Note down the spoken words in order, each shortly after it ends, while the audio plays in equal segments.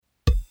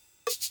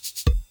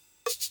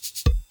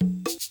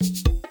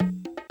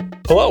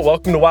Hello,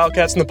 welcome to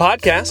Wildcats in the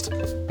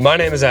Podcast. My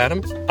name is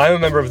Adam. I'm a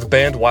member of the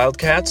band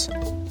Wildcats,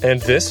 and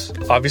this,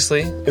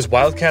 obviously, is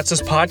Wildcats'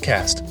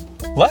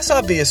 podcast. Less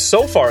obvious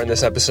so far in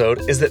this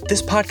episode is that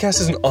this podcast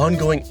is an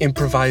ongoing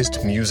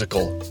improvised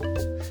musical.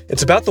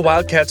 It's about the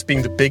Wildcats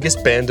being the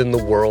biggest band in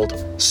the world,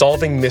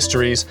 solving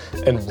mysteries,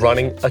 and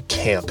running a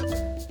camp.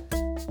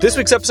 This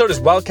week's episode is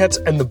Wildcats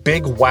and the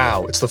Big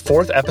Wow. It's the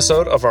 4th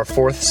episode of our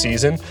 4th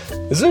season.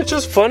 Isn't it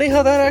just funny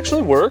how that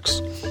actually works?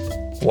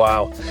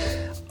 Wow.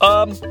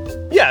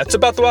 Yeah, it's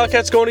about the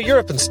Wildcats going to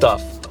Europe and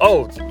stuff.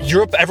 Oh,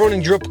 Europe, everyone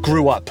in Europe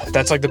grew up.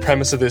 That's like the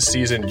premise of this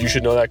season. You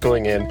should know that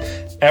going in.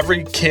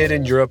 Every kid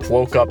in Europe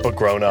woke up a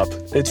grown-up.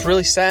 It's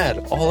really sad,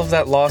 all of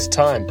that lost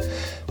time.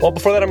 Well,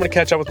 before that, I'm going to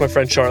catch up with my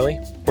friend Charlie.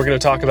 We're going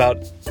to talk about,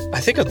 I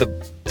think, of the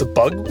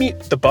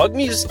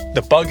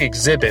bug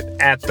exhibit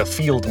at the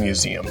Field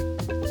Museum.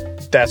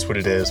 That's what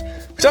it is.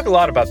 We talk a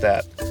lot about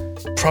that.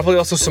 Probably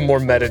also some more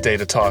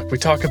metadata talk. We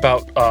talk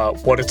about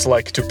what it's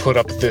like to put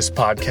up this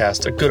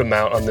podcast, a good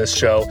amount on this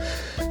show.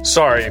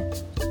 Sorry.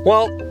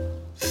 Well,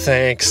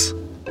 thanks. Put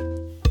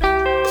your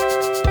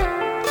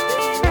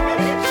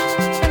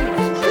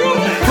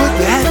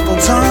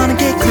headphones on and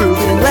get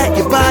grooving and let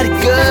your body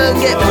go and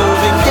get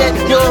moving. Get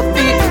your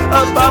feet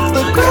up off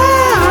the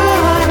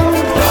ground.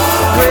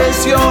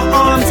 Raise your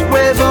arms,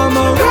 wave them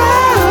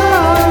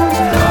around. 10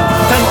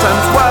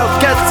 times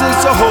Wildcats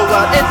is a whole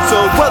lot. It's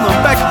a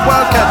well-known fact.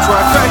 Wildcats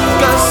rock. Crack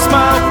a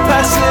smile,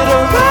 pass it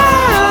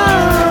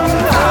around.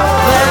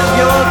 Let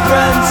your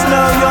friends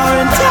know you're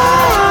in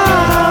town.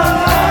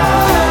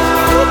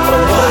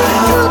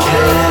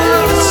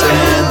 Wildcats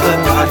and the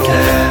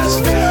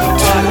podcast.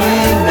 Tune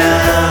in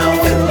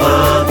now and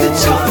love it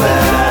so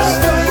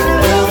fast.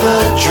 Feel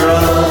the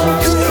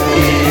drums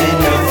in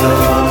your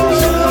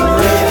thumbs.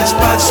 Rate us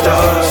 5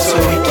 stars so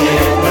we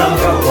get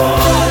number 1.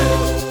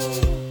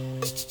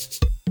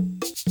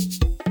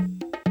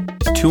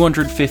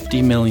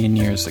 250 million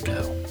years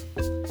ago,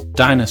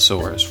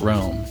 dinosaurs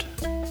roamed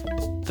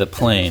the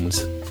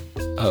plains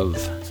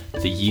of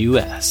the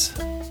U.S.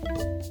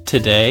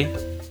 Today,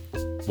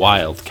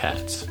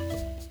 wildcats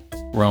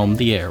roam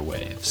the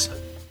airwaves.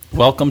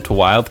 Welcome to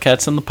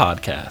Wildcats in the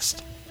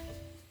Podcast.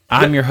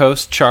 I'm your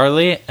host,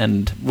 Charlie,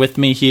 and with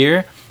me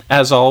here,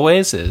 as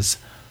always, is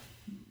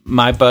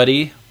my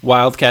buddy,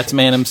 Wildcats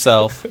man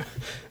himself,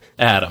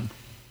 Adam.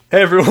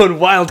 Hey everyone,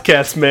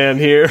 Wildcats man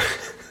here.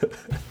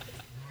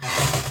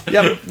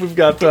 Yeah, we've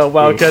got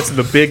Wildcats and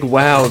the Big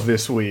Wow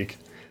this week.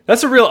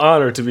 That's a real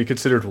honor to be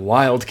considered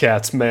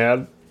Wildcats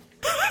man.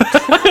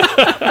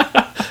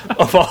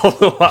 Of all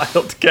the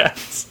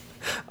Wildcats,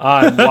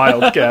 I'm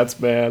Wildcats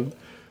man.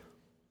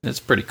 It's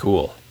pretty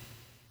cool.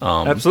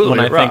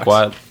 Absolutely,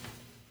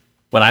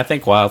 When I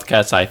think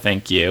Wildcats, I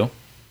think you.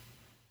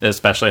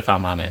 Especially if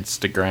I'm on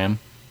Instagram.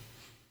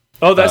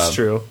 Oh, that's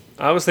true.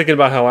 I was thinking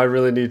about how I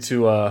really need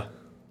to,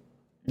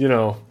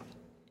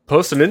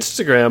 post an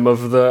Instagram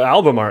of the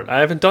album art. I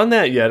haven't done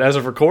that yet as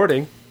of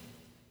recording.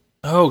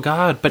 Oh,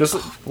 God, but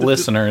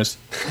listeners.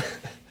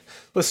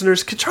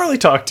 Listeners, can Charlie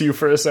talk to you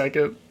for a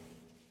second?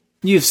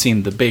 You've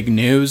seen the big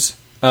news.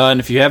 And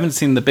if you haven't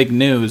seen the big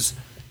news,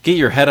 get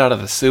your head out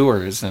of the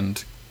sewers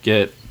and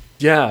get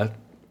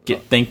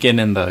thinking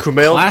in the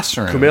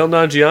classroom. Kumail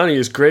Nanjiani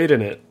is great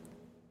in it.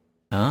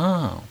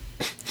 Oh.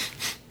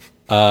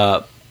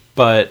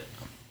 But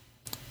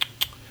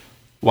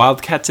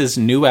Wildcats'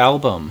 new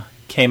album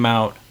came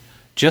out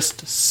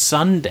just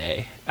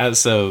Sunday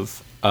as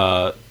of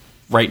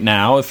right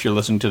now. If you're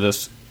listening to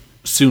this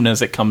soon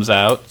as it comes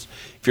out,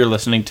 if you're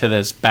listening to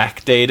this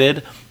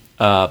backdated,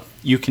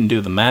 you can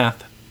do the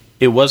math.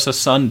 It was a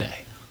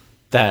Sunday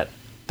that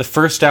the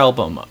first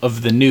album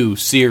of the new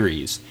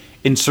series,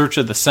 In Search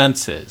of the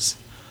Senses,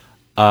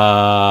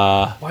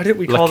 why did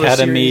we call this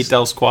L'Académie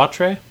dels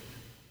Quatre?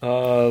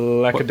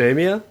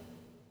 L'Academia?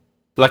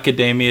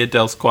 L'Académie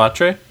dels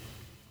Quatre?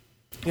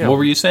 Yeah. What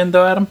were you saying,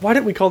 though, Adam? Why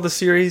didn't we call the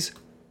series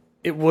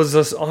It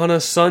Was on a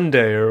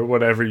Sunday or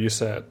whatever you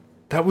said?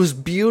 That was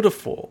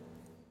beautiful.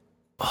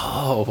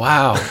 Oh,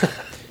 wow.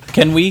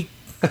 Can we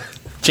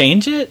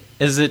change it?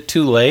 Is it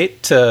too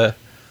late to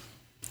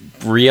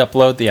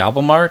re-upload the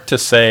album art to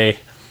say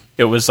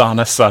it was on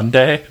a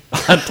Sunday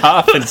on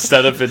top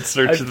instead of In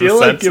Search of the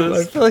Senses?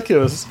 I feel like it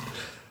was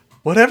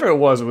whatever it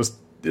was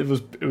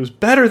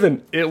better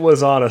than It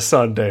Was on a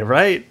Sunday,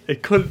 right?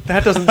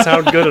 That doesn't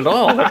sound good at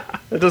all.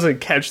 That doesn't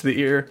catch the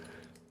ear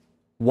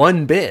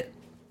one bit.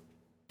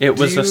 It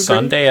was a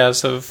Sunday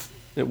as of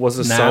it was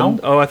a now?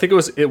 Oh, I think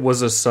it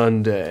was a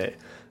Sunday.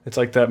 It's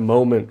like that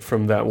moment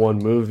from that one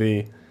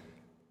movie,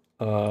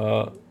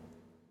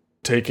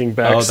 Taking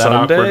Back Sunday.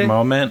 Oh, that awkward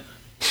moment?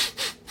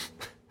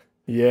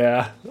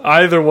 Yeah,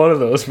 either one of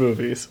those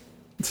movies.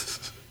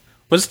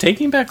 Was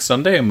Taking Back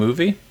Sunday a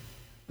movie?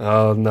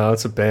 Oh, no,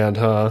 it's a band,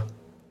 huh?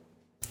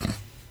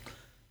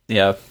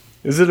 Yeah.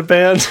 Is it a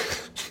band?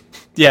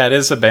 Yeah, it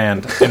is a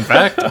band. In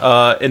fact,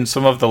 in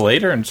some of the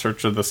later In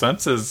Search of the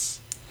Senses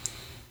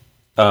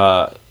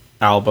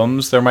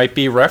albums, there might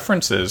be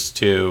references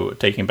to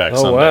Taking Back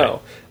Sunday. Oh,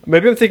 wow.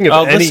 Maybe I'm thinking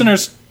of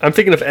listeners. I'm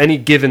thinking of Any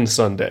Given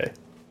Sunday.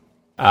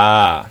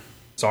 Ah,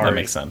 sorry. that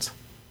makes sense.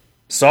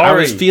 Sorry. I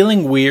was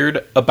feeling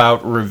weird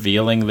about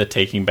revealing the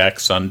Taking Back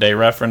Sunday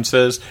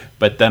references,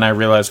 but then I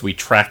realized we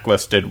track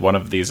listed one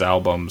of these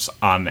albums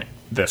on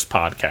this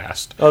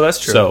podcast. Oh,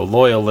 that's true. So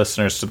loyal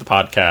listeners to the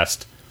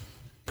podcast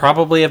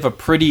probably have a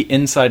pretty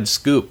inside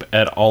scoop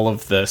at all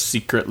of the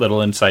secret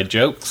little inside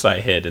jokes I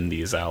hid in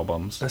these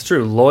albums. That's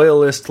true.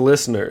 Loyalist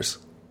listeners.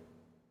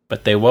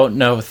 But they won't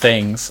know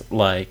things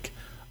like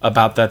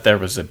about that there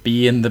was a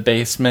bee in the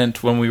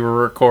basement when we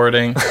were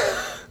recording.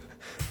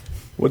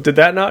 What, did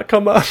that not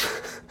come up?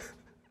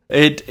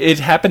 It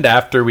happened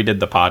after we did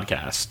the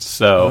podcast,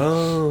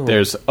 so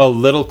there's a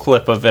little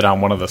clip of it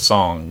on one of the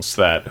songs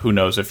that who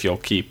knows if you'll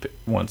keep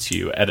once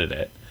you edit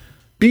it.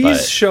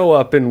 Bees show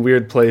up in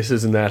weird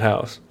places in that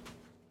house.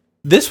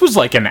 This was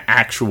like an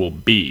actual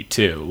bee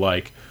too.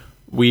 Like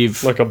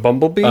like a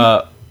bumblebee,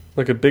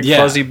 like a big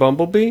fuzzy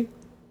bumblebee.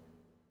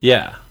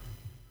 Yeah,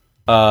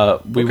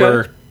 we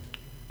were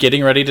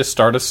getting ready to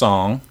start a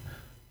song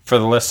for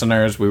the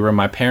listeners. We were in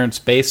my parents'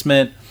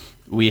 basement.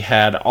 We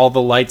had all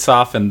the lights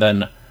off, and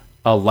then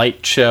a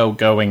light show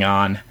going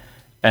on,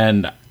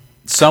 and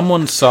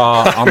someone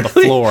saw on the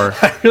floor.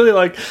 I really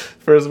like,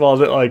 first of all,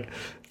 that like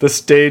the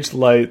stage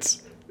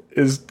lights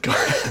is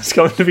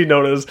going to be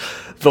known as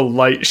the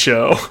light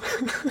show.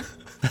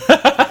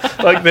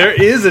 Like, there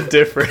is a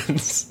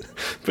difference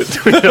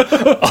between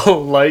a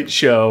light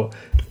show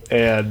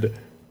and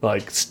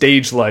like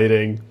stage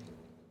lighting,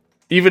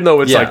 even though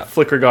it's like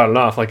flickering on and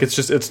off. Like,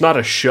 it's not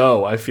a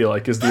show, I feel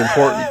like, is the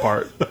important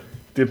part.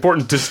 The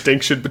important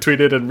distinction between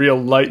it and real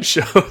light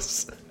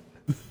shows.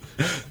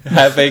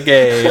 having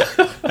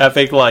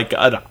like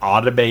an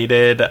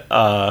automated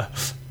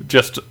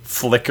just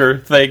flicker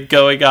thing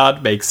going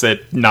on makes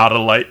it not a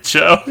light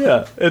show.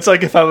 Yeah, it's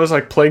like if I was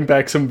like playing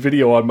back some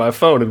video on my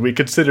phone and we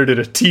considered it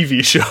a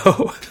TV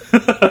show.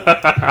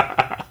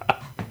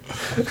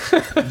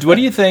 What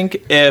do you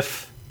think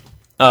if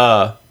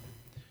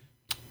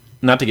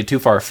not to get too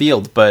far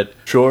afield, but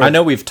sure. I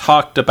know we've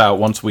talked about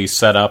once we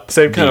set up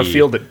same kind of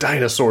field that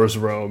dinosaurs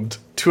roamed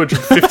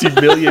 250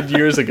 million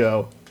years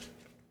ago.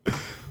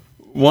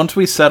 Once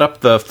we set up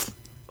the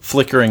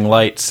flickering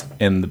lights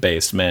in the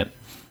basement,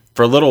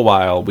 for a little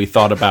while we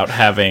thought about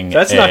having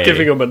That's not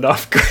giving them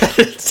enough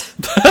credit.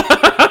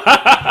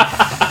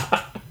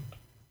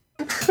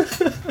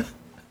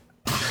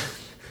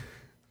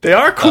 They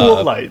are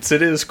cool lights.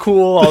 It is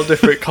cool, all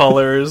different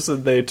colors,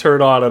 and they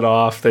turn on and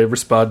off. They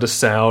respond to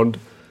sound.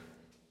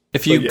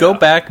 If you go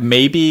back,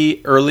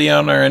 maybe early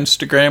on our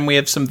Instagram, we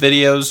have some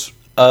videos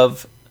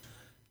of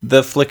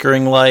the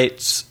flickering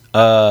lights,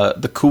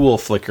 the cool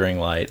flickering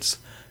lights.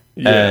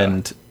 Yeah.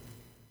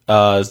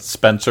 And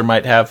Spencer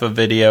might have a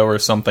video or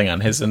something on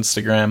his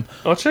Instagram.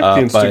 I'll check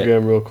the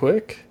Instagram real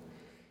quick.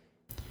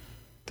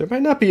 There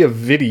might not be a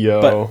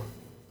video.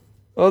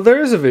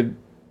 There is a vid.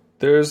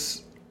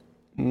 There's...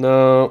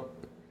 No.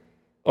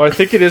 Oh, I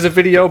think it is a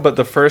video, but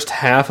the first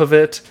half of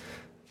it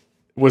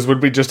was when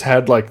we just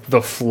had, like,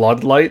 the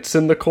floodlights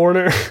in the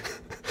corner.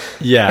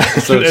 Yeah.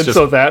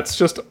 So that's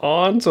just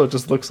on, so it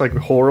just looks like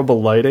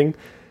horrible lighting.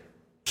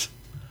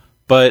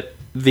 But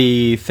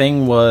the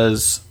thing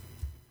was...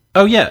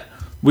 Oh, yeah.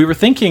 We were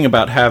thinking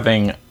about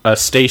having a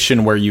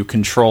station where you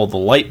control the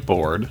light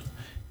board.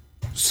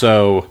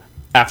 So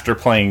after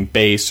playing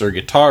bass or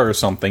guitar or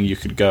something, you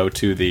could go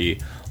to the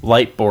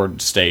light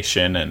board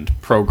station and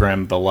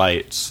program the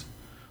lights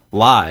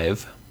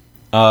live.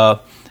 And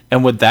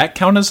would that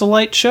count as a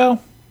light show?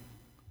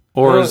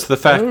 Or is the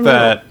fact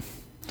that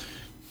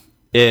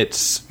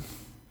it's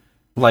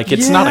like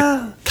it's not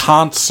a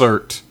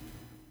concert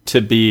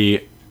to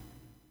be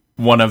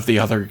one of the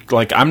other,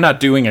 like, I'm not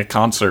doing a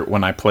concert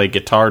when I play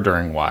guitar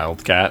during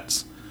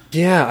Wildcats.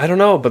 Yeah, I don't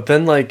know, but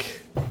then,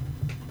 like,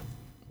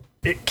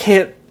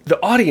 the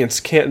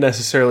audience can't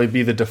necessarily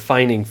be the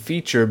defining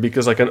feature,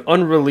 because, like, an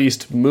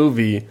unreleased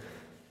movie,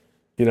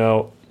 you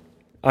know,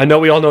 I know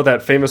we all know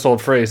that famous old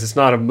phrase, it's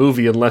not a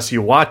movie unless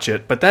you watch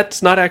it, but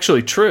that's not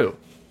actually true.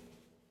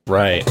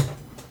 Right.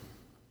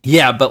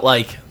 Yeah, but,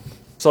 like...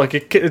 So,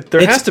 like,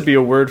 there has to be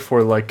a word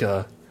for, like,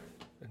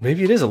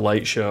 maybe it is a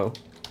light show.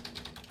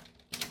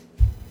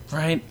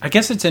 Right. I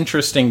guess it's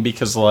interesting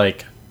because,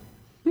 like,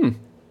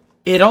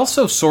 it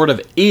also sort of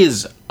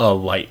is a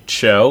light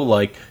show.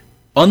 Like,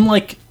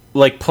 unlike,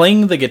 like,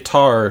 playing the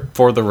guitar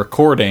for the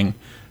recording,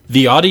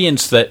 the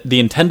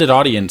intended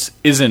audience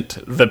isn't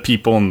the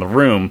people in the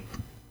room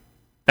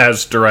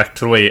as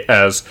directly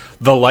as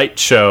the light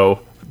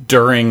show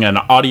during an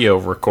audio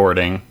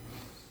recording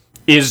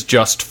is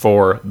just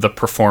for the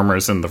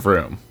performers in the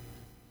room.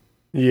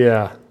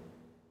 Yeah.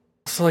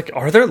 So, like,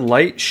 are there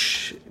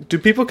do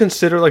people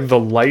consider, like, the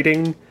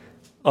lighting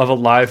of a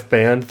live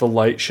band the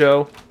light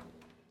show?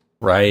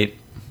 Right.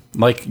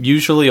 Like,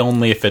 usually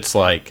only if it's,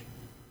 like...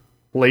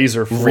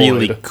 Laser Floyd.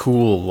 Really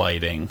cool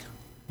lighting.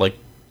 Like,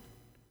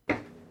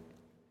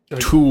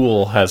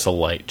 Tool has a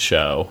light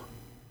show.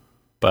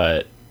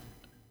 But,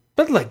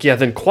 like, yeah,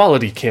 then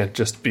quality can't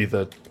just be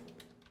the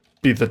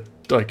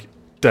like,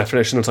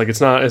 definition. It's like, it's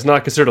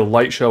not considered a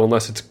light show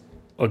unless it's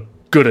a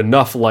good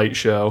enough light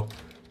show.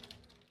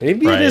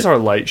 Maybe it is our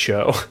light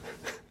show.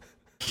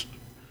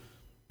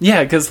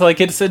 Yeah, because like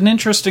it's an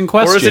interesting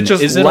question. Or is it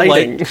just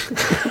lighting?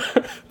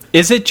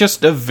 Is it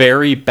just a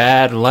very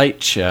bad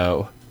light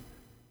show?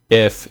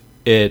 If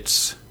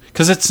it's...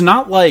 Because it's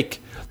not like...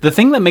 The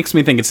thing that makes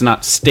me think it's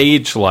not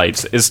stage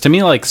lights is, to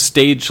me, like,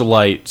 stage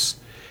lights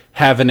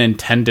have an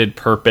intended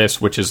purpose,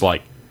 which is,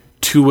 like,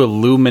 to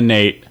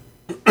illuminate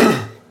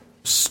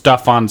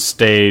stuff on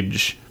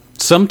stage.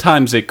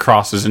 Sometimes it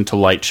crosses into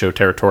light show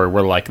territory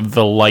where, like,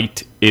 the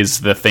light is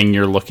the thing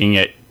you're looking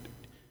at.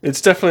 It's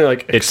definitely,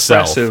 like,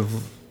 itself.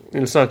 expressive.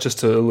 And it's not just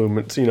to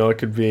illuminate, it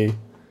could be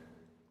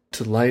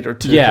to light or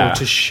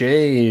to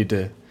shade.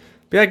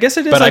 But yeah, I guess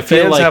it is but like I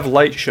feel fans like, have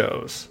light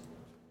shows.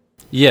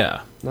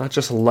 Yeah. Not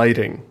just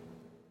lighting.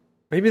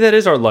 Maybe that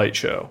is our light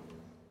show.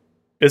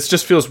 It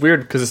just feels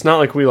weird because it's not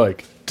like we,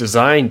 like,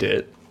 designed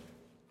it.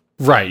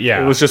 Right,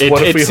 yeah. It was just,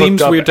 what if we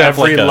hooked up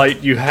every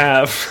light you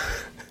have?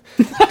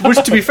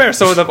 Which, to be fair,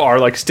 some of them are,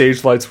 like,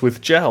 stage lights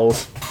with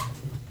gels.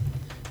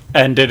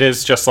 And it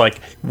is just like,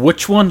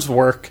 which ones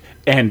work,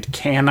 and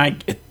can I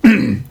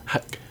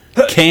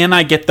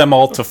get them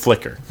all to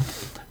flicker?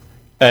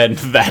 And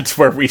that's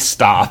where we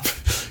stop.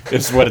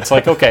 Is what it's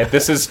like, okay,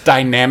 this is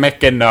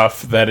dynamic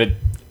enough that it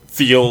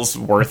feels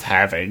worth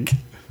having.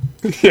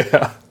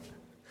 Yeah.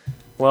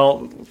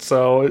 Well,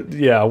 so,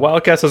 yeah,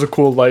 Wildcats has a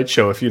cool light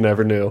show if you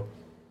never knew.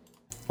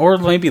 Or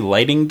maybe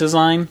lighting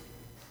design.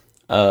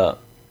 I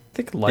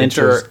think light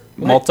shows...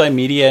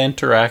 Multimedia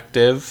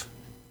interactive.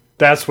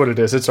 That's what it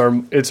is. It's our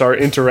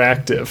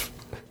interactive.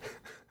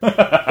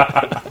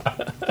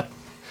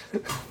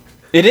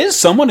 It is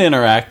somewhat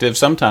interactive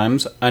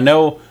sometimes. I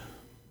know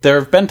there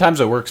have been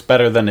times it works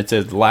better than it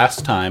did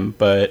last time,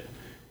 but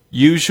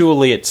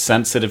usually it's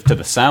sensitive to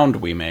the sound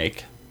we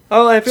make.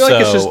 Oh, I feel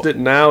like it's just that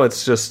now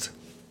it's just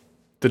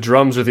the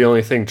drums are the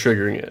only thing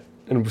triggering it.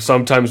 And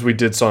sometimes we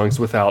did songs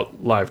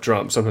without live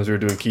drums. Sometimes we were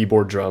doing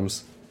keyboard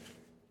drums.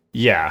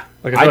 Yeah.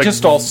 Like, I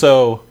just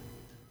also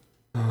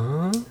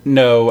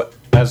know,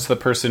 as the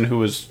person who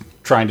was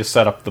trying to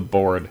set up the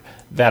board,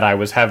 that I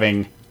was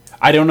having...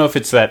 I don't know if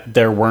it's that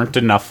there weren't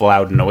enough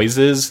loud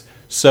noises,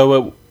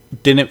 so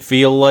it didn't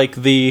feel like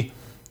the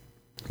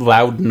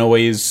loud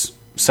noise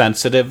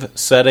sensitive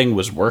setting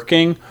was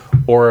working,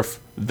 or if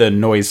the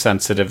noise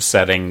sensitive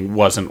setting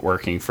wasn't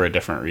working for a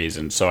different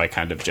reason, so I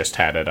kind of just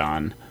had it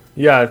on.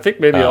 Yeah, I think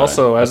maybe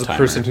also as a timer.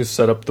 person who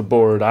set up the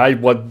board, I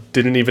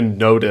didn't even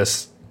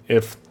notice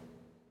if...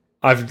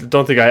 I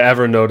don't think I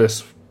ever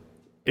noticed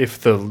if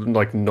the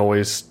like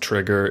noise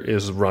trigger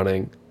is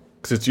running,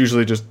 because it's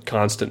usually just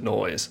constant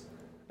noise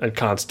and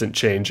constant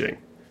changing.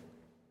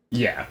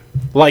 Yeah.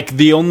 Like,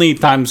 the only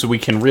times we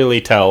can really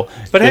tell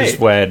is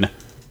when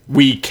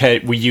we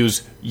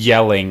use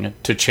yelling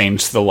to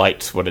change the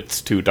lights when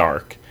it's too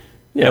dark.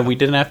 Yeah, and we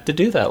didn't have to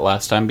do that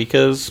last time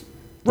because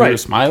we were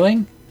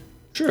smiling.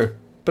 Sure.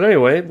 But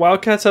anyway,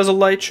 Wildcats has a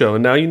light show,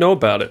 and now you know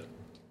about it.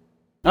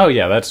 Oh,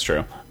 yeah, that's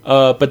true.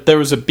 But there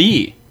was a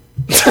bee.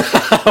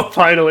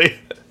 Finally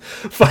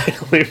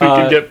we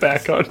can get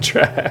back on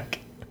track.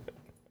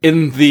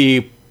 In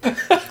the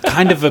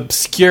kind of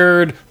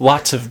obscured,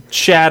 lots of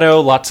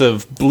shadow, lots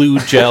of blue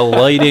gel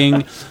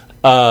lighting,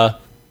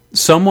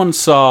 someone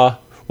saw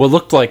what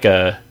looked like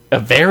a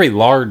very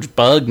large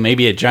bug,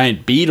 maybe a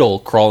giant beetle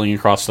crawling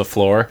across the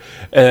floor,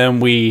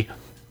 and we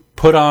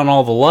put on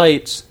all the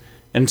lights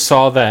and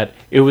saw that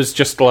it was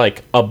just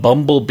like a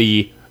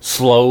bumblebee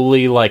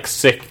slowly, like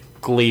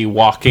sickly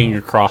walking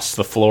across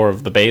the floor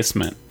of the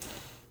basement.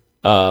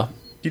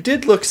 You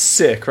did look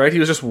sick, right? He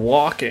was just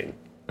walking.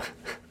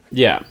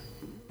 Yeah.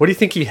 What do you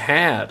think he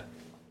had?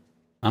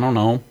 I don't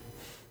know.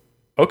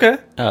 Okay.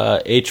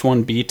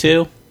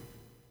 H1B2?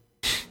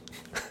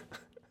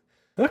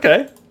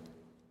 Okay.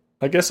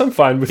 I guess I'm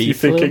fine with you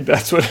thinking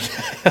that's what it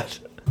had.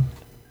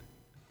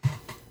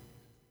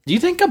 Do you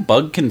think a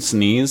bug can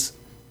sneeze?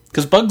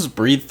 Because bugs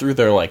breathe through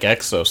their, like,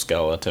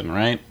 exoskeleton,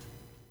 right?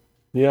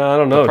 Yeah, I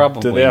don't know.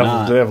 Probably do they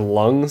not. have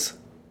lungs?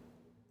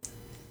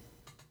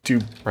 Do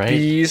Right?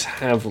 bees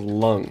have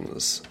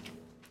lungs?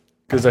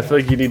 Because I feel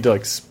like you need to,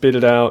 like, spit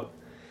it out.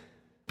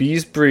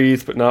 Bees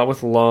breathe, but not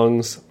with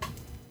lungs.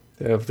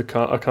 They have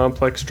a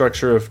complex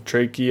structure of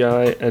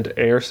tracheae and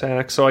air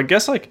sacs. So I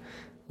guess, like,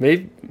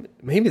 maybe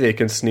they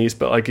can sneeze,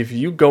 but, like, if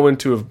you go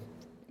into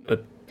a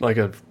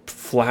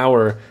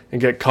flower and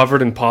get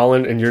covered in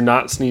pollen and you're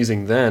not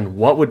sneezing then,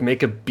 what would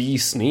make a bee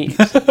sneeze?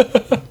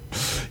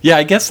 Yeah,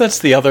 I guess that's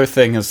the other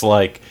thing is,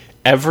 like,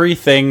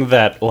 everything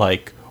that,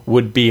 like,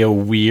 would be a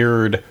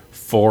weird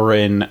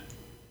foreign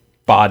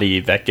body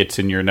that gets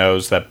in your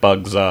nose that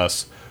bugs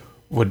us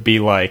would be,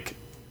 like,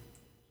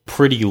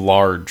 pretty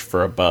large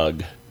for a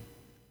bug.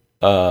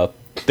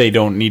 They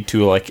don't need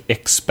to, like,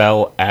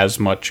 expel as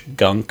much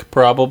gunk,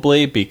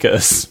 probably,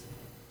 because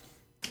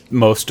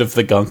most of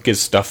the gunk is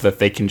stuff that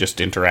they can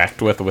just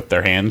interact with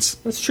their hands.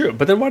 That's true.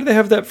 But then why do they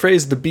have that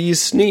phrase, the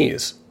bees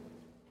sneeze?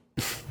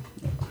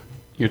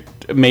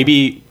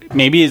 Maybe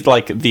it's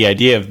like the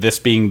idea of this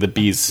being the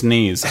bee's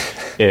sneeze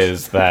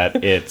is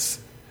that it's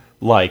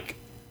like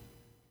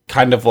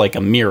kind of like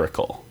a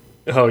miracle.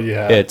 Oh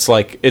yeah. It's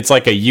like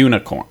a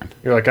unicorn.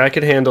 You're like, I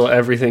could handle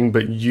everything,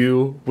 but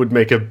you would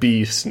make a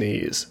bee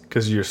sneeze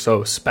because you're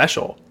so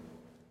special.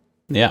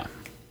 Yeah.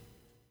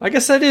 I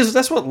guess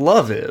that's what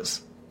love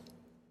is.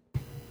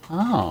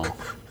 Oh.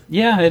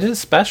 Yeah, it is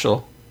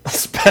special.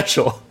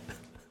 Special.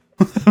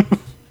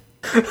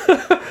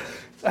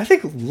 I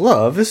think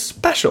love is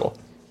special.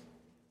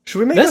 Should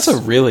we make That's a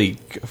really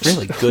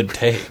good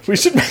take. We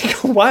should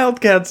make a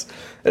Wildcats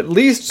at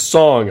least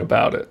song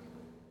about it.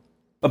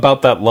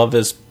 About that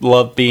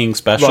love being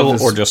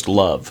special or just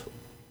love?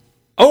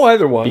 Oh,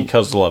 either one.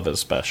 Because love is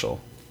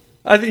special.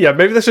 I think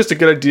maybe that's just a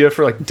good idea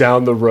for like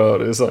down the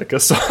road is like a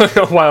song,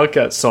 a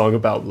Wildcat song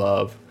about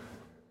love.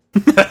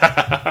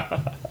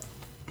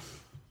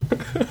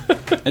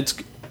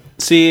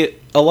 See,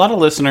 a lot of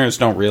listeners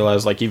don't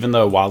realize, like, even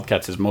though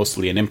Wildcats is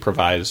mostly an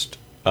improvised,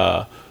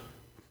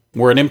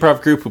 we're an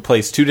improv group who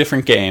plays two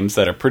different games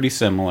that are pretty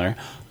similar.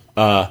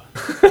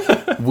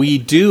 We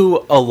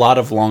do a lot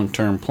of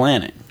long-term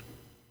planning.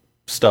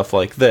 Stuff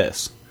like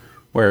this,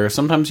 where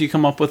sometimes you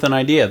come up with an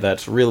idea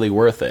that's really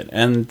worth it.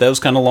 And those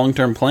kind of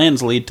long-term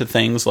plans lead to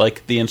things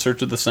like the In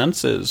Search of the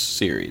Senses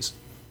series.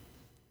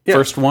 Yeah.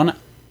 First one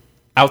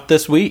out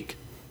this week.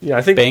 Yeah,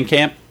 I think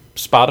Bandcamp,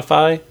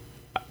 Spotify,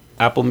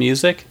 Apple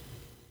Music.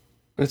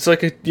 It's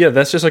like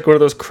that's just like one of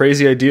those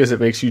crazy ideas that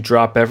makes you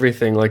drop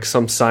everything. Like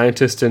some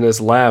scientist in his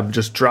lab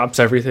just drops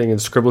everything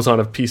and scribbles on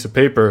a piece of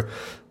paper,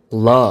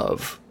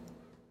 love.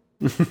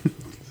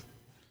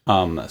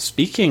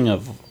 Speaking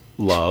of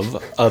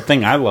love, a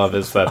thing I love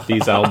is that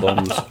these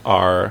albums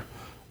are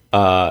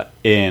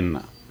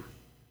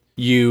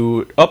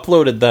you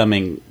uploaded them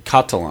in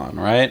Catalan,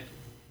 right?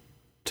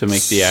 To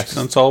make the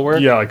accents all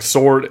work? Yeah, like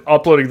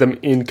uploading them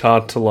in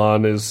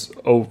Catalan is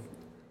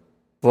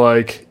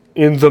like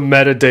in the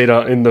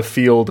metadata in the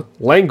field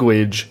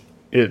language,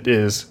 it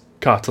is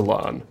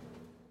Catalan.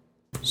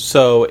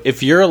 So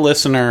if you're a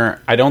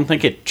listener, I don't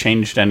think it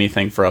changed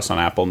anything for us on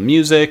Apple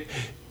Music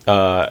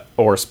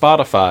or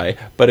Spotify,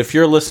 but if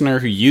you're a listener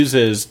who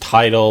uses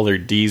Tidal or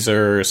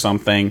Deezer or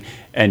something,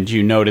 and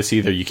you notice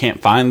either you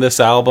can't find this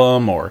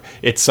album or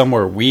it's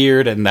somewhere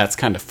weird and that's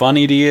kind of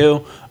funny to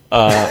you,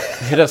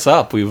 hit us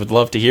up. We would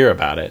love to hear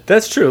about it.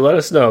 That's true. Let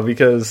us know,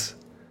 because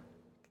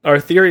our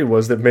theory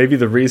was that maybe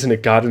the reason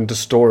it got into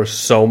stores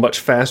so much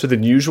faster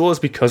than usual is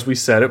because we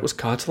said it was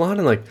Catalan,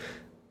 and like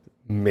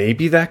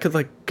maybe that could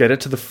like get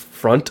it to the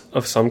front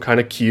of some kind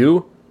of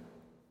queue,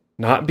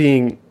 not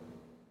being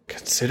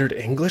considered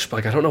English. But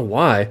like I don't know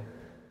why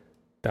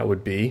that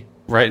would be.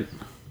 Right.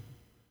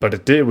 But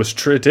it did. It was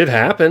true. It did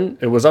happen.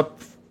 It was up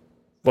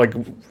like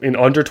in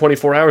under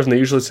 24 hours, and they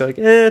usually say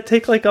like,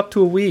 take like up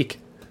to a week.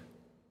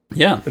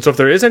 Yeah. And so if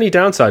there is any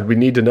downside, we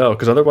need to know,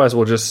 because otherwise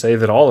we'll just say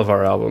that all of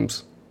our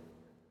albums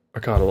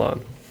are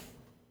Catalan.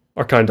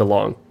 Are kind of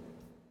long.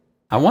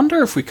 I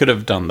wonder if we could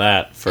have done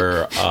that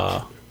for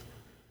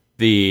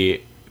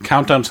the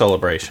Countdown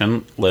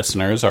Celebration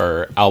listeners,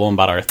 our album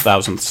about our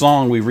 1000th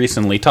song. We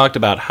recently talked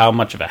about how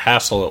much of a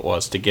hassle it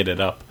was to get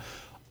it up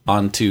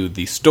onto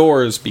the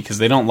stores, because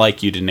they don't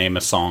like you to name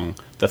a song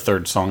the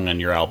third song on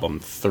your album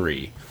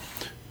 3.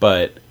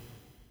 But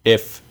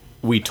if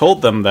we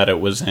told them that it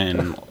was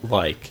in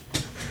like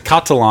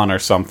Catalan or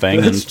something,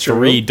 That's and true.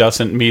 3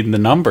 doesn't mean the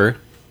number,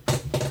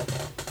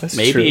 That's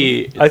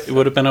maybe true. it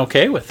would have been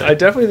okay with it. I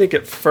definitely think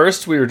at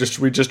first we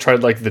just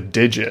tried like the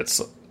digits,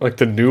 like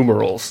the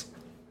numerals.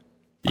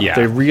 Yeah,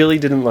 They really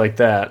didn't like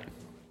that.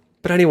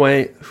 But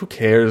anyway, who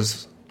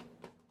cares?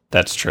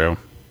 that's true.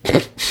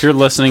 If you're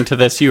listening to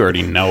this, you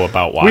already know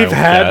about Wildcats. We've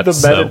had the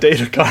so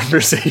metadata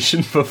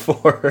conversation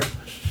before.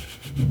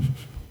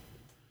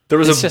 There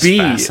was It's a just bee.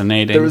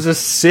 fascinating. There was a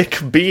sick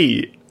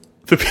bee.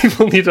 The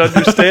people need to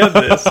understand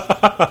this.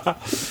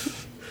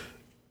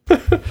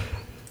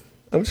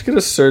 I'm just gonna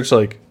search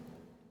like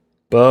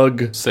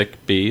bug.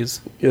 Sick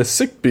bees. Yeah,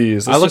 sick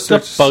bees. I Let's looked just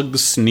up search-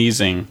 bugs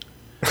sneezing,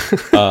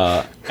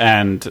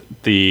 and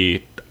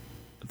the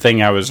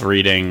thing I was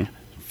reading,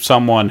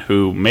 someone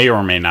who may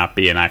or may not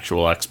be an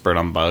actual expert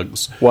on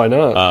bugs, Why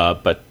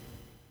not? but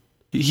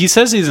he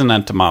says he's an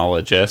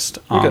entomologist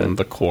on Okay.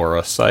 the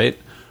Quora site.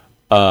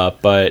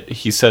 But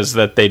he says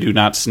that they do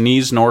not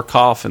sneeze nor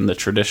cough in the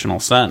traditional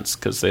sense,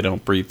 because they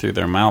don't breathe through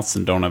their mouths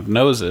and don't have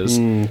noses.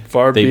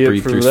 Far they be it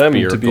breathe for through them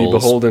to be spiracles.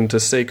 beholden to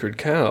sacred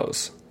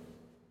cows.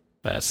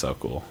 That's so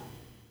cool.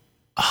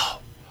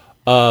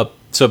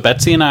 So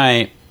Betsy and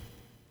I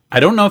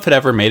don't know if it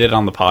ever made it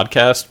on the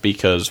podcast,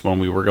 because when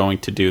we were going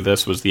to do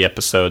this was the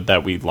episode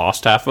that we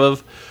lost half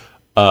of.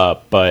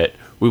 But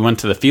we went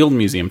to the Field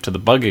Museum to the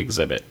bug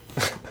exhibit.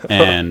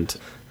 And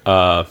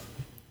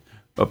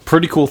a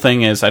pretty cool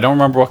thing is, I don't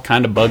remember what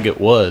kind of bug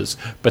it was,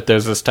 but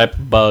there's this type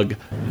of bug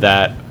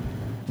that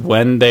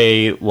when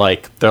they're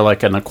like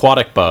an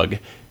aquatic bug,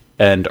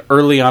 and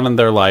early on in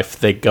their life,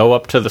 they go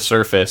up to the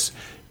surface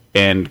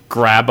and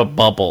grab a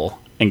bubble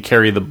and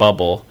carry the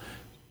bubble,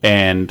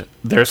 and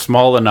they're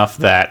small enough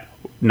that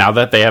now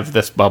that they have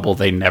this bubble,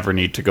 they never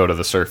need to go to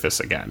the surface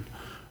again.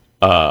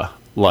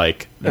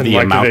 Like And the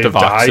like, amount do they of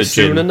die oxygen.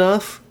 soon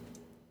enough?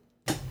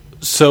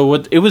 So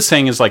what it was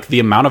saying is the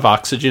amount of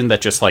oxygen that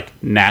just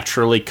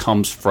naturally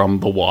comes from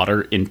the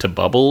water into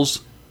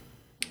bubbles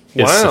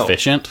is Wow.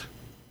 sufficient.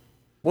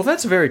 Well,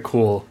 that's very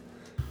cool.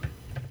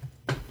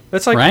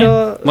 That's like, Right?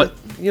 What-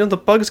 the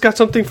bug's got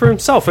something for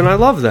himself, and I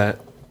love that.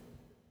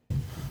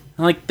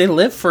 Like, they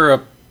live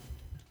for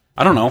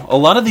I don't know, a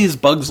lot of these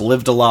bugs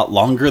lived a lot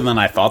longer than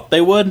I thought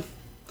they would.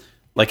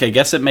 Like, I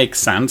guess it makes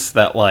sense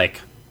that,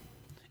 like,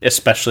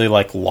 especially,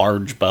 like,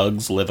 large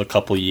bugs live a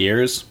couple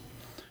years.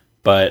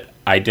 But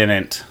I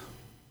didn't...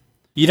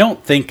 You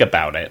don't think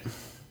about it.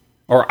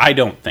 Or I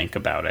don't think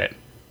about it.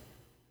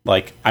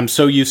 Like, I'm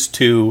so used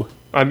to...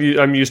 I'm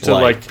used to,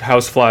 like,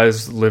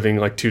 houseflies living,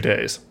 like, 2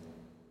 days.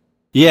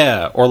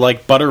 Yeah, or,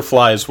 like,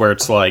 butterflies where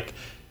it's, like...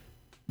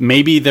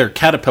 Maybe they're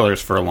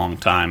caterpillars for a long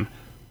time,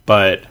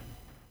 but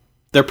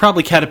they're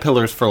probably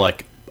caterpillars for,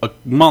 like, a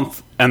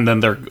month, and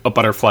then they're a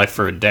butterfly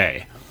for a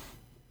day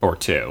or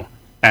two.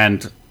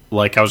 And,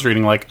 like, I was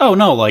reading, like, oh,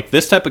 no, like,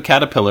 this type of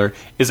caterpillar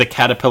is a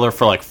caterpillar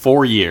for, like,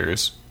 4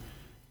 years,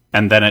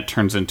 and then it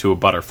turns into a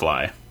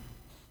butterfly.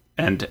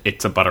 And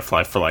it's a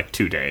butterfly for, like,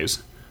 2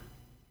 days.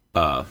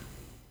 But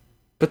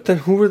then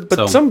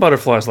some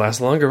butterflies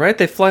last longer, right?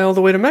 They fly all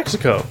the way to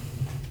Mexico.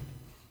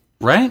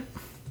 Right?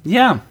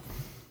 Yeah.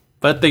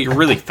 But they're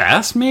really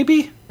fast,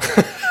 maybe?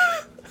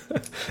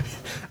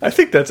 I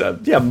think that's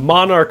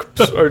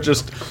monarchs are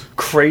just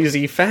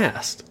crazy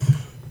fast.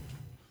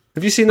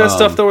 Have you seen that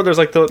stuff though, where there's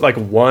like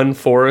one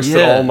forest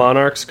that all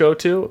monarchs go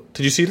to?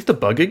 Did you see it at the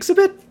bug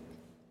exhibit?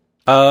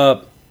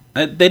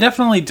 They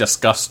definitely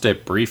discussed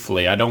it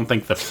briefly. I don't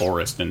think the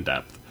forest in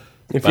depth.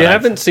 If you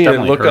haven't seen it,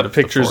 look up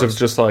pictures of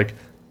just like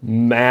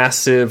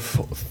massive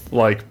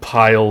like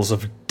piles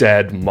of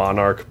dead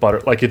monarch butter.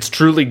 Like, it's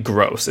truly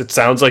gross. It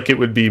sounds like it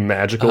would be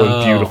magical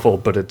and beautiful,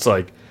 but it's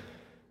like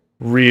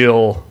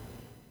real.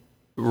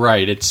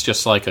 Right, it's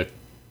just like a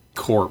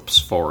corpse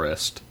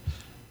forest.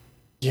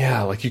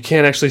 Yeah, like you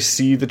can't actually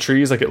see the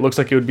trees. Like, it looks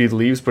like it would be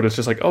leaves, but it's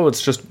just like, oh,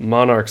 it's just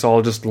monarchs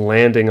all just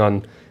landing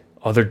on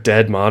other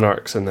dead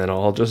monarchs and then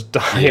all just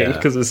dying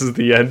because this is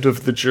the end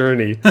of the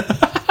journey.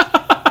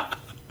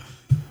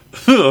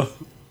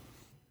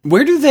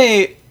 Where do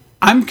they...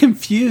 I'm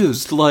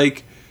confused,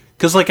 like...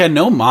 Because, like, I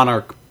know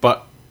monarch,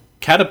 but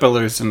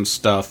caterpillars and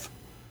stuff,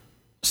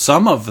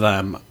 some of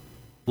them,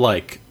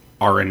 like,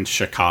 are in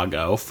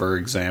Chicago, for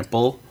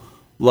example.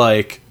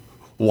 Like,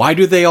 why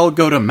do they all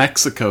go to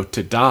Mexico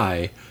to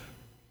die,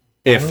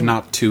 if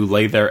not to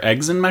lay their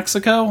eggs in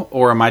Mexico?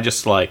 Or am I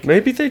just, like...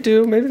 Maybe they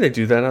do. Maybe they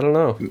do that. I don't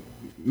know.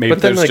 Maybe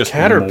but then, there's like, just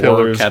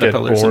caterpillars more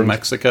caterpillars get born in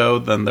Mexico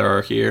than there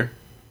are here.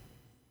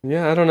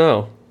 Yeah, I don't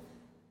know.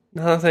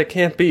 No, that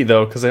can't be,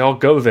 though, because they all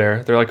go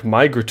there. They're, like,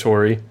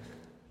 migratory.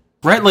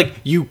 Right, like,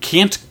 you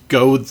can't,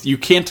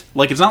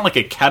 like, it's not like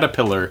a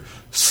caterpillar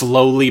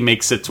slowly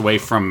makes its way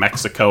from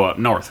Mexico up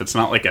north. It's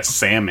not like a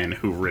salmon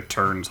who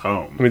returns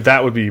home. I mean,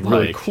 that would be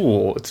really Like-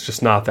 cool. It's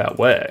just not that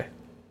way.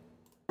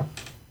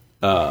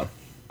 But,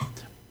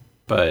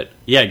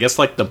 yeah, I guess,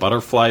 like, the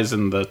butterflies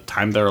in the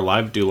time they're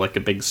alive do, like, a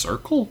big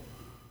circle?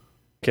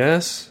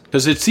 Guess.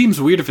 Because it seems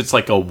weird if it's,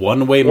 like, a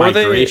one-way Or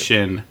they-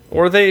 migration.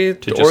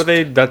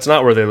 That's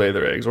not where they lay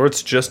their eggs, or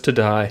it's just to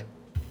die.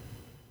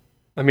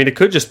 I mean, it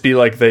could just be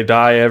like they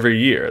die every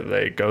year.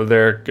 They go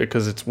there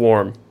because it's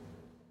warm.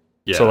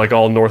 Yeah, So, like,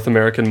 all North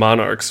American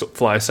monarchs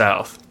fly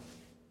south.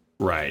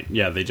 right,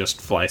 yeah, they just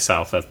fly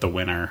south at the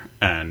winter,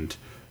 and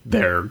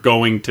they're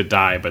going to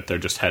die, but they're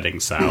just heading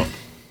south.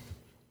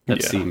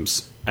 That Yeah.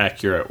 seems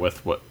accurate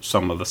with what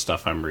some of the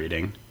stuff I'm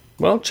reading.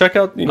 Well, check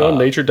out,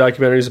 nature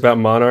documentaries about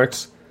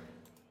monarchs.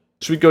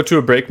 Should we go to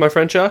a break, my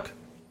friend Chuck?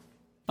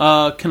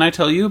 Can I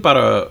tell you about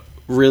a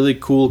really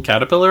cool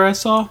caterpillar I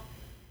saw?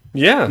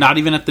 Yeah. Not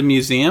even at the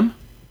museum.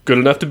 Good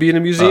enough to be in a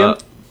museum?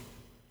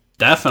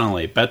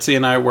 Definitely. Betsy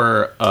and I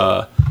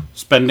were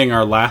spending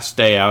our last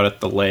day out at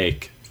the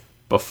lake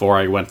before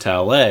I went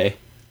to LA,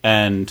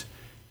 and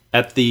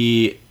at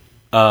the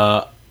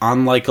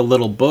on like a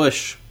little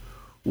bush,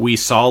 we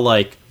saw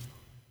like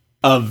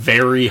a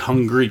very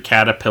hungry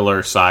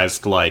caterpillar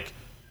sized, like,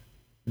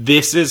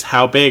 this is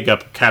how big a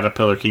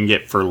caterpillar can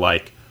get for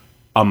like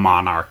a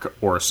monarch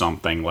or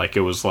something. Like,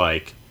 it was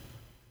like,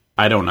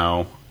 I don't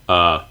know,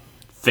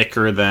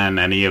 thicker than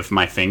any of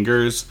my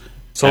fingers.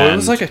 So it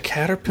was like a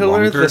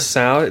caterpillar longer.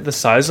 the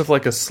size of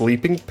like a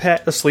sleeping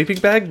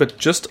bag, but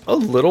just a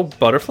little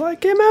butterfly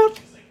came out?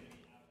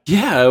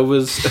 Yeah, it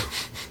was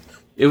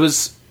it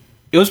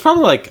was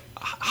probably like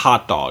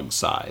hot dog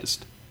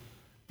sized.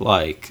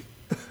 Like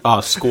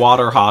a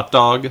squatter hot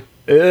dog.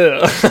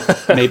 Ew.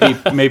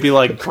 maybe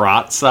like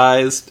brat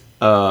sized.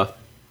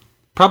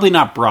 Probably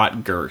not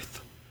brat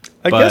girth.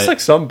 I guess like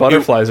some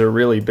butterflies are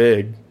really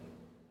big.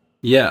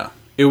 Yeah.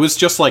 It was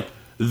just like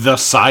the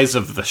size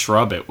of the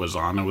shrub it was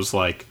on. It was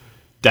like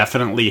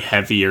definitely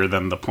heavier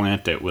than the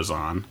plant it was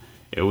on.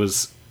 It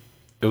was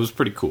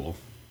pretty cool.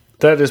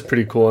 That is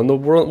pretty cool. And the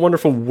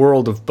wonderful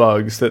world of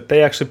bugs, that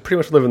they actually pretty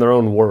much live in their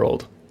own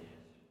world.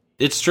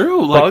 It's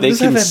true. Like, Bugs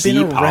they can have see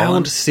been pollen.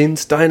 around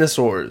since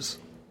dinosaurs.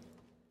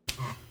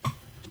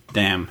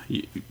 Damn.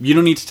 You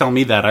don't need to tell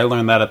me that. I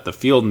learned that at the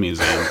Field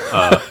Museum.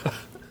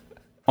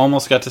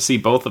 Almost got to see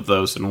both of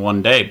those in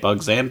one day,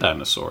 bugs and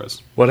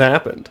dinosaurs. What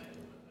happened?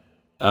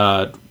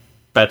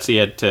 Betsy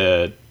had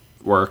to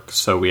work,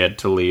 so we had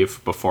to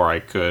leave before I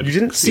could. You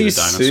didn't see the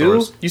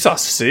dinosaurs. Sue? You saw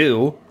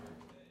Sue.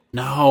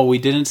 No, we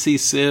didn't see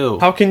Sue.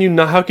 How can you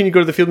not? How can you go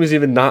to the Field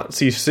Museum and not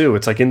see Sue?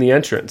 It's like in the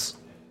entrance.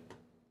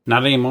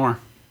 Not anymore.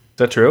 Is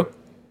that true?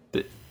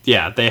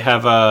 Yeah, they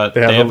have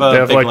They have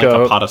like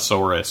a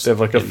Apatosaurus. They have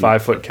like a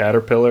 5-foot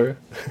caterpillar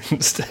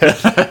instead.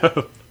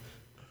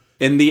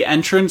 In the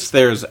entrance,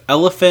 there's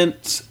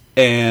elephants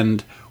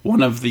and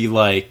one of the,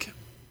 like...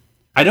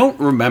 I don't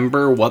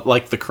remember what,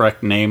 like, the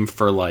correct name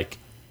for, like,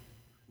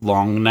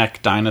 long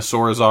neck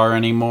dinosaurs are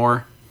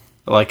anymore.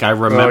 Like, I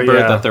remember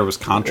that there was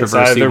controversy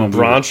it's either when Bront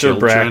we were or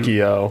children.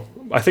 Brachio.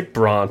 I think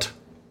Bront.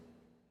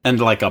 And,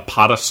 like,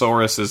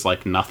 Apatosaurus is,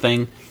 like,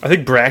 nothing. I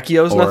think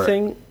Brachio's Or-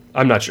 nothing.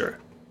 I'm not sure.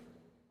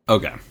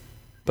 Okay.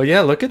 But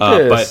yeah, look at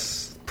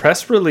this.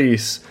 Press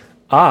release.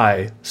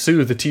 I,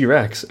 Sue the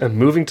T-Rex, am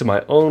moving to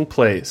my own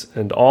place,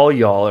 and all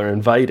y'all are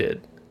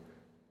invited.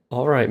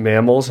 All right,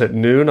 mammals, at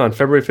noon on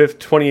February 5th,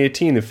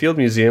 2018, the Field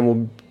Museum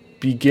will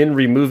begin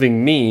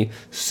removing me,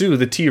 Sue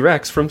the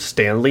T-Rex, from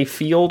Stanley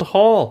Field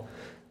Hall.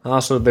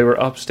 Also, they were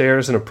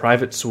upstairs in a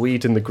private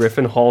suite in the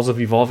Griffin Halls of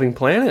Evolving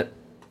Planet.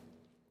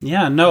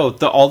 Yeah, no,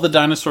 all the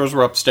dinosaurs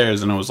were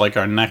upstairs, and it was, like,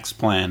 our next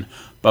plan.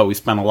 But we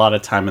spent a lot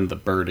of time in the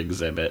bird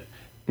exhibit.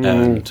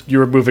 And You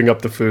were moving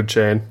up the food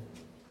chain.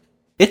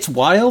 it's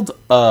wild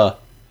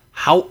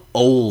how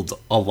old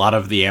a lot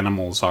of the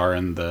animals are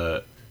in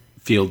the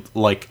field.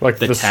 Like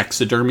the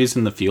taxidermies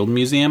in the Field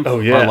Museum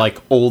are, like,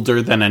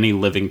 older than any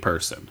living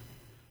person.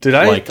 Did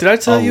I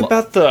tell you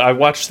about I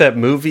watched that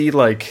movie,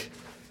 like,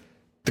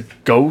 the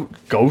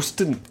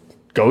Ghost in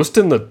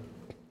the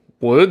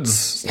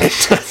Woods?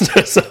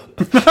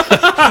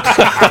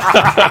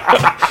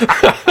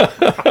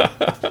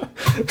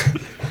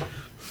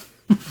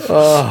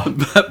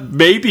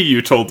 Maybe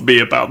you told me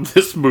about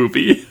this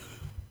movie.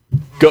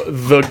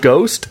 The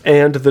Ghost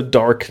and the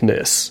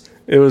Darkness.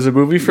 It was a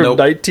movie from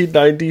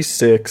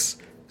 1996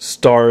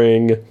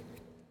 starring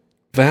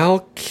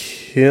Val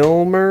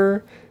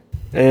Kilmer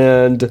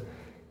and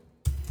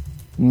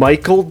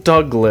Michael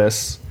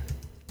Douglas.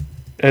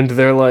 And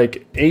they're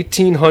like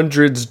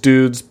 1800s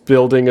dudes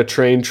building a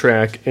train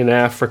track in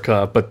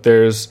Africa, but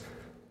there's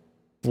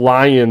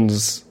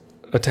lions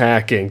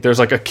attacking. There's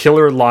like a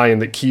killer lion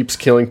that keeps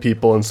killing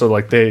people, and so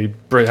like they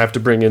have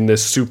to bring in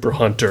this super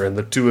hunter, and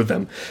the two of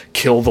them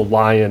kill the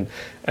lion.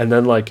 And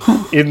then like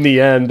in the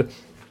end,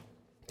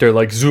 they're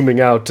like zooming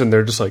out, and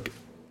they're just like,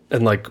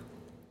 and like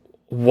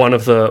one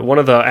of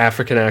the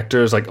African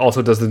actors like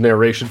also does the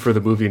narration for the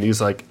movie, and he's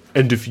like,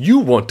 and if you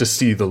want to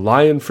see the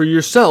lion for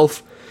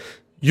yourself,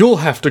 you'll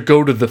have to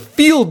go to the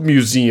Field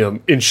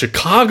Museum in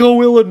Chicago,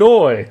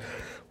 Illinois,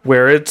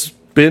 where it's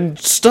been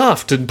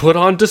stuffed and put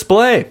on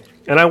display.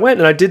 And I went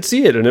and I did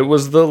see it, and it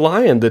was the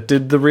lion that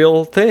did the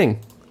real thing.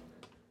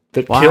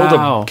 That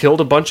killed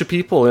a bunch of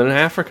people in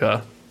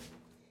Africa.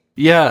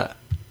 Yeah.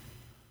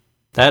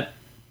 That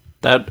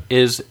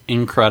is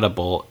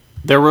incredible.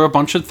 There were a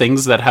bunch of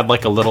things that had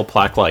like a little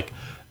plaque like,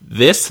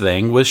 this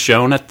thing was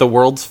shown at the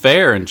World's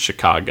Fair in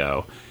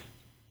Chicago.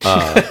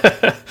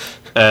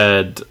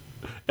 And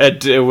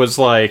it was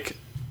like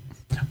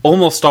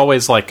almost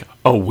always like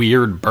a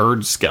weird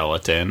bird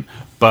skeleton,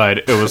 but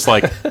it was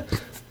like,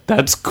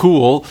 that's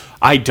cool.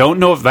 I don't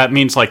know if that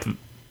means like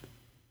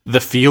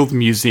the Field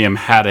Museum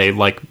had a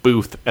like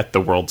booth at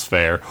the World's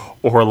Fair,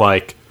 or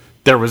like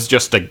there was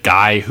just a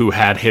guy who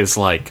had his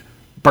like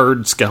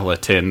bird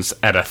skeletons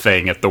at a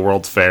thing at the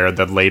World's Fair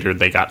that later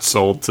they got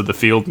sold to the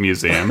Field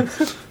Museum.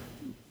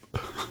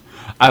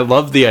 I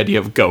love the idea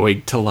of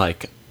going to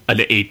like an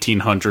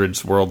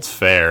 1800s World's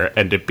Fair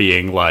and it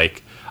being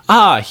like,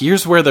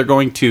 here's where they're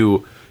going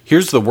to,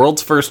 here's the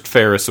world's first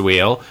Ferris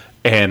wheel,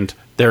 and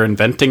they're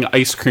inventing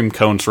ice cream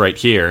cones right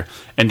here,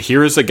 and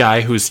here is a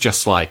guy who's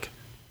just like,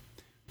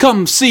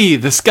 come see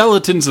the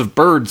skeletons of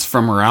birds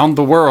from around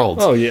the world.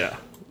 Oh yeah,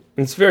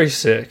 it's very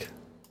sick.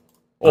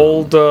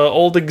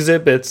 Old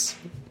exhibits,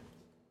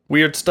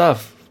 weird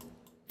stuff,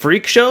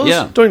 freak shows.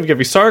 Yeah. Don't even get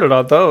me started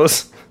on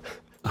those.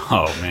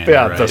 Oh man, But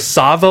yeah, right. the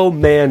Tsavo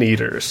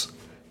man-eaters,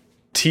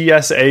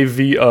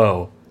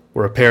 TSAVO,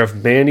 were a pair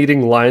of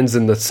man-eating lions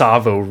in the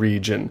Tsavo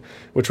region,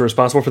 which were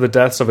responsible for the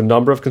deaths of a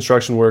number of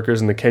construction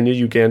workers in the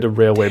Kenya-Uganda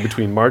Railway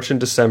between March and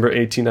December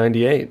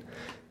 1898.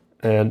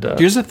 And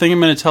here's the thing I'm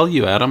going to tell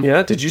you, Adam.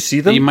 yeah, did you see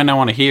That them? you might not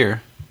want to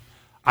hear.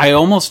 I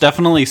almost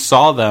definitely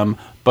saw them,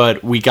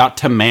 but we got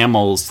to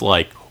mammals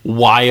like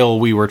while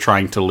we were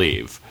trying to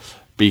leave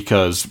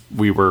because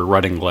we were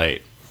running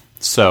late.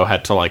 So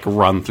had to like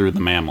run through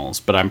the mammals,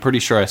 but I'm pretty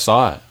sure I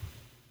saw it.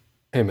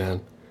 Hey man,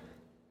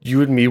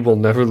 you and me will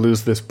never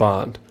lose this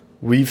bond.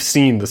 We've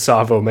seen the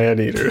Tsavo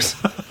man-eaters.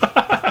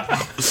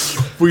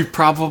 We've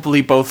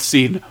probably both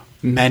seen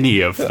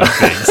many of the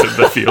things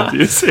in the Field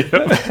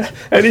Museum.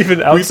 And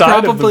even outside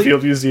of the probably-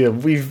 Field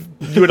Museum,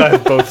 you and I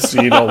have both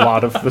seen a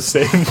lot of the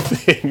same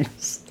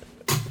things.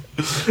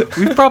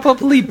 We've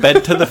probably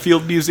been to the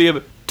Field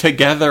Museum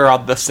together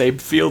on the same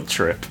field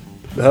trip.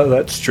 Oh,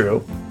 that's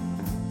true.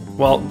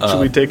 Well, should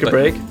we take a but-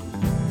 break?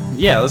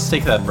 Yeah, let's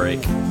take that break.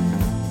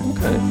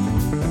 Okay.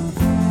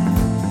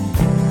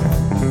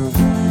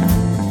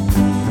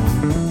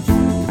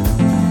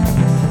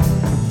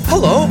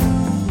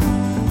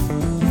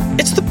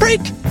 It's the break!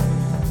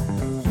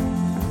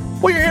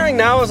 What you're hearing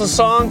now is a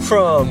song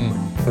from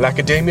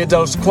L'Accademia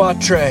dels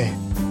Quattro,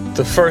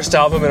 the first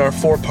album in our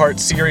 4-part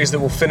series that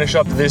will finish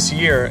up this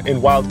year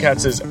in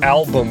Wildcats'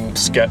 album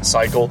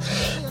cycle.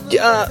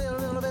 Did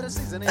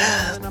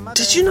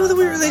you know that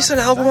we release an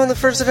album on the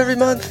first of every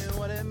month?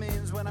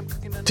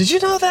 Did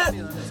you know that?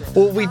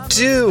 Well, we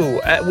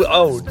do.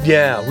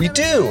 We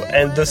do.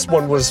 And this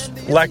one was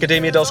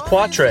L'Accademia dels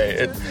Quattro.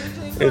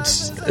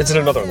 It's in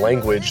another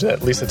language,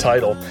 at least the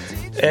title.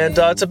 And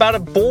it's about a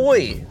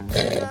boy,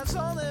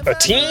 a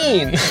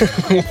teen,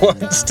 who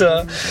wants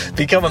to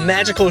become a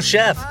magical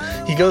chef.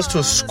 He goes to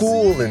a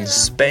school in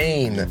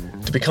Spain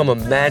to become a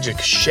magic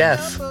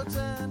chef.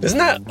 Isn't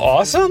that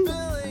awesome?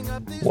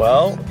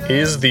 Well,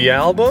 is the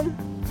album?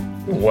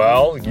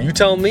 Well, you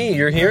tell me,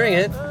 you're hearing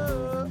it.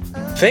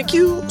 Thank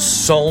you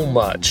so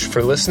much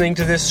for listening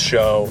to this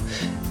show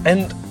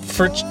and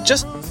for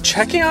just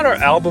checking out our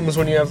albums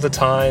when you have the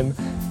time.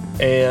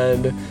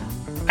 And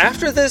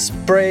after this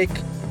break,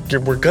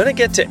 we're going to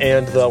get to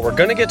Andville. We're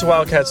going to get to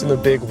Wildcats and the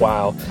Big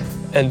Wow.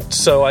 And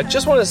so I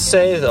just want to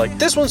say that, like,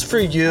 this one's for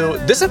you.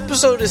 This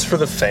episode is for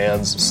the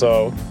fans.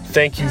 So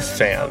thank you,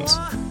 fans.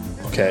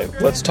 Okay,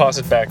 let's toss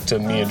it back to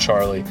me and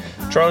Charlie.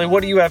 Charlie,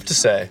 what do you have to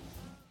say?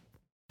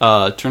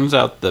 Turns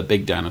out the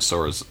big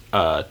dinosaur is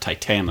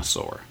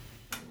Titanosaur.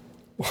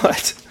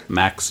 What?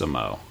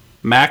 Maximo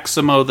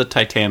the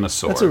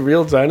Titanosaur. That's a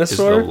real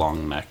dinosaur? Is the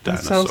long-necked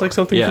dinosaur. That sounds like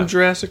something from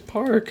Jurassic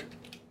Park.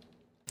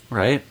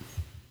 Right?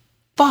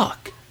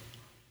 Fuck.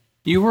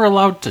 You were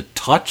allowed to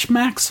touch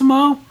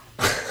Maximo?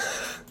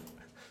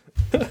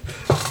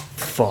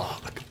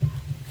 Fuck.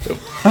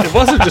 It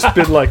wasn't just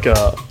been like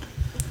a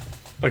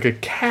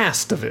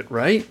cast of it,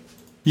 right?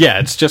 Yeah,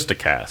 it's just a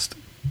cast.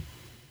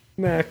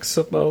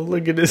 Maximo,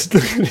 look at his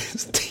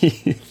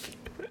teeth.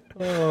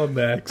 Oh,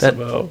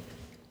 Maximo.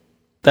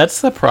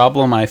 That's the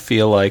problem I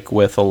feel like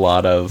with a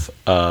lot of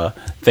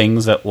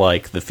things at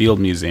like the Field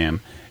Museum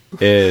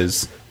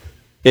is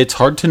it's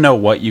hard to know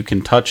what you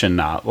can touch and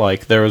not.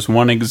 Like there was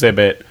one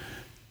exhibit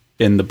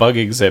in the bug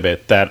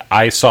exhibit that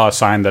I saw a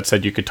sign that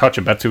said you could touch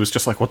it. Betsy was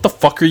just like, "What the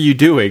fuck are you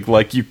doing?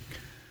 Like you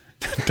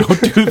don't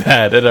do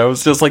that." And I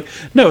was just like,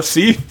 "No,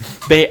 see,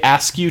 they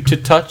ask you to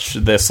touch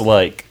this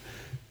like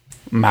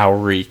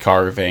Maori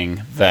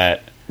carving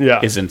that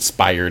is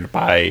inspired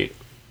by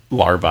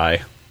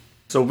larvae."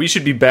 So we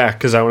should be back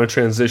because I want to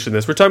transition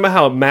this. We're talking about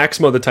how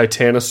Maximo the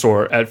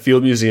Titanosaur at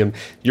Field Museum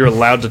you're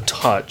allowed to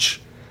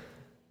touch.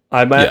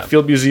 I'm at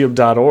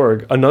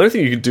fieldmuseum.org. Another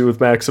thing you could do with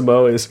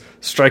Maximo is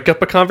strike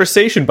up a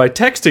conversation by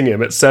texting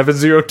him at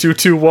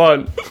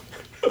 70221.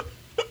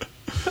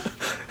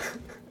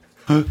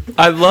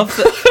 I love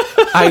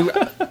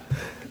that.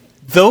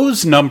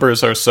 Those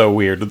numbers are so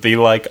weird. The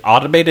like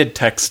automated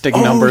texting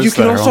numbers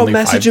that are only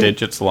 5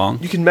 digits long.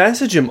 You can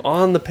message him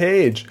on the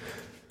page.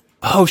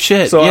 Oh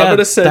shit! So I'm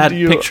gonna send that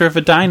you picture of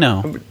a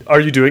dino. Are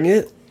you doing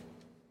it?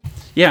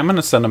 Yeah, I'm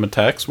gonna send him a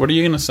text. What are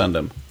you gonna send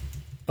him?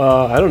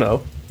 I don't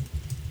know.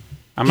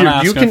 I'm gonna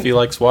ask him if he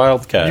likes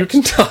Wildcats. You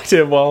can talk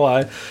to him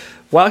while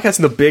Wildcats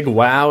and the Big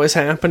Wow is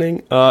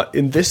happening.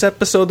 In this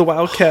episode, the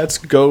Wildcats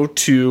go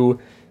to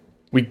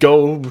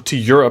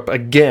Europe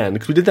again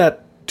because we did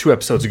that 2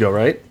 episodes ago,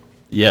 right?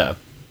 Yeah.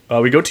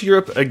 We go to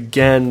Europe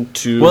again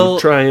to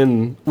try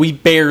and... We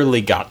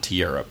barely got to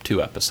Europe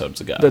 2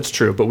 episodes ago. That's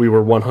true, but we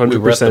were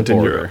 100%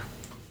 in Europe.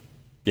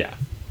 Yeah.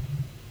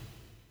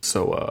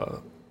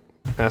 So,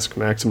 ask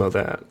Maximo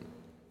that.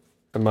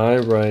 Am I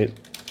right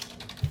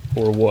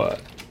or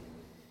what?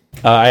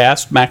 I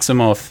asked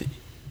Maximo if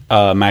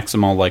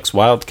Maximo likes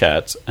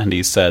Wildcats, and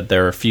he said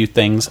there are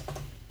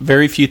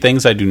very few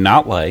things I do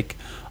not like,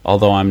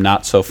 although I'm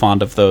not so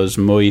fond of those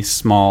muy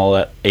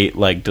small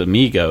 8-legged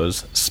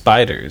amigos,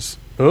 spiders.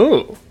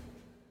 Oh.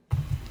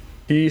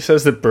 He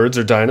says that birds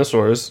are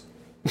dinosaurs.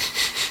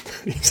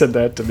 He said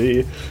that to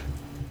me.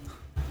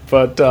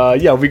 But,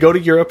 we go to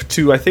Europe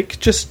to, I think,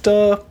 just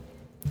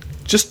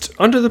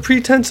under the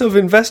pretense of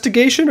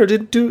investigation, or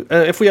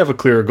if we have a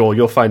clearer goal,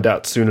 you'll find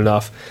out soon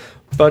enough.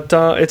 But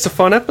it's a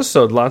fun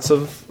episode. Lots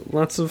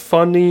of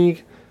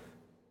funny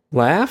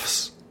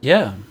laughs.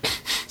 Yeah.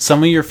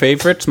 Some of your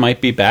favorites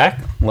might be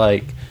back,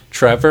 like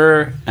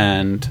Trevor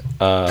and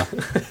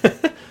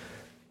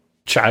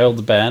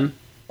Child Ben.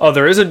 Oh,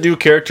 there is a new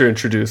character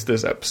introduced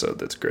this episode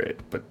that's great,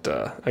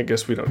 but I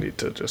guess we don't need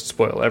to just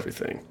spoil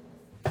everything.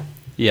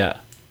 Yeah.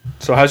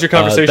 So how's your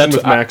conversation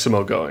with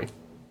Maximo going?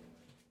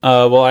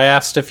 Well, I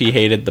asked if he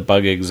hated the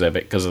bug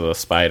exhibit because of the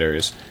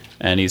spiders,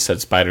 and he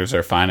said spiders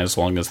are fine as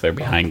long as they're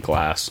behind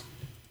glass.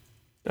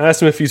 I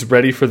asked him if he's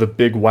ready for the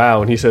Big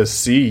Wow, and he says,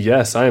 "See,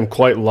 yes, I am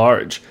quite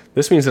large.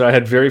 This means that I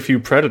had very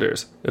few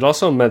predators. It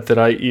also meant that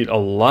I eat a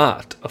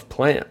lot of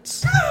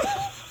plants.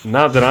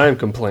 Not that I am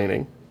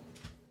complaining."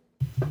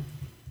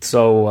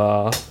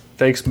 So,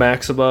 thanks,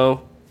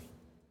 Maximo.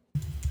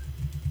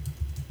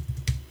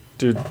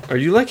 Dude, are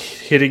you, like,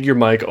 hitting your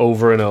mic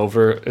over and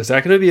over? Is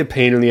that going to be a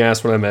pain in the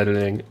ass when I'm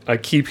editing? I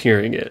keep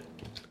hearing it.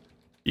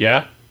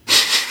 Yeah?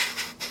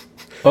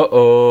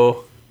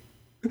 Uh-oh.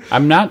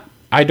 I'm not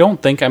I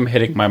don't think I'm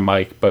hitting my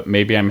mic, but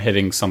maybe I'm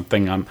hitting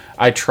something.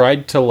 I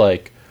tried to,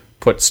 like,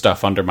 put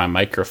stuff under my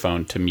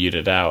microphone to mute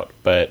it out,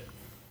 but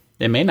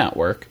it may not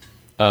work.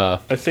 I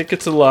think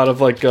it's a lot of,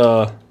 like,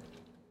 mic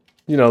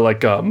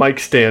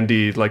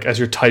standy, like, as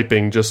you're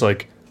typing, just,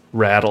 like,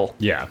 rattle.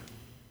 Yeah.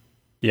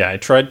 Yeah, I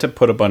tried to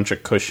put a bunch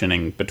of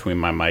cushioning between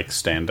my mic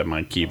stand and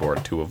my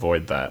keyboard to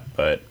avoid that,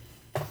 but...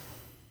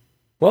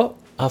 Well,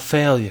 a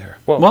failure.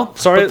 Well,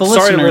 sorry,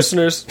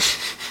 listeners.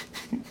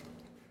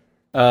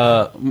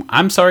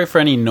 I'm sorry for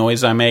any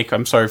noise I make.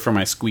 I'm sorry for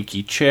my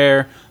squeaky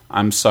chair.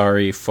 I'm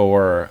sorry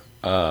for,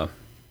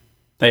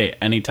 hey,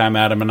 anytime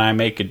Adam and I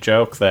make a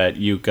joke that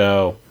you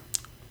go,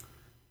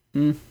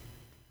 and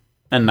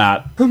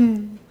not,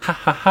 ha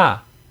ha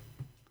ha.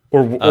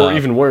 Or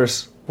even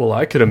worse, well,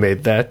 I could have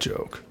made that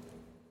joke.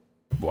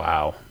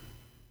 Wow.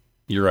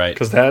 You're right.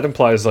 Because that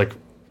implies, like,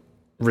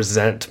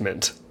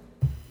 resentment.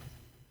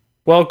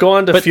 Well, go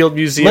on to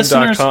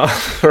fieldmuseum.com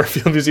or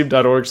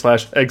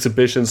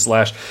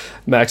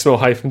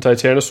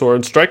fieldmuseum.org/exhibition/Maximo-Titanosaur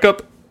and strike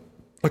up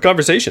a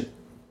conversation.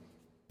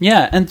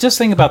 Yeah, and just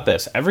think about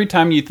this. Every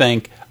time you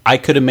think, I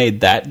could have made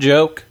that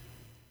joke,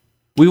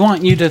 we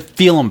want you to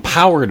feel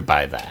empowered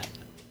by that.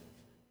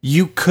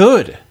 You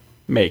could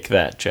make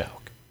that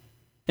joke.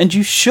 And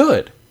you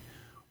should.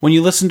 When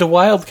you listen to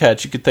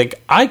Wildcats, you could think,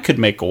 I could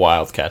make a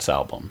Wildcats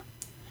album.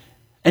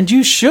 And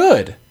you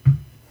should.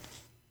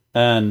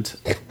 And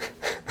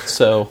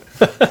so,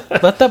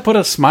 let that put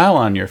a smile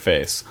on your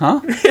face, huh?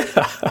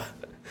 Yeah.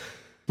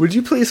 Would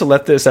you please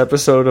let this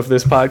episode of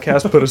this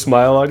podcast put a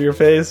smile on your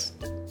face?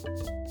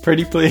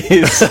 Pretty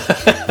please.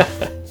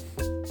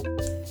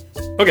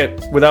 Okay,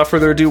 without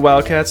further ado,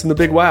 Wildcats and the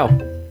Big Wow.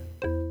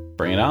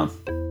 Bring it on.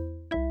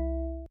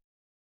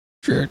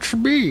 It's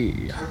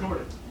me.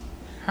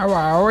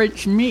 Hello,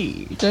 it's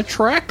me, the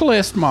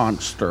Tracklist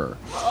Monster.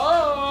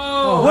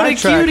 Oh, what a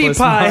cutie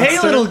pie. Monster. Hey,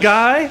 little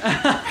guy.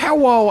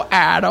 Hello,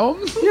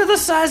 Adam. You're the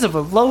size of a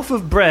loaf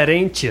of bread,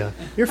 ain't you?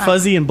 You're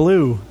fuzzy and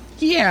blue.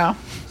 Yeah.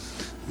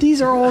 These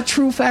are all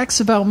true facts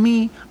about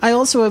me. I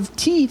also have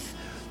teeth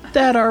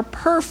that are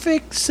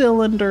perfect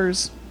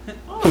cylinders.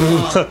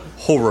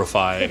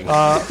 Horrifying.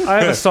 I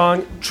have a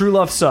song, True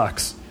Love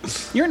Sucks.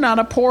 You're not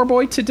a poor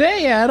boy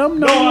today, Adam.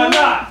 No, I'm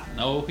not.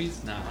 No,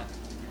 he's not.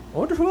 I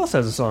wonder who else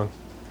has a song.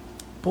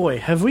 Boy,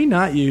 have we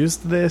not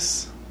used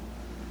this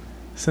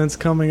since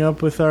coming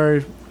up with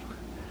our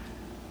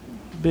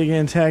big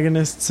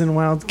antagonists in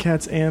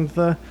Wildcats and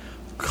the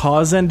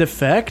cause and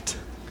effect?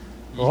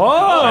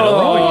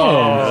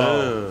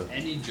 Oh!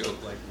 Any joke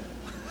like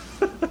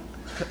that. Not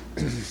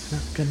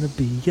gonna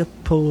be a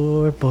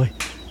poor boy.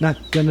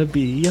 Not gonna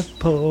be a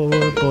poor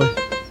boy.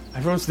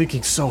 Everyone's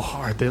thinking so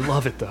hard. They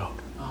love it, though.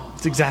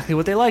 It's exactly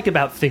what they like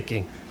about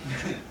thinking.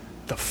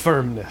 The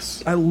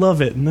firmness. I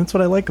love it, and that's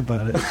what I like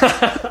about it.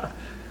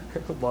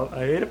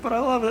 I hate it, but I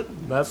love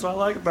it. That's what I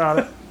like about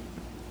it.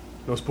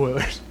 No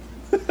spoilers.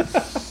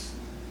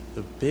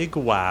 The Big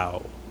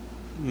Wow.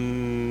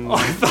 Oh,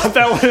 I thought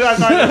that was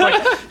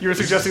like you were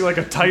suggesting like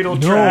a title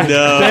track.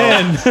 No.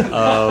 Ben,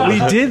 we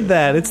did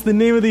that. It's the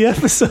name of the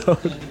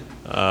episode.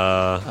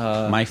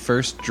 My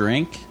first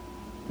drink.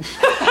 All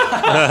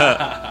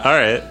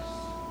right.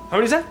 How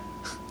many is that?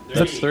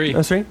 That's 3.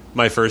 That's 3.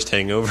 My first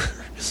hangover.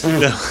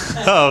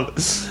 No.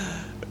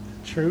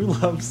 True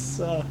Love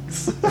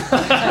Sucks. All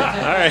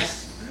right.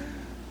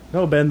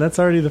 No, Ben, that's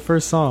already the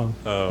first song.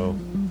 Oh.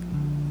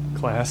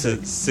 Classic.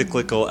 It's a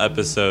cyclical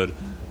episode.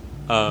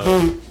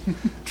 True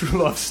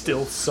Love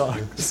still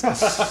sucks.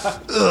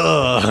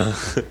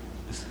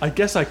 I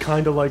guess I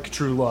kind of like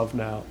True Love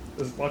now,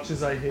 as much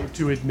as I hate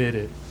to admit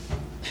it.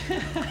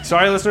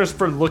 Sorry, listeners,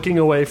 for looking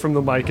away from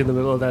the mic in the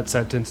middle of that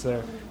sentence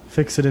there.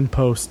 Fix it in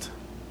post.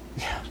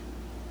 Yeah.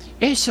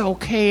 It's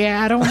okay,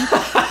 Adam. Thanks,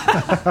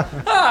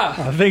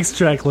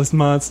 Tracklist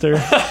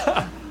Monster.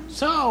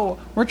 So,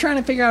 we're trying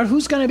to figure out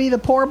who's going to be the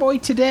poor boy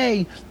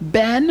today.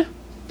 Ben,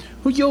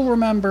 who you'll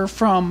remember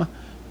from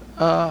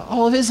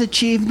all of his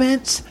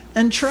achievements,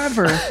 and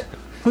Trevor,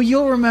 who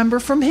you'll remember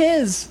from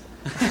his.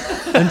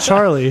 And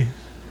Charlie.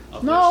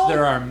 No,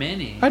 there are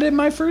many. I did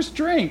my first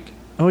drink.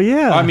 Oh,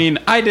 yeah. I mean,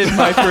 I did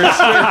my first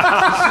drink.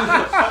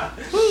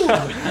 Ooh,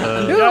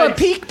 a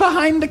peek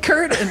behind the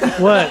curtain.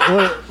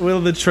 What?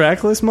 Will the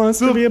Tracklist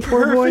Monster be a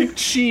poor boy? The perfect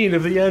sheen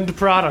of the end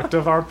product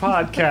of our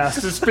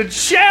podcast has been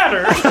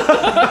shattered.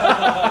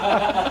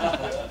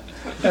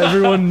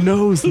 Everyone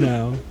knows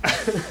now.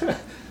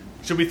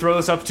 Should we throw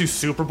this up to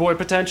Superboy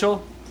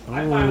potential?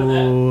 I'm fine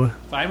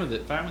with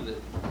it. Fine with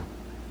it.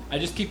 I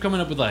just keep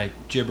coming up with like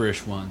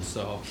gibberish ones,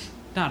 so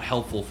not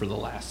helpful for the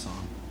last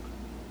song.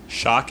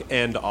 Shock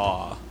and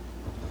awe.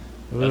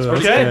 That's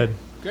okay. Good.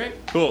 Great.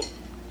 Cool.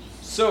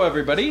 So,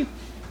 everybody,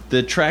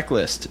 the track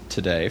list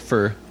today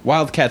for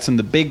Wildcats and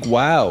the Big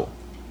Wow.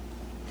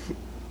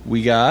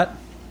 We got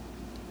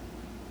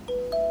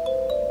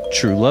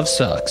True Love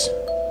Sucks,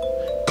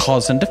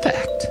 Cause and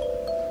Effect,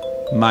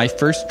 My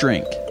First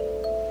Drink,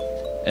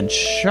 and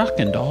Shock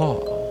and Awe.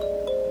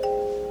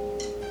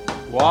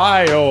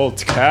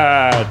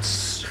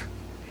 Wildcats.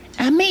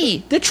 And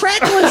me, the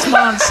Tracklist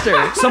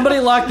Monster. Somebody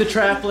lock the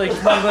trap link,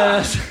 my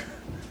bad.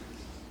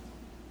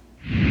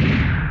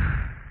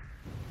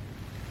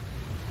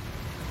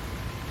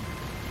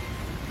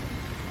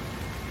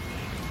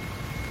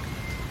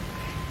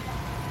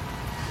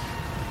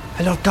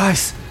 Hello,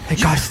 guys. Hey,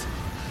 guys.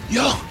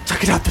 Yo,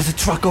 Check it out. There's a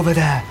truck over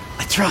there.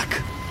 a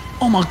truck.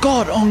 Oh my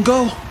God,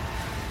 Ongo.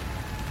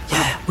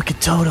 Yeah, we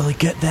could totally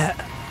get that.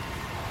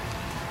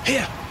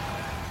 Here.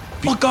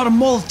 I got a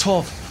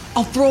Molotov.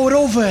 I'll throw it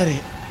over at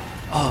it.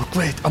 Oh,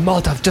 great. A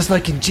Molotov, just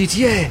like in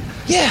GTA.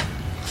 Yeah.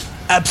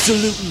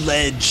 Absolute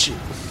ledge.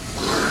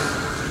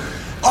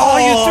 Oh,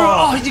 you threw.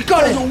 Oh, you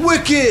got it.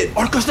 Wicked.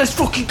 Arcos, let's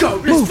fucking go.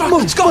 Let's Move, fucking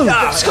move, go. move.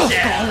 Let's go.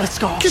 Let's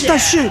go. Get that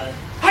shit.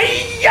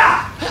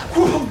 Hiya!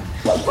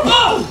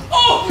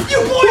 Oh, you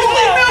boys, leave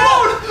me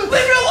alone.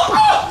 Leave me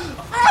alone.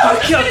 Back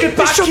here, get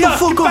back Shut here. the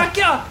fuck Get up. back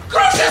here.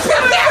 Groceries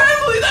for my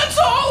family, that's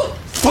all.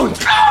 Funk.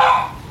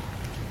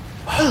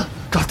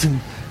 Got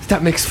him.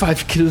 That makes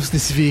 5 kills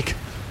this week.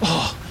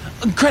 Oh,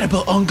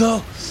 incredible,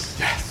 Ongo.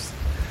 Yes.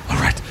 All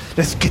right.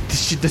 Let's get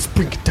this shit. Let's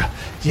bring it down.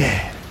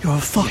 Yeah. You're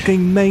a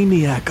fucking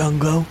maniac,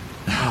 Ungo.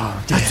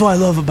 That's what I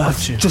love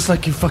about you. Just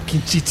like in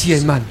fucking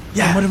GTA, man.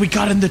 And what do we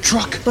got in the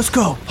truck? Let's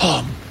go.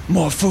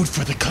 More food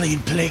for the Clean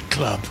Plate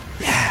Club.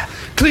 Yeah.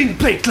 Clean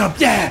Plate Club.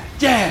 Yeah.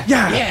 Yeah.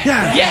 Yeah.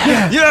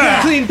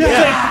 Yeah. Clean Plate.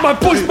 My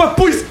boys. My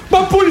boys.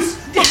 My boys.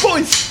 My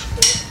boys.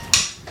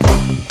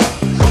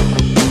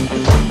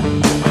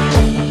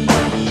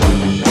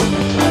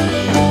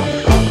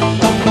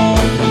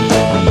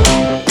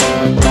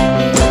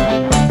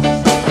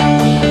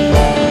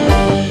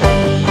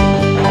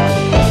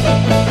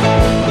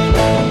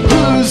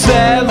 Who's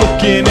that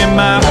looking in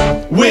my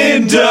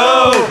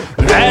window?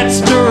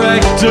 That's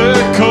Director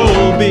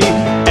Colby,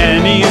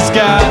 and he's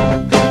got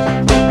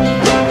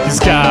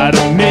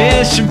a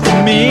mission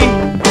for me.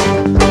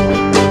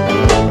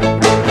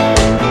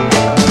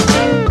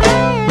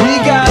 We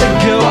gotta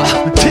go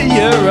to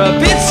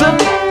Europe. It's a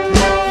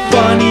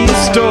funny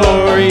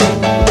story.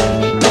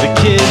 The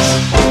kids,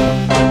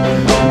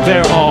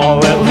 they're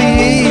all at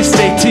least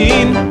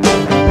 18.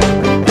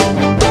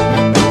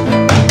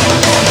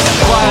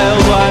 Wild,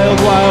 wild,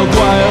 wild,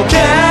 wild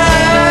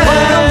cat.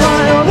 Wild,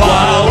 wild,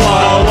 wild,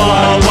 wild,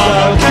 wild,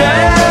 wild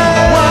cat.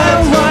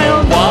 Wild,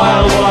 wild,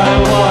 wild,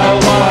 wild, wild,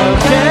 wild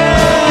cat.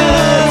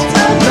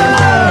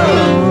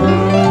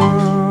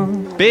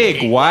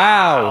 Big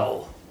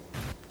wow.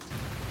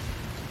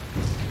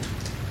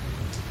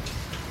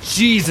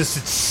 Jesus,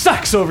 it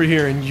sucks over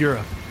here in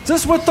Europe. Is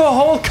this what the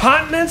whole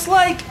continent's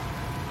like?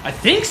 I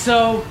think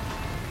so.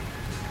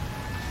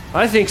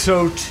 I think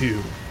so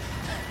too.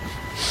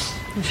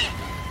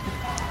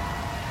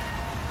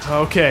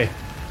 Okay.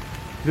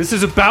 This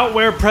is about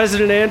where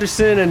President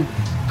Anderson and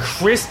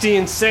Christy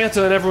and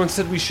Santa and everyone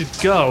said we should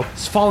go.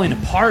 It's falling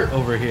apart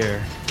over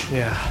here.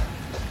 Yeah.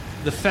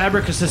 The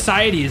fabric of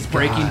society is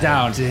breaking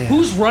down. damn.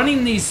 Who's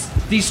running these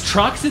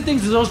trucks and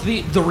things? Are those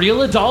the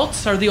real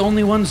adults are the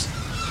only ones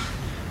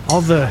All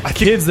the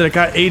kids that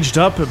got aged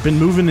up have been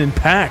moving in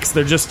packs.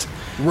 They're just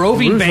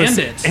roving ruthless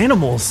bandits?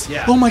 animals.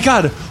 Yeah. Oh my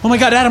God,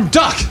 Adam,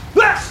 duck.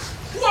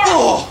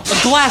 Oh,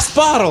 a glass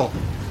bottle.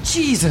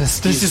 Jesus,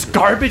 there's just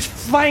garbage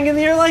flying in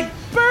the air like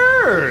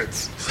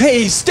birds.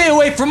 Hey, stay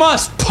away from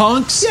us,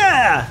 punks.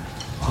 Yeah.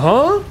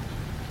 Huh?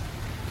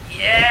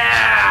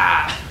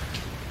 Yeah!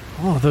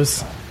 Oh,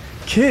 those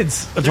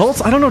kids,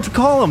 adults. I don't know what to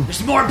call them.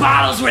 There's more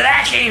bottles where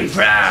that came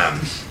from.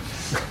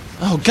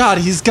 Oh God,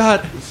 he's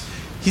got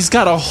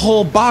a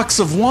whole box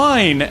of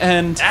wine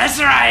and That's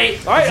right.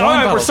 All right,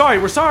 bottle.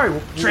 we're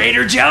sorry.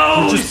 Trader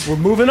Joe's. We're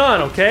moving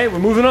on, okay? We're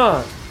moving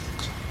on.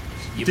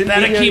 You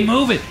better keep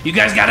moving. You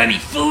guys got any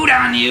food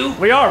on you?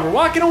 We're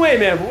walking away,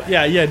 man.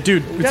 Yeah,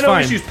 dude. We It's got no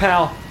fine. issues,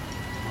 pal.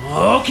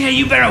 Okay,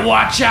 you better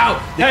watch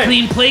out. The Hey.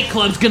 Clean Plate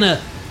Club's gonna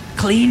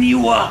clean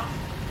you up.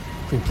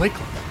 Clean Plate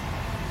Club.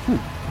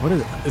 What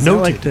is it? Is that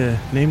like the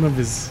name of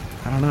his?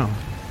 I don't know.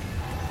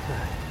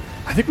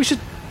 I think we should,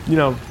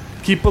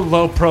 keep a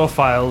low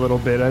profile a little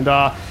bit. And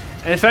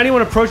if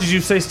anyone approaches you,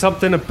 say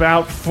something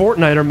about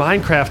Fortnite or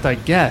Minecraft, I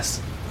guess.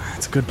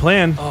 That's a good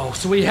plan. Oh,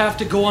 so we have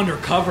to go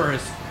undercover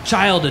as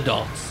child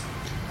adults.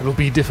 It'll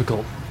be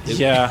difficult.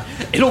 Yeah.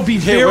 It'll be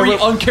Hey, very wait,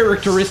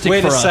 uncharacteristic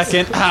Wait for a us.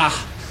 second.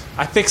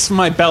 I fixed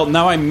my belt.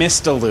 Now I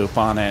missed a loop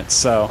on it,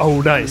 so.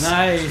 Oh, nice.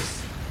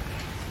 Nice.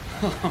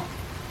 Oh,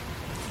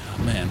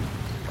 man.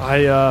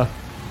 I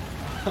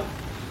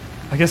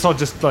guess I'll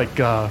just,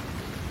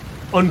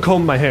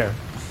 uncomb my hair.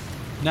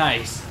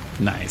 Nice.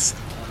 Nice.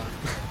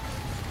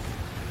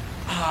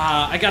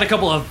 I got a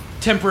couple of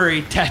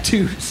temporary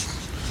tattoos.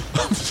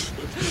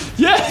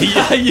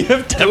 Yeah, you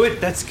have to do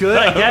it. That's good,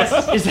 I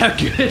guess. Is that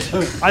good?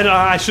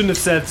 I shouldn't have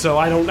said so.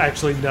 I don't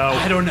actually know.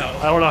 I don't know.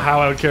 I don't know how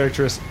I would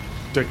characterize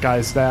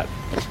that.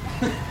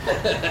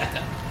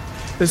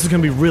 This is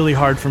gonna be really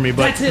hard for me,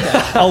 but That's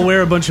it. I'll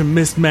wear a bunch of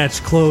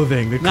mismatched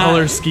clothing. The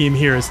color scheme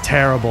here is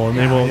terrible, and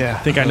they will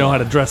think I know how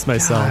to dress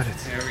myself.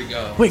 There we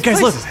go. Wait,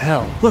 guys, look! This is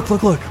hell. Look!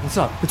 What's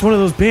up? It's one of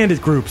those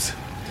bandit groups.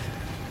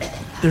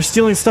 They're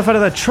stealing stuff out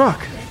of that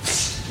truck.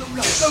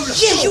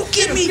 yeah, you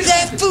give me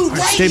that food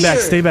right Stay back,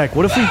 stay back.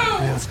 What if we?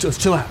 Yeah, let's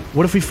chill out.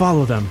 What if we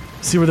follow them?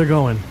 See where they're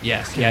going.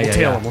 Yes. We'll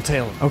tail him. We'll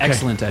tail him. Okay.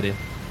 Excellent idea.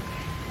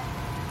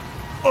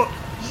 All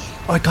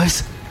right,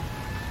 guys.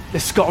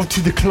 Let's go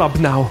to the club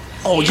now.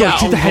 Oh, Go yeah,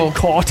 to the I'll go.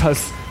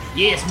 headquarters.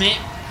 Yes, man.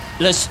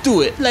 Let's do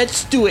it.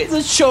 Let's do it.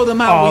 Let's show them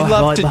how Oh, we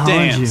love right to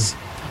behind dance.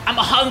 I'm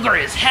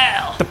hungry as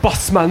hell. The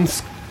boss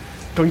man's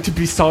going to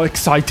be so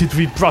excited.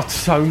 We brought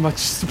so much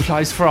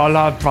supplies for all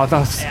our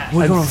brothers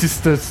We're and gonna-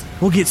 sisters.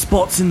 We'll get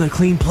spots in the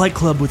Clean Plate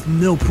Club with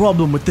no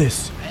problem with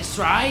this. That's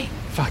right.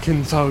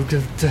 Fucking so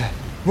good.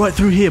 Right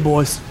through here,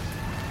 boys.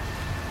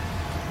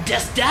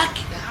 Just duck.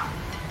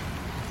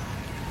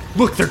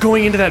 Look, they're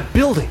going into that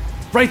building.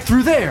 Right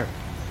through there.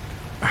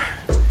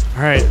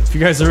 All right, if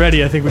you guys are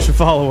ready, I think we should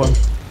follow him.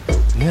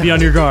 Be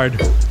on your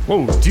guard.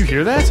 Whoa, do you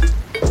hear that?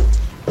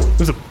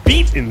 There's a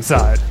beat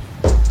inside.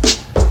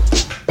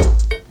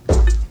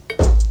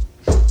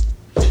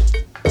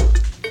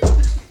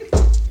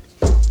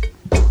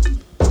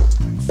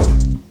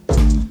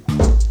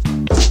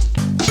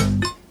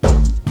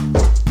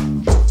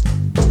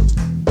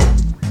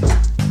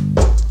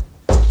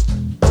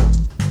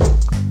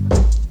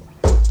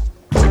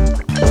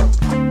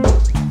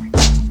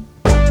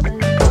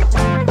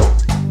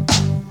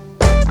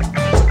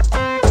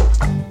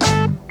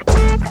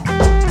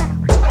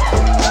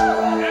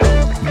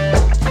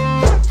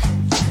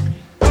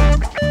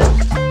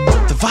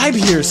 The vibe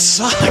here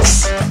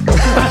sucks.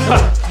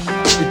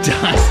 It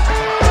does.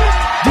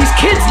 These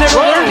kids never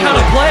learned how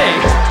to play.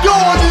 Yo,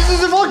 this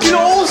is fucking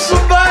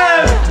awesome,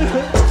 man!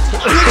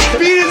 This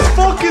beat is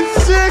fucking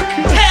sick!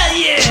 Hell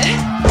yeah!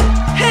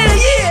 Hell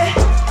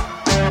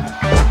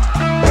yeah!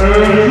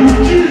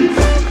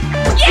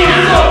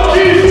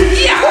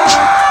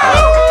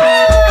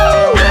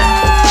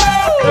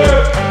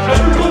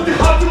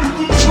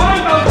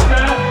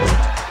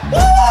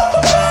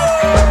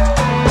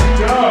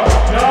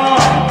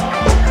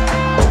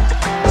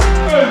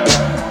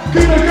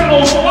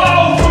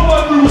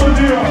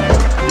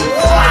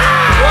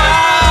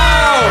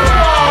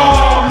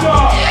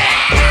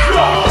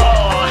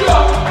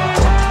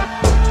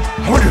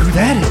 I wonder who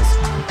that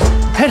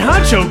is. Head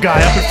honcho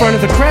guy up in front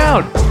of the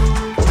crowd.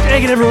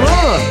 Egging everyone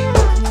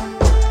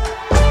on.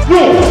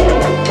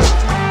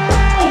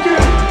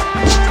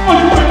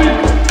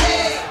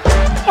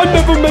 I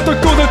never met a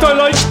girl that I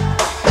like.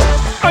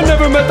 I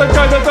never met a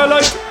guy that I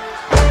like.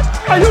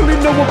 I only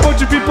know a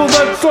bunch of people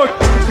that suck,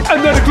 and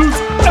that includes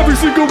every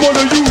single one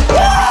of you.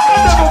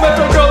 I never met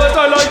a girl that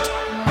I liked.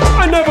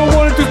 I never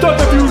wanted to start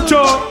the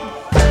future.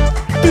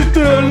 Just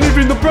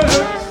living the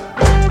present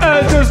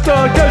and just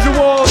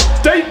casual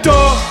data.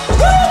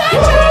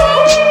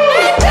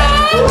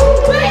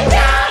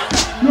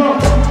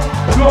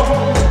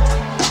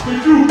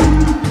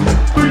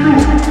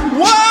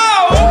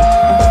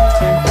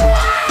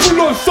 Full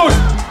of sauce.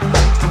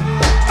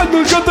 And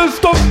look at this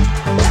stuff.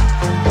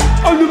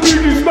 I'm the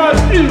biggest man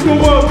in the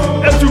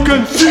world, as you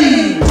can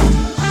see.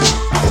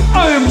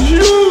 I am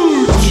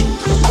huge.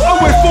 I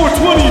weigh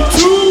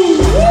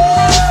 422.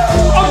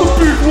 I'm a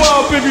big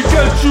wow, baby,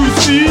 can't you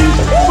see?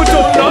 But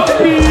don't love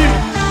me.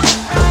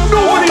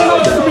 Nobody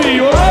loves me,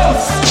 or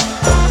else.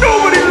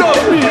 Nobody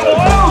loves me, or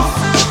else.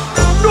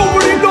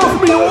 Nobody loves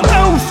me, or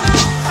else.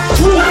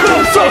 True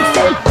love sucks.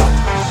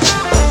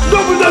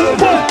 Never let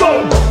both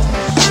down.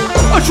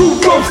 A true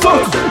love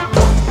sucks.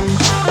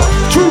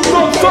 True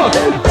love sucks.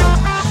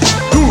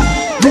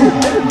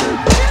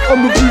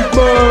 I'm a big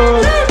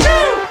man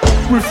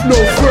with no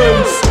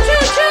friends.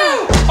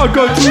 I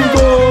got you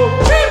though,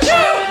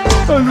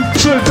 and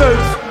it's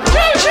presents.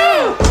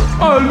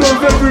 I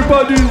love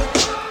everybody,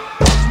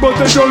 but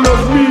they don't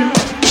love me.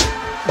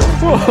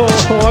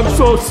 Oh, I'm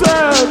so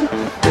sad.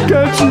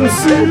 Can't you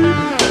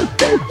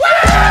see?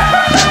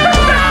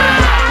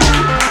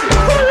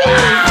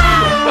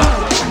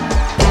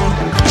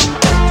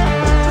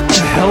 What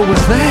the hell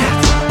was that?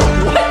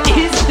 What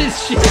is this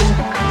shit?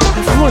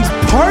 Everyone's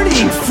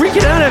partying,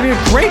 freaking out, having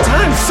a great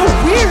time. It's so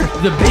weird.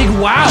 The big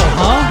wow,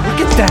 huh?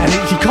 Look at that.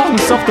 He called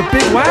himself the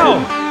Big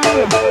Wow.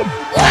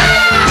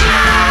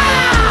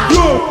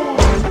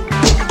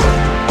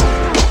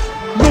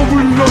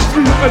 Nobody loves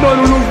me, and I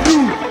don't love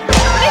you.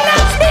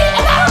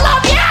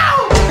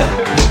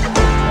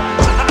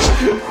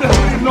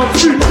 Nobody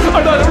loves me, and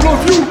I don't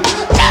love you.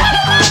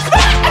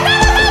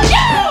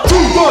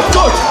 True love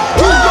sucks.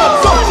 True love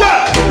sucks.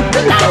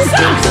 Yeah.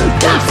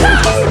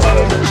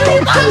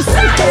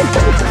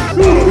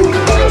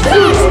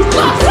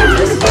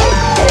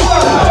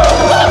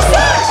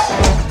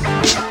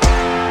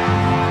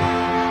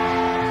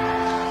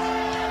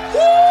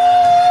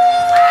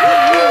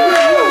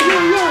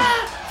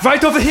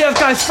 Right over here,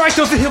 guys, right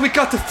over here, we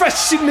got the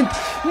fresh shipment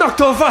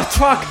knocked over our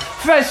truck.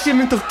 Fresh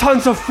shipment of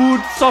tons of food,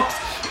 socks,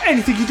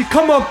 anything you need.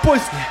 Come on,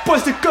 boys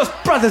and girls,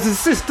 brothers and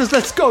sisters,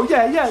 let's go.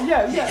 Yeah.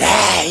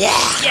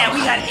 Yeah, we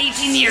got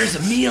 18 years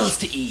of meals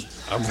to eat.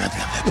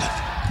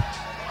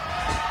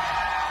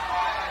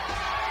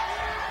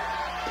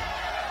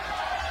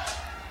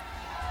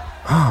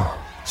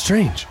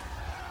 Strange.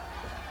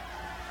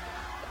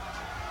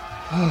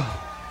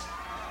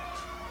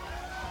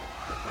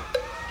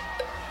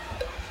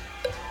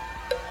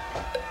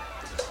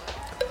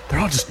 They're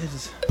all just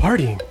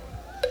partying.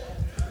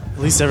 At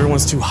least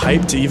everyone's too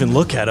hyped to even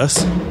look at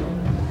us.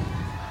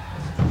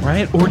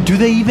 Right? Or do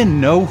they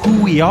even know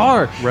who we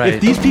are? Right.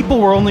 If these people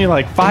were only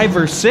like 5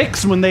 or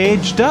 6 when they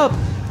aged up,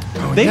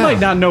 they yeah. might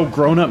not know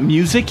grown-up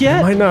music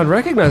yet. Might not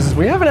recognize us.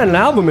 We haven't had an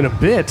album in a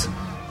bit.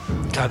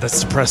 God, that's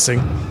depressing.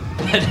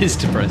 That is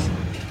depressing.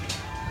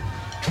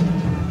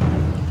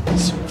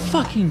 It's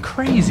fucking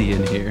crazy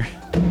in here.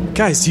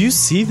 Guys, do you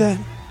see that?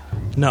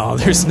 No,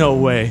 there's no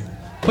way.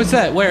 What's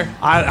that? Where?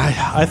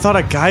 I thought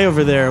a guy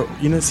over there.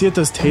 You know, see at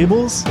those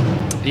tables?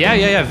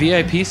 Yeah.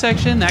 VIP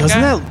section. That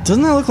Doesn't guy.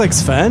 that look like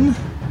Sven?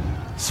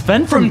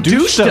 Sven From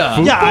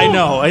Dusta. Yeah, I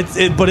know.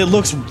 But it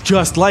looks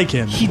just like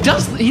him. He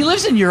does. He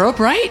lives in Europe,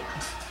 right?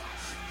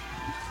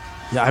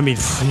 Yeah, I mean,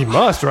 He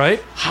must,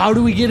 right? How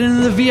do we get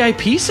into the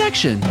VIP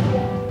section?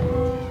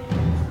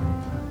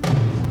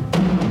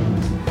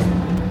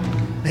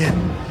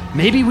 Man,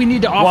 maybe we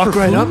need to offer Walk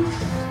right food.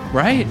 up.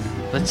 Right.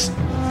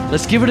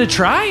 Let's give it a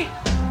try.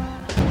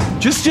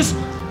 Just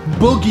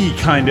boogie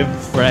kind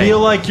of. Right. Feel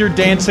like you're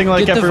dancing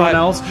like Get the everyone vibe.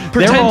 else.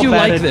 Pretend They're all you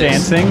bad like at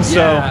this. dancing, so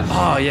Yeah.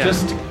 Oh yeah.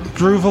 just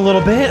groove a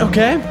little bit,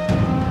 okay?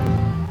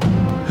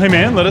 Hey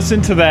man, let us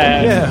into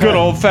that good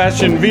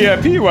old-fashioned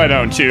VIP, why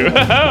don't you?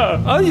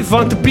 Oh, you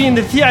want to be in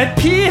the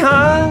VIP,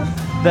 huh?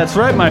 That's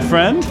right, my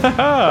friend.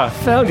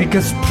 Well,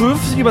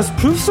 you must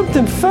prove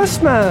something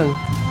first, man.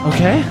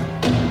 Okay.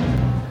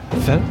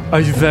 Well, are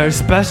you very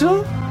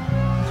special?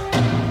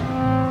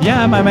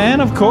 Yeah, my man,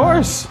 of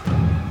course.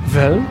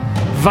 Well,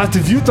 what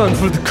have you done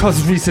for the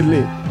cause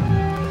recently?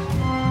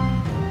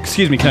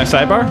 Excuse me, can I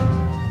sidebar?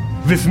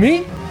 With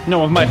me?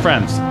 No, with my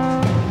friends.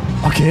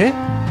 Okay.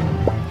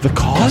 the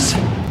cause?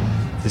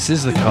 This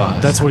is the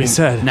cause. That's what he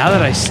said. Now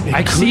that I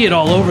see it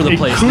all over the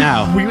place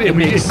now.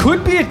 It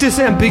could be a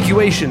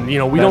disambiguation. You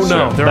know, we That's don't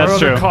know. true. There That's are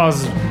other true.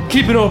 causes.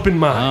 Keep an open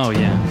mind. Oh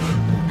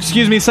yeah.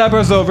 Excuse me,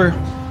 sidebar's over.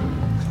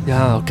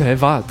 Yeah, okay,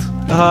 what?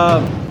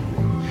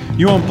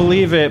 You won't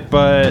believe it,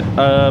 but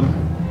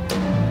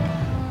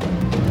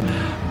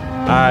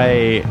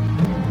I,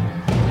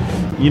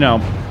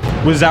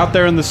 was out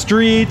there in the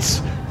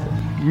streets.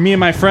 Me and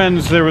my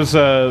friends, there was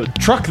a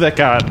truck that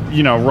got,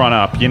 run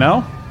up,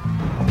 Yeah?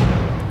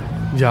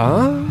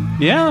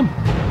 Yeah.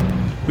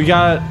 We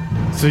got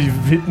So you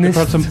brought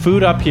witnessed... some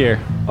food up here.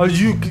 Oh,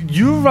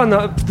 you run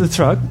up the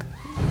truck?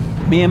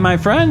 Me and my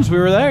friends, we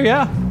were there,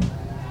 yeah.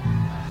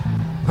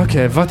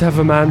 Okay,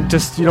 whatever, man.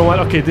 Just, you know what?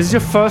 Okay, this is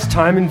your first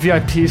time in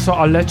VIP, so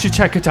I'll let you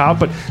check it out,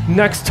 but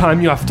next time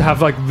you have to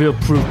have, real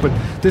proof. But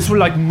this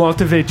will,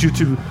 motivate you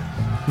to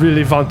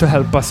really want to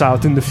help us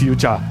out in the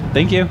future.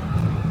 Thank you.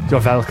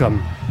 You're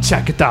welcome.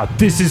 Check it out.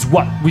 This is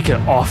what we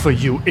can offer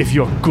you if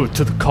you're good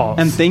to the cause.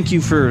 And thank you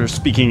for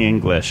speaking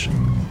English.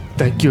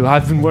 Thank you.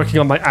 I've been working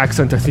on my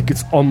accent. I think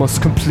it's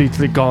almost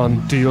completely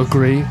gone. Do you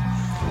agree?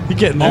 You're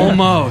getting there.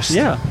 Almost.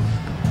 Yeah.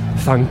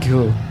 Thank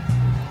you.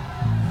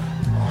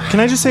 Can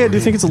I just say I do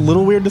think it's a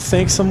little weird to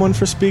thank someone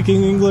for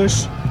speaking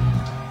English?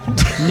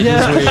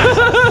 Yeah.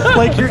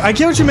 I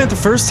get what you meant the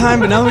first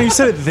time, but now when you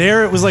said it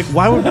there, it was like,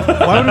 why would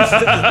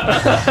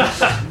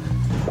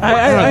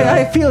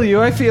I feel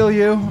you. I feel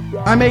you.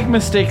 I make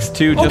mistakes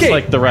too, just Okay.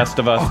 like the rest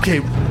of us. Okay,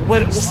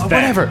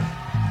 whatever.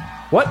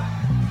 What?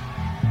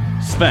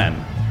 Sven.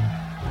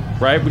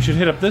 Right? We should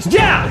hit up this.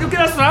 Yeah, okay,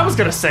 that's what I was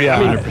gonna say. Yeah.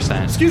 I mean,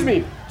 100%. excuse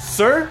me,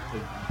 sir?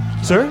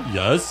 Sir?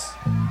 Yes?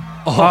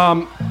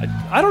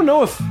 I don't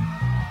know if...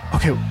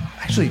 Okay,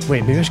 actually,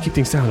 wait, maybe I should keep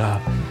things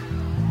down.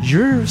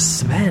 You're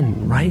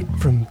Sven, right?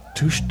 From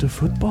Touche de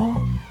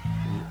Football?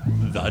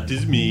 That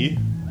is me.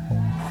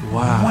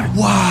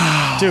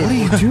 Wow. Dude, What are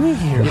you doing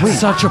here? It's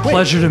such a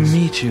pleasure to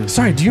meet you.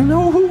 Sorry, do you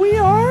know who we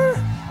are?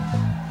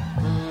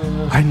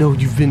 I know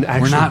you've been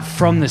actually... We're not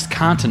from this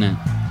continent.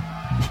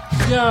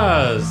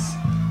 Yes.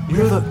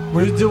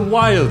 We're the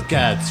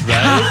Wildcats,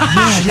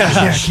 right?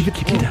 Yeah, keep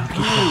it down.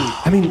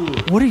 I mean,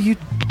 what are you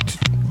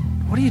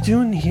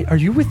doing here? Are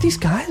you with these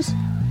guys?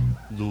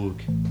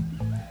 Look,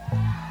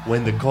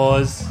 when the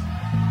cause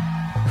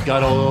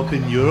got all up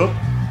in Europe,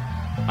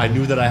 I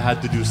knew that I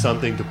had to do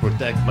something to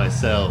protect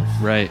myself.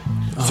 Right.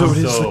 so it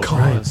is the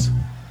cause.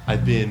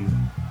 I've been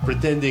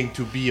pretending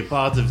to be a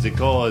part of the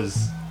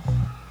cause,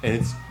 and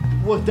it's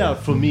worked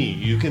out for me.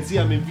 You can see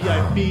I'm in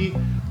VIP.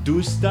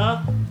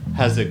 Dusta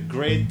has a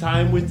great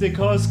time with the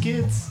cause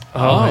kids.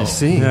 Oh, I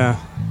see. Yeah.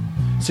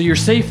 So you're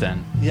safe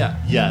then.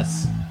 Yeah,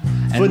 yes.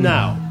 For And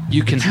now.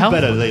 you can But help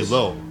better with lay this.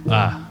 low.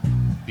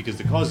 Because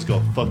the cause is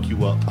gonna fuck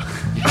you up.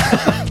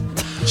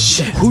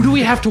 Who do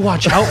we have to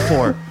watch out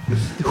for?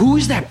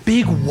 Who's that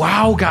big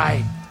wow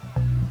guy?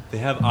 They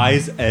have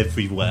eyes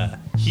everywhere.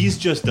 He's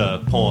just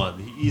a pawn.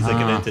 He's like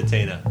an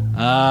entertainer.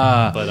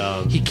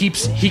 But He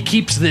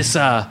keeps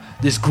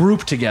this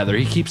group together.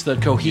 He keeps the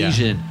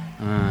cohesion.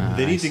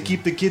 they need to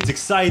keep the kids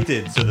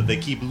excited so that they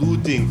keep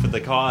looting for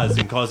the cause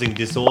and causing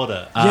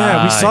disorder.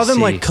 Yeah, we saw I them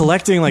see.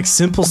 collecting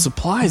simple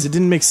supplies. It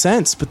didn't make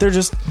sense, but they're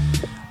just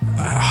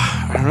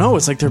I don't know,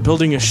 it's like they're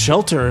building a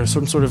shelter or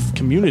some sort of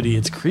community.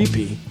 It's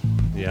creepy.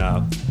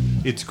 Yeah.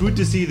 It's good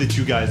to see that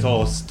you guys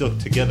all stuck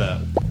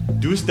together.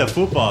 Dusta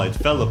football, it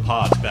fell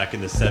apart back in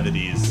the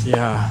 70s.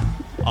 Yeah.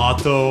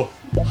 Otto,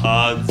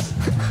 Hans.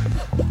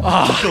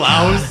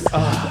 Klaus.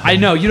 I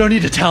know, you don't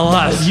need to tell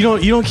us. You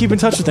don't keep in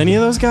touch with any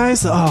of those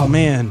guys? Oh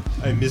man.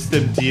 I miss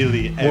them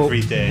dearly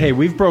every day. Hey,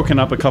 we've broken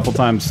up a couple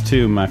times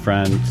too, my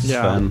friend.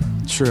 Yeah, Sven.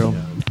 true.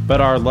 But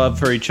our love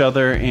for each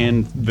other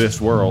and this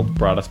world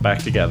brought us back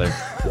together.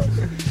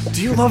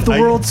 Do you love the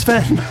world,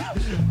 Sven?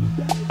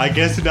 I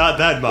guess not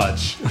that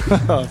much.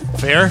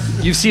 Fair.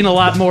 You've seen a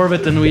lot more of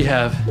it than we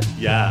have.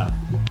 Yeah,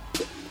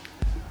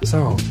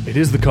 So, it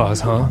is the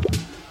cause, huh?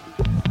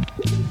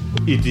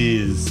 it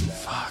is.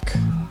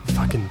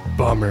 Fucking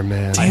bummer,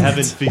 man. I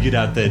haven't figured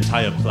out the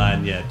entire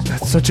plan yet.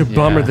 That's such a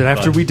bummer that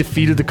after but- we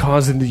defeated the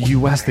cause in the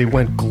U.S., they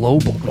went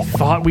global. We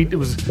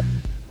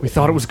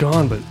thought it was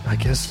gone, but I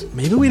guess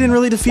Maybe we didn't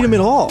really defeat him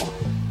at all.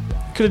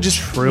 Could have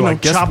just I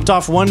guess chopped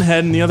off one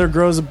head and the other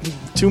grows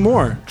two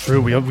more.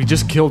 true. We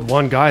just killed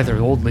one guy, their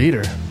old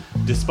leader.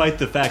 Despite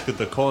the fact that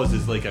the cause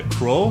is like a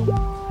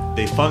crow,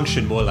 they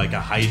function more like a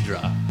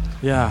hydra.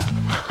 Yeah.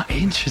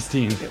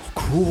 Interesting.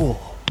 Cool.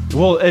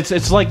 Well,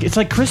 it's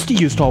like Christy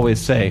used to always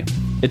say.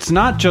 It's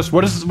not just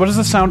what is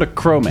the sound a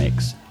crow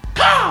makes.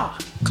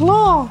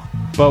 Claw.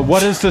 But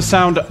what is the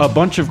sound a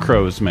bunch of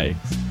crows make?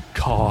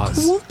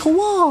 Cause.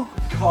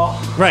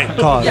 Right.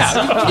 Cause.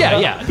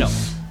 Yeah, no.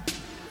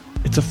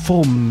 It's a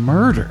full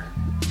murder.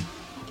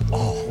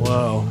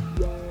 Whoa.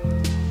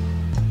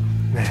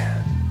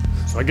 Man.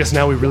 So I guess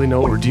now we really know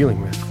what we're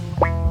dealing with.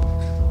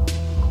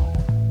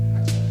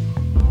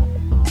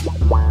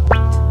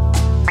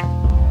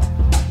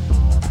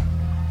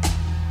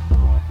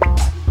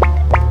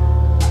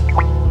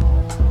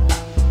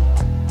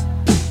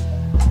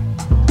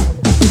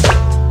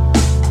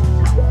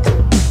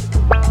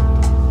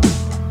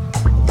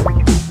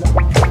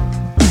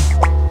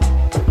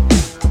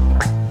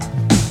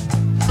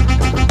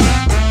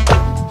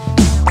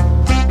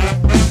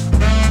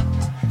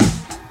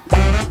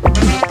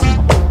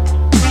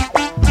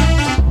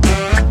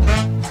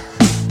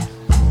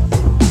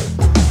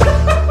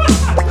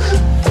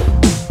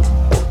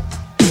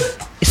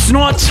 It's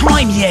not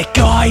time yet,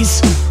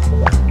 guys.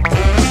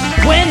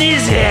 When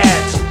is it?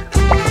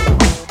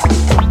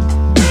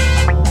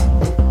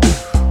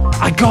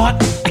 I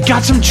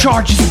got some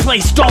charges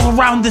placed all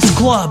around this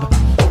club.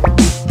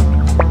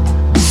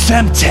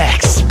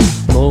 Semtex.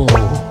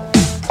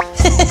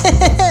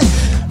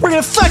 We're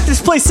gonna fuck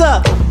this place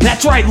up.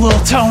 That's right, little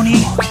Tony.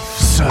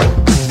 So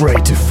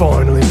great to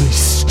finally be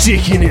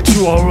sticking it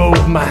to our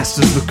old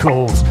masters, the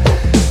Coles.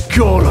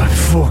 God, I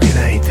fucking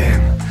hate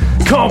them.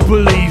 Can't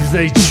believe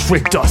they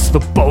tricked us, the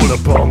bowler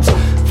bombs,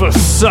 for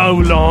so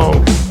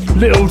long.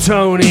 Little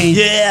Tony,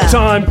 Yeah.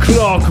 Time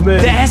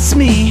Clockman, That's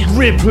me.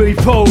 Ripley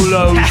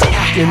Polos,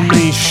 and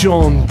me,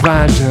 Sean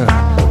Badger.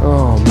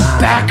 Oh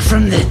man, Back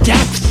from the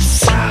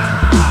depths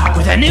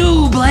with a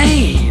new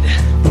blade.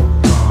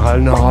 I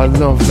know, I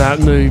love that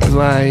new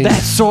blade.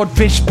 That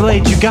swordfish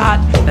blade you got,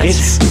 it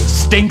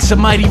stinks a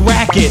mighty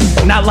racket.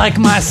 Not like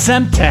my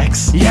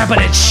Semtex. Yeah, but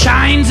it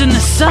shines in the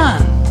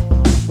sun.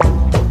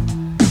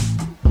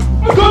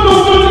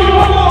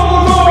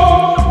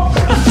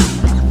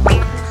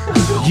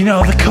 You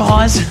know the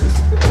cause?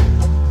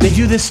 They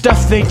do this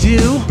stuff they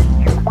do,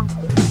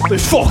 They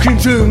fucking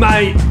do,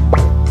 mate.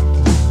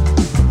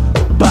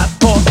 but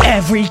for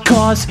every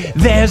cause,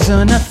 there's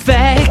an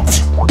effect.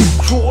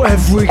 For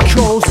every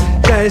cause,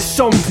 there's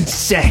something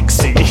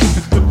sexy.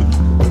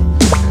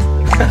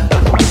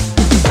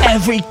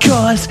 Every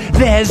cause,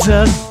 there's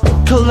a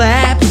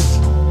collapse.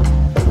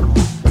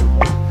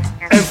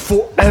 And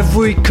for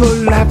every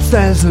collapse,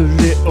 there's a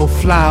little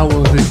flower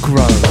that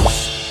grows.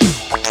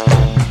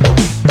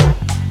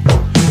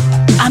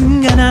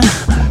 I'm gonna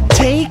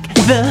take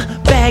the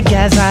bag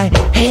as I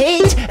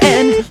hate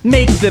and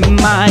make them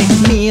my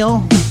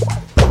meal.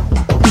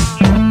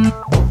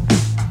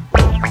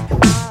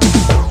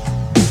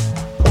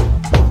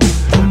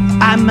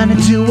 I'm gonna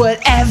do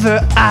whatever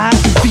I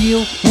feel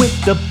with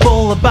the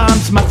bowl of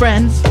bombs, my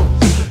friends.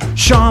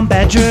 Sean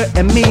Badger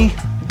and me,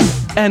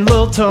 and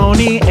Lil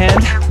Tony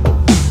and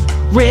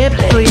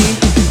Ripley.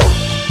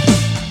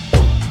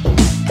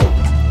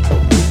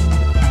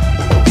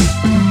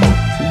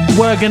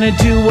 We're gonna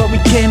do what we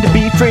can to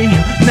be free.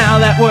 Now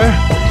that we're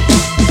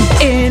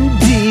in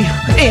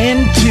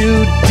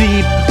too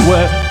deep.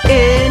 We're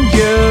in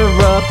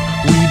Europe.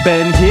 We've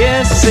been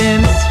here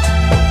since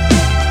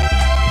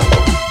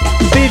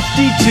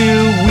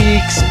 52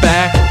 weeks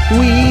back.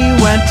 We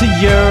went to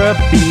Europe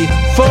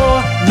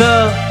before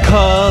the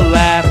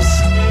collapse.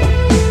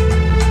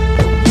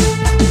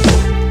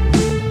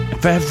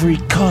 For every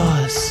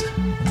cause,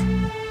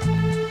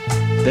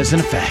 there's an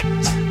effect.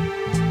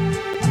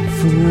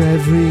 For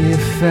every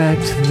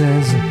effect,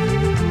 there's a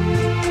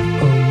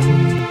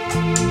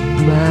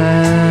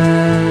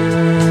man.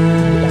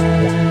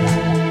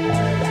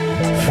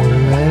 For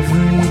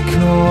every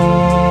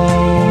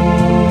cause,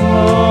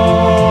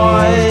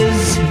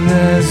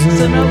 there's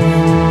a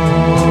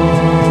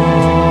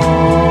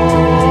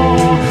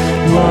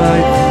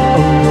right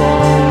or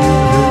wrong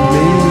that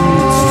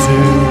needs to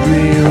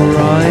be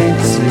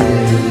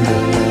righted.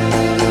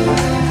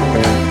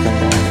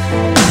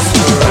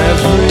 For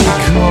every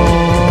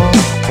cause.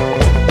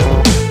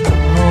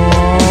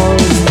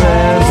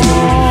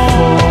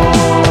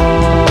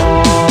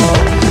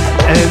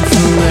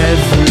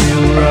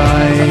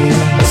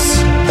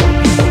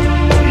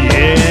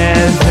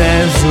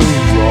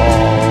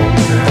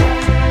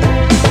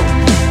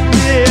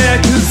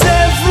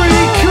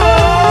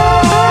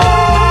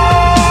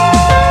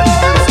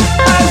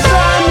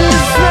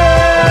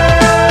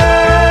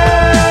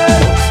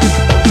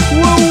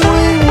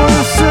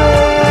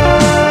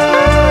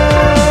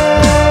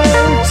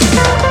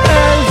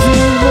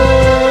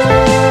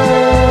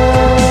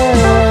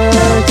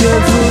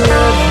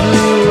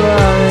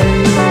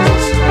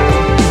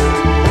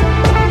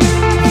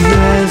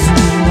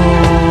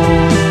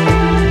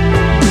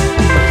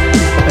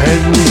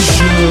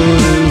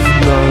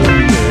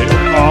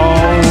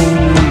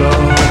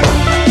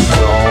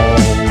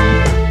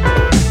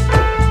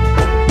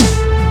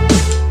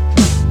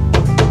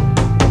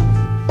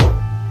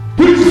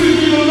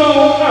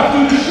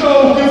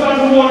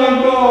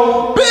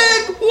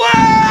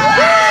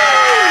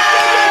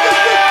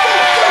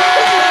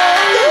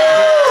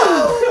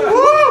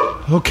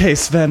 Okay,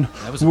 Sven.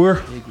 was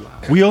a big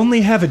We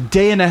only have a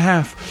day and a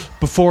half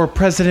before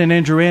President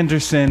Andrew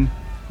Anderson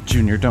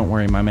Jr., don't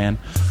worry, my man,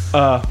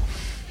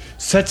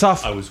 sets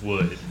off I was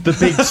worried. the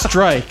big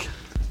strike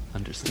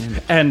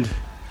Understand. and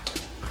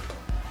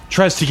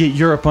tries to get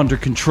Europe under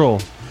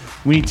control.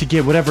 We need to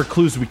get whatever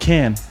clues we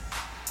can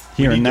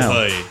here and now.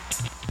 Hurry.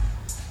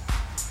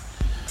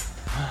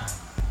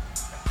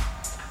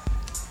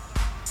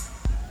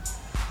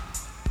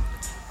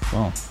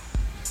 Well,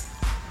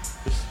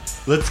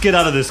 Let's get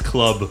out of this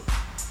club.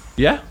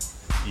 yeah?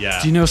 Yeah.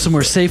 Do you know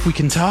somewhere safe we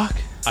can talk?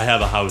 I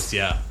have a house,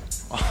 yeah.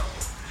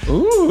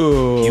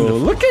 Ooh,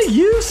 look at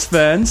you,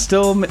 Sven.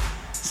 Still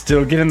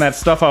getting that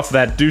stuff off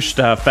that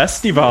Dushta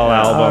Festival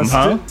album,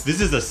 huh?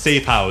 This is a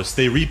safe house.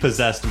 They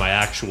repossessed my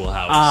actual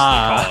house.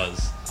 Ah. The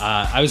cause.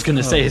 I was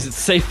gonna say, is it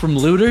safe from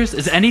looters?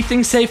 Is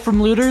anything safe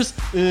from looters?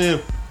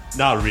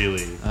 Not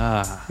really.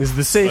 Is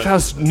the safe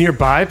house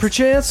nearby,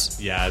 perchance?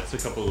 Yeah, it's a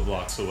couple of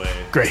blocks away.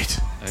 Great.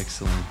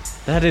 Excellent.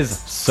 That is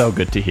so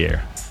good to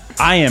hear.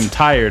 I am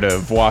tired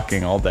of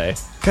walking all day.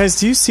 Guys,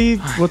 do you see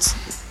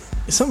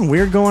is something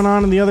weird going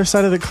on the other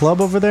side of the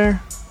club over there?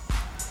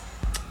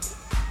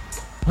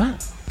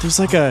 What? There's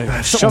like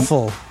a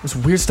shuffle. There's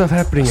weird stuff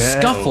happening.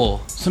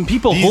 Scuffle. Some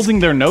people holding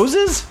their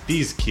noses?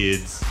 These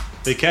kids,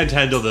 they can't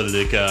handle the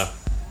liquor.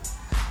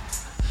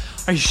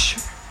 Are you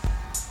sure?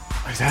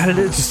 Is that it?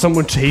 Just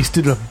someone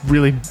tasted a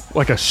really,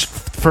 like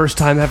first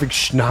time having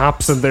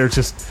schnapps and they're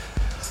just,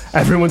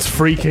 everyone's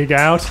freaking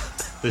out.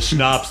 The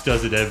schnapps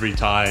does it every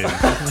time.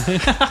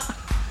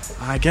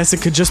 I guess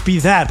it could just be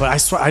that, but I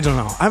swear, I don't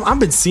know. I've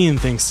been seeing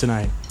things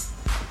tonight.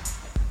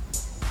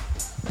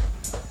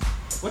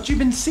 What you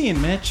been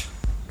seeing, Mitch?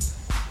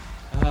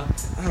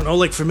 I don't know,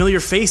 like familiar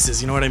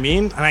faces, you know what I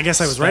mean? And I guess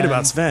I was right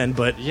about Sven,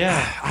 but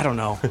Yeah. I don't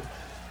know.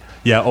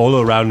 Yeah, all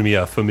around me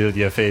are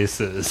familiar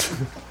faces.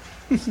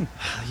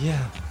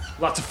 Yeah.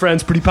 Lots of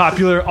friends, pretty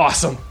popular,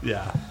 awesome.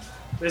 Yeah.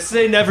 They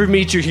say never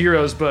meet your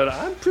heroes, but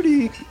I'm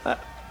pretty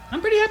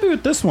happy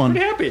with this one.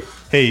 happy.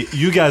 Hey,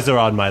 you guys are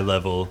on my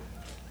level.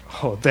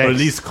 Oh, Or thanks. at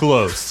least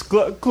close.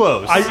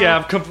 Close.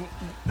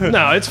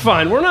 No, it's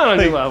fine. We're not on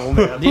your level,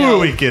 man. Who are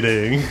we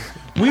kidding?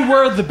 We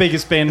were the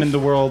biggest band in the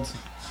world,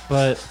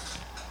 but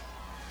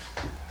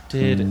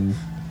did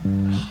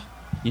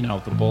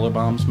the Bowler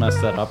Bombs mess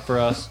that up for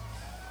us?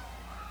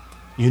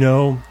 You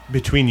know,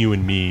 between you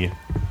and me,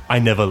 I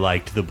never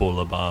liked the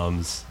Bola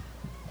Bombs.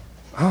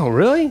 Oh,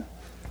 really?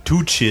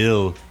 Too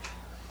chill.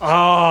 Oh,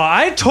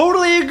 I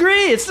totally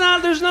agree.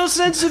 There's no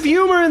sense of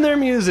humor in their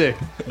music.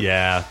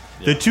 Yeah.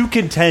 They're too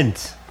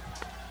content.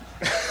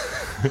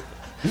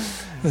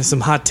 There's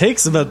some hot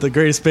takes about the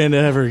greatest band to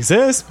ever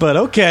exist, but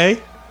okay.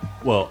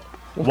 Well,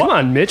 Come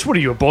on, Mitch. What are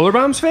you, a Bowler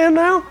Bombs fan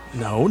now?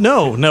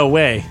 No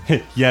way.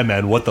 yeah,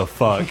 man, what the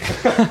fuck?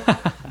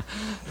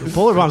 The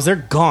Bowler Bombs, they're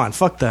gone.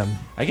 Fuck them.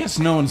 I guess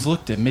no one's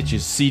looked at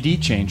Mitch's CD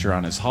changer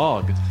on his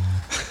hog.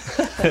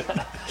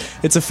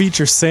 It's a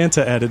feature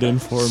Santa added in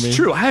for me. It's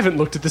true. I haven't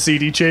looked at the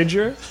CD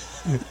changer.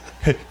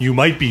 You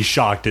might be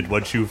shocked at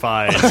what you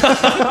find.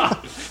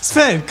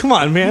 Sven, come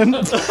on, man.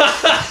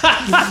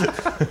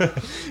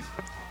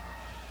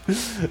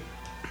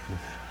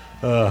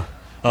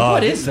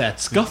 What is that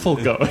scuffle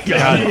going on?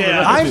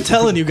 Yeah. I'm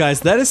telling you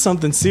guys, that is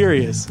something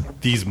serious.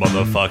 These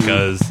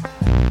motherfuckers.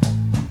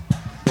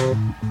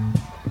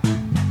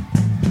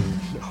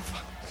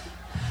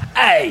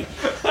 Hey,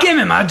 give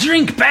me my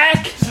drink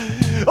back.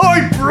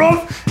 Oi,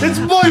 bro! It's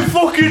my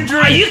fucking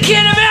drink! Are you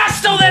kidding me? I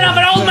stole that off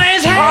an old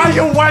man's head.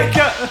 You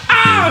wanker!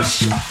 Oh,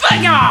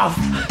 fuck off.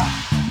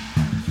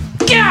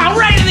 Get out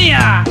right in the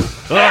eye.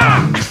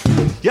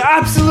 You're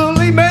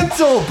absolutely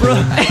mental, bro!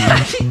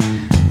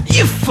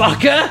 You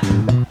fucker.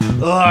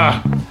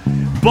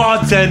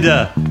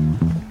 Bartender!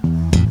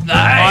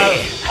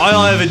 Hey,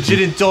 I'll have a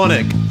gin and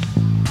tonic.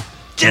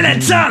 gin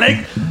and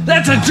tonic?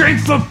 That's a drink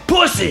for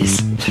pussies.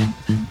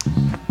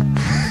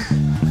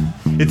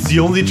 It's the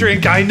only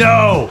drink I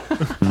know!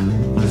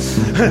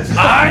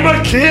 I'm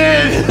a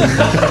kid!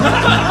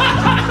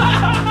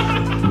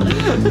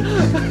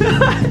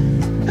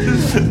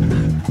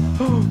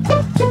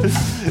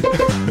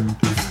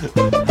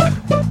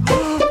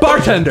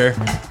 Bartender,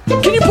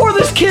 can you pour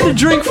this kid a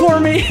drink for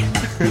me?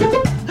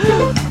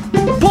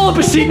 Pull up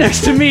a seat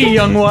next to me,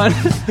 young one.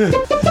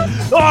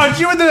 Oh, are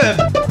you in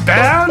the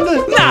band?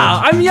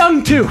 Nah, I'm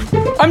young too.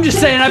 I'm just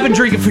saying I've been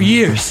drinking for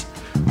years.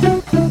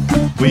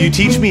 Will you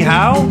teach me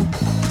how?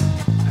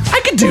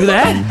 I could do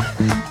that.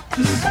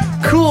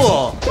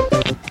 Cool!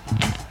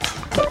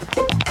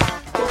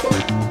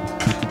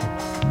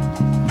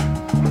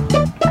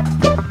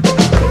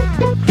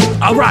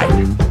 All right.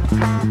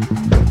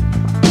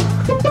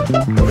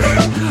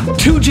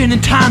 2 gin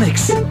and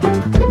tonics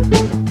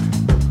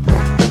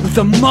with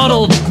a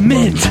muddled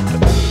mint.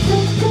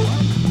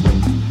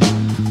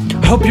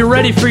 Hope you're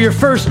ready for your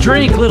first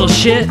drink, little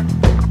shit.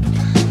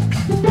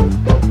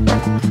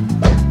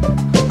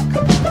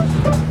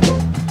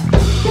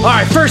 All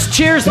right, first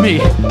cheers me.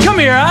 Come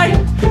here, alright?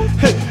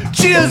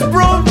 Cheers,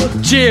 bro!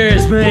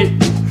 Cheers,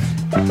 mate.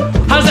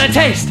 How's that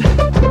taste?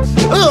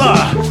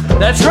 Ugh!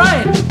 That's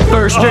right.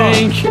 First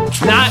drink,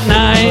 not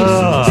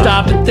nice.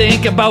 Stop and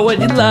think about what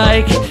you'd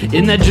like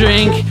in that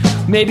drink.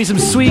 Maybe some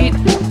sweet,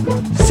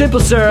 simple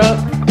syrup.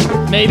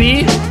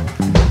 Maybe.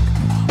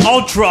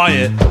 I'll try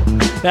it.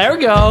 There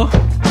we go.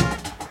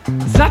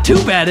 It's not too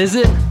bad, is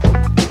it?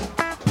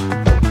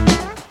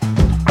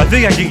 I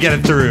think I can get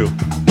it through.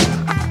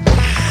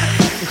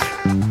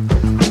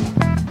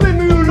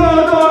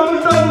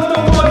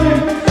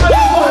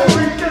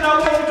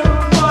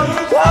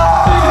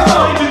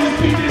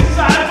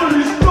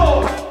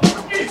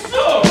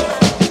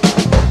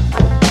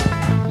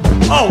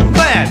 Oh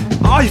man,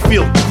 I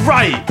feel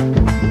great.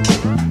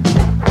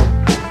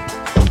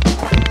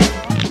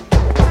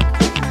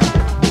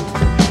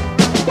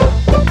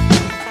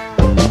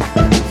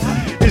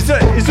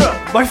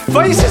 My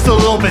face is a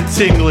little bit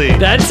tingly.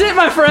 That's it,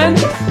 my friend.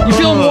 You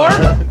feeling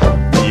warm?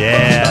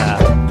 Yeah.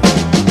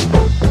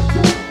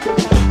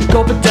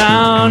 Gulp it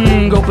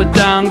down, gulp it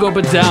down, gulp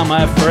it down,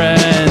 my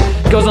friend.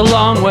 Goes a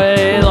long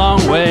way,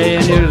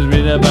 and here's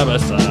me there by my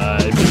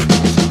side.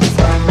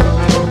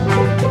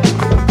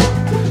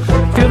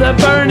 Feel that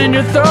burn in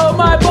your throat,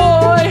 my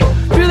boy.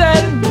 Feel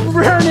that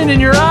burning in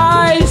your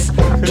eyes.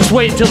 Just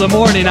wait until the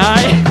morning,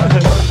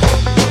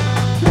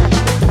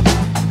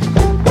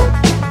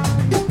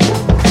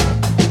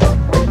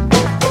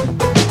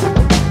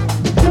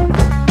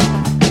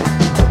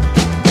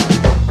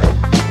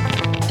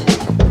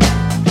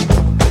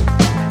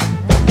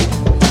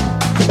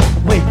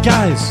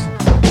 Guys,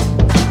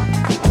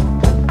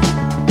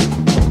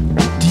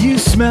 do you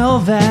smell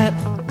that?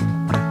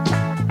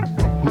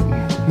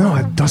 No,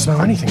 I don't smell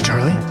anything,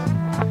 Charlie.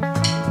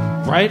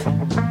 Right?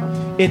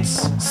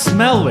 It's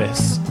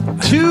smellless.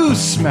 Too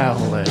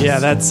smellless. Yeah,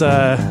 that's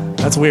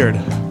weird.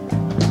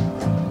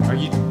 Are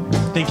you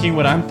thinking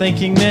what I'm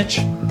thinking, Mitch?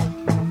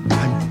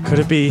 Could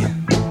it be?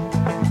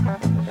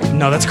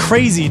 No, that's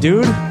crazy,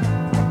 dude.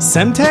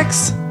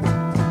 Semtex?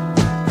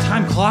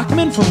 Time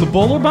Clockman from the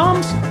Bowler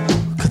Bombs?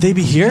 Could they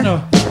be here?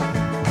 Are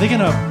they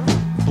gonna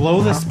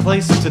blow this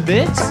place to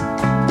bits?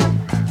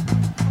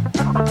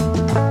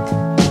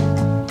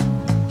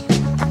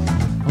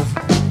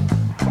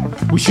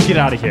 We should get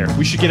out of here.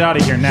 We should get out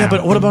of here now. Yeah,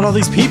 but what about all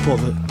these people?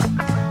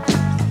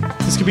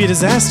 This could be a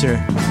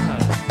disaster.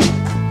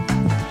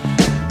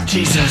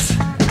 Jesus.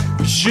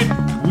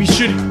 We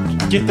should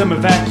get them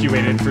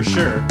evacuated for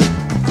sure.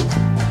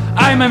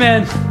 Aye, my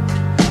man.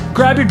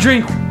 Grab your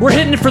drink. We're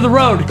hitting it for the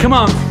road. Come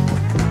on.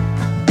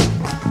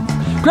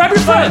 Grab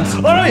your friends.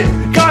 All right,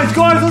 guys,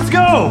 let's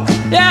go.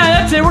 Yeah,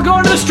 that's it. We're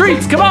going to the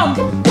streets. Come on.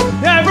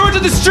 Yeah, everyone to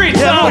the streets.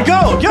 Yeah, now.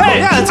 go. Hey,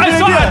 Yeah, that's a I good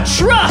saw idea. a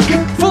truck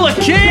full of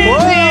candy.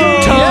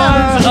 Whoa,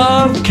 Tons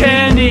of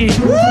candy.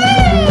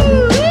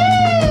 Woohoo!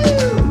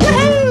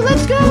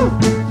 Let's go!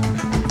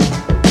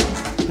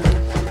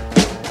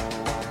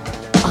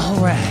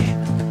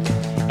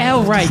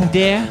 All right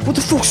there. What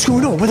the fuck's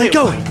going on? Where are they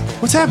going?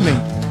 What's happening?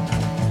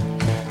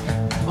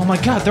 Oh my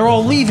god, they're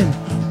all leaving.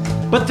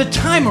 But the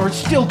timer is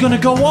still gonna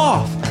go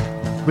off.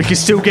 We can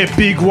still get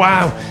Big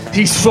Wow.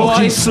 He's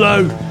fucking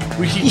slow.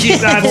 We can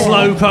get that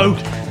slowpoke.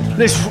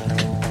 Let's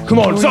come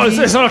on.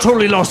 It's not a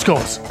totally lost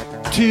cause.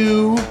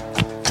 2,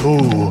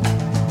 2,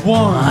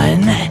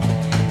 1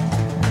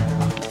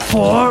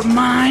 for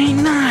my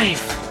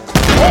knife.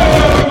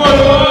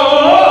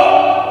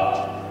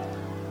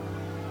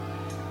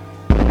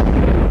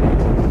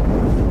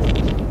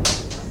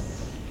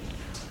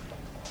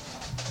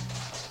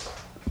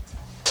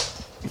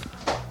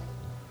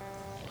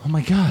 Oh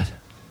my god.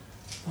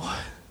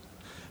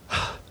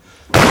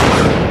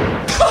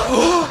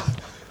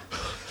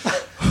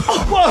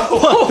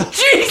 Oh,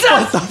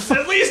 Jesus!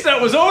 At least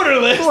that was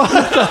odorless.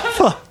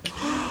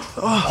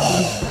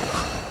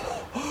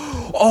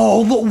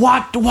 Oh, look,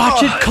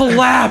 watch it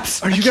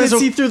collapse. Are you I guys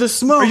can't see through the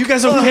smoke. Are you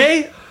guys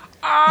okay?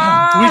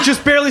 We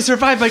just barely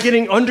survived by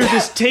getting under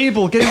this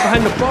table, getting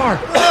behind the bar.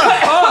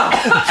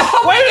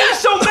 Why are there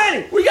so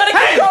many? We gotta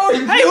get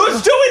going. Hey,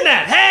 who's doing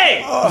that?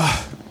 Hey!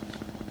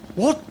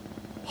 What?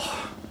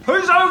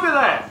 Who's over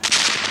there?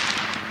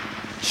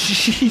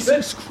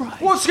 Jesus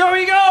Christ. What's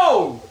going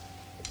on?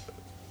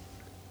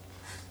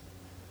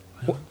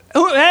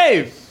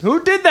 Hey,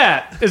 who did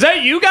that? Is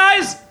that you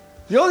guys?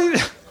 Yep.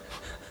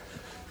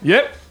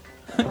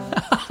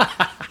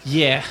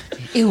 Yeah.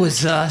 It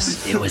was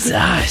us. It was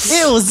us.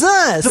 It was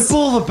us. The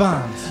Bowler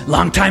Bombs.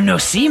 Long time no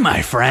see,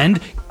 my friend.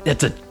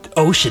 That's an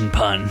ocean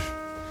pun.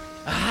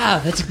 Ah,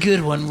 that's a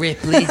good one,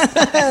 Ripley.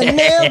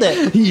 Nailed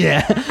it.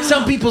 Yeah.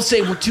 Some people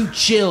say we're too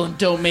chill and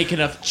don't make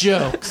enough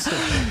jokes.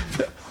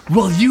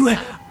 Well, you...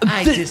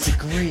 I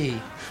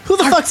disagree. Who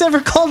the fuck's ever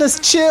called us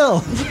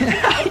chill?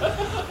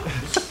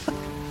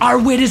 Our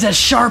wit is as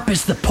sharp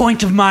as the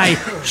point of my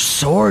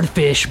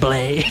swordfish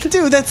blade.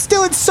 Dude,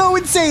 it's so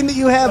insane that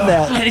you have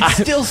that. And it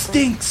still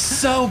stinks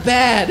so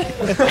bad.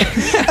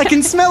 I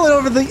can smell it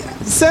over the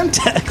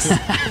Semtex.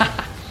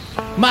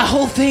 My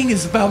whole thing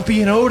is about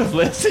being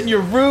odorless, and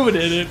you're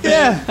ruining it,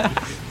 man. Yeah.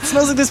 It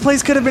smells like this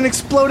place could have been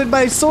exploded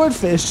by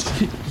swordfish.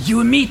 You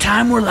and me,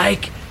 Time, were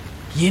like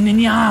yin and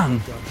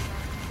yang.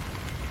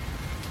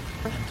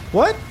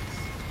 What?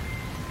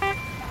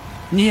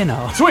 You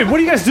know. So wait, what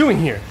are you guys doing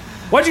here?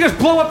 Why'd you guys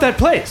blow up that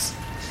place?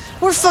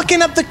 We're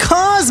fucking up the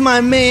cause,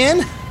 my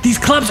man. These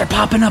clubs are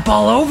popping up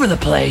all over the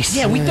place.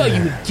 Yeah, we thought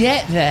you would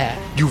get that.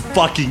 You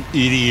fucking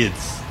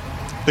idiots.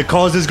 The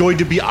cause is going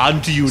to be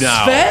on to you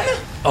now. Sven?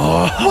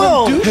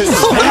 Whoa.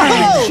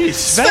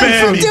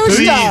 Spare from me, Douche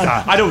please.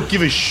 Dog. I don't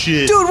give a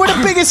shit. Dude, we're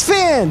the biggest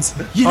fans.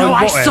 You know,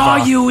 I whatever. saw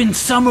you in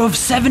summer of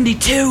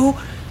 72.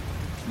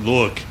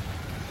 Look,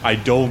 I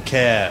don't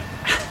care.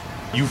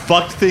 You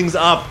fucked things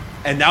up,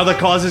 and now the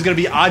cause is going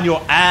to be on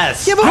your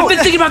ass. Yeah, but I've been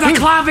thinking about that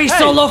clave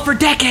solo for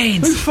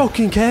decades. Who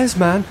fucking cares,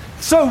 man?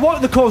 So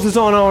what the cause is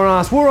on our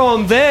ass? We're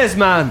on theirs,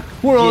 man.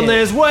 We're on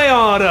theirs way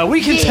harder. We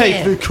can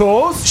take the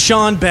cause.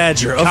 Sean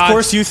Badger, of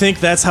course you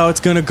think that's how it's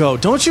gonna go.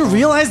 Don't you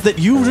realize that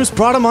you just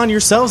brought them on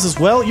yourselves as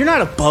well? You're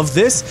not above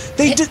this.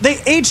 They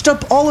aged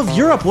up all of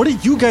Europe. What are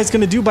you guys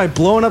gonna do by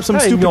blowing up some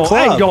stupid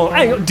club? Hang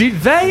on.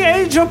 Did they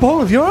age up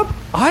all of Europe?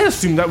 I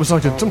assumed that was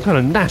like some kind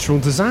of natural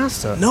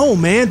disaster. No,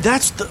 man,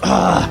 that's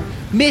the...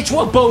 Mitch,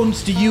 what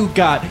bones do you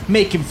got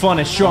making fun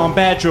of Sean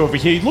Badger over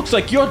here? He looks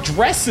like you're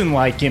dressing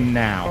like him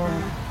now.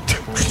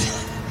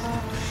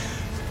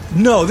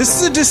 No, this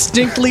is a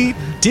distinctly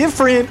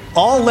different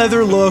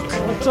all-leather look.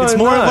 It's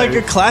more know. like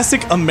a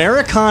classic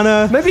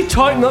Americana. Maybe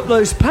tighten up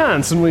those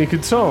pants and we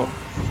could talk.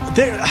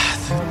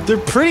 They're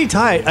pretty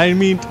tight. I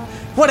mean,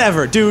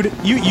 whatever, dude.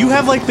 You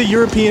have like the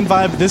European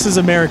vibe. This is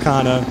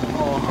Americana.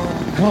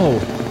 Whoa.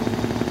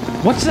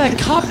 What's that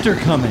copter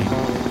coming?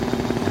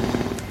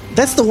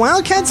 That's the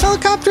Wildcats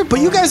helicopter, but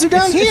you guys are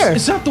down here.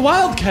 It's not the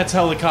Wildcats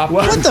helicopter.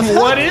 What the fuck?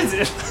 What is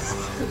it?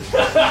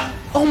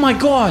 Oh my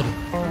god.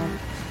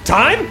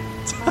 Time?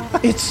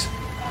 It's...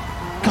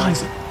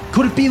 Guys,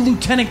 could it be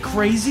Lieutenant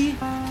Crazy?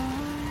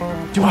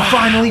 Do we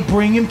finally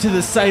bring him to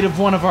the site of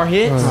one of our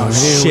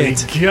hits? Shit.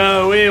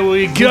 Here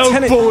we go,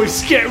 Lieutenant-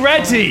 boys. Get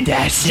ready.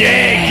 That's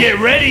Get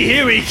ready.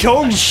 Here he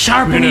comes.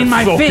 Sharpening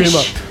my Fuck him fish.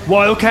 up.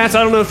 Wildcats,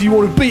 I don't know if you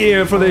want to be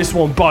here for this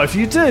one, but if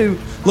you do...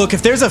 Look,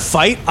 if there's a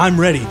fight, I'm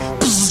ready.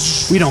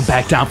 We don't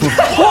back down from...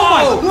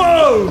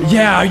 Whoa!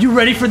 Yeah, are you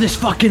ready for this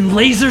fucking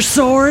laser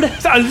sword?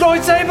 Is that a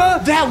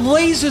lightsaber? That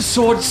laser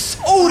sword's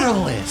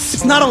odorless.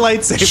 It's not a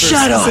lightsaber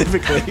Shut up.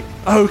 specifically.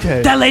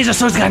 Okay. That laser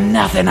sword's got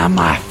nothing on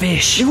my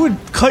fish. It would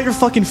cut your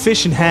fucking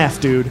fish in half,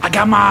 dude. I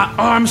got my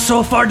arm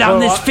so far down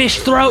this fish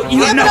throat,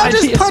 you have no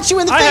idea. punch you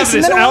in the I have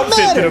this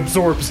outfit that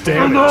absorbs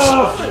damage.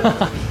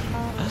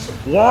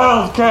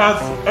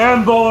 Wildcats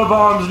and bowler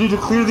bombs need to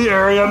clear the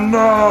area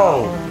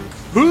now.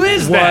 Who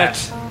is that?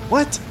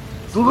 What?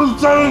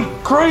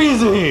 Lieutenant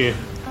Crazy.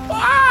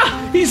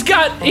 He's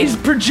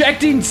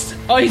projecting,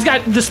 he's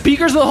got the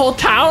speakers of the whole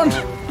town,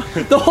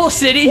 the whole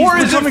city. Or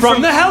He's is it coming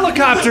from the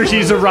helicopter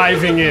he's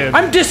arriving in?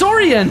 I'm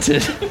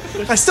disoriented.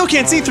 I still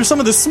can't see through some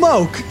of the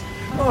smoke.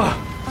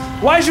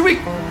 Why should we...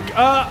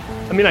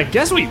 I mean, I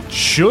guess we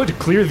should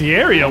clear the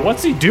area.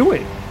 What's he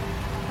doing?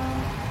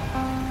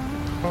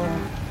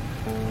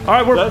 All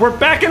right, we're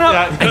backing up.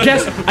 I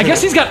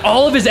guess he's got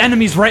all of his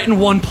enemies right in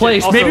one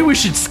place. Also- Maybe we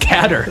should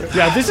scatter.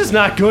 Yeah, this is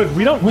not good.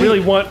 We don't really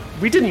want...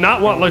 We did not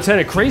want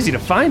Lieutenant Crazy to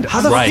find us.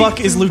 How the fuck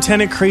is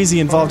Lieutenant Crazy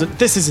involved in...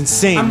 This is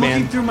insane, I'm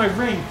man. looking through my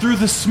ring, through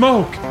the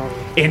smoke,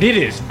 and it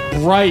is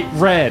bright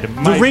red.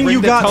 The ring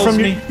you that got tells from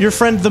me, your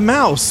friend the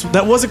mouse.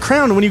 That was a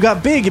crown. When you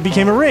got big, it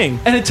became a ring.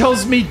 and it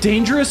tells me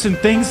dangerous and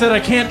things that I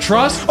can't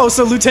trust. Oh,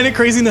 so Lieutenant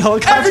Crazy in the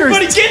helicopter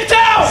Everybody is... get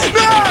down!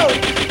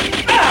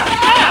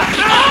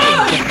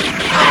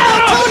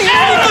 Tony,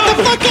 get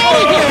the fuck out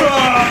of here!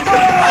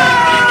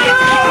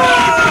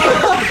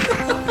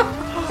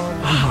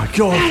 Oh, my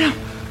God.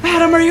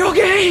 Adam, are you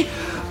okay?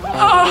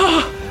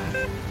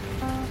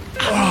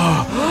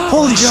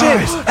 Holy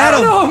shit!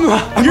 Adam,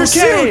 your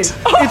Okay. suit!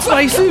 It's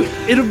my suit.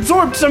 It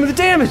absorbed some of the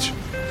damage.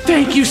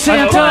 Thank you, I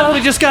Santa.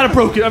 probably just got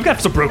I've got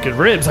some broken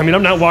ribs. I mean,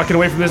 I'm not walking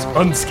away from this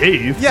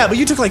unscathed. Yeah, but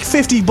you took like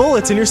 50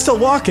 bullets and you're still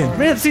walking.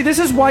 Man, see, this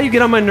is why you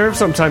get on my nerves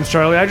sometimes,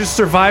 Charlie. I just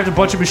survived a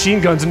bunch of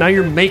machine guns, and now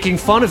you're making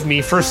fun of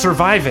me for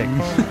surviving.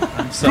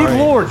 Good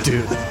lord,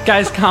 dude.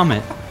 Guys,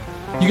 comment.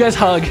 You guys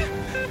hug.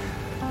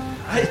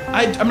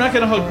 I'm not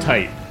gonna hug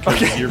tight.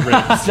 Okay, you're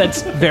ribs.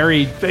 That's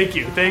very... Thank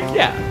you.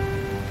 Yeah.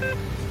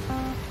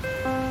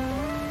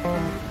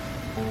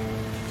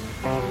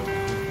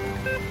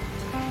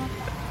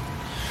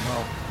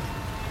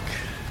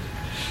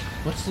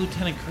 What's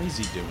Lieutenant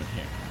Crazy doing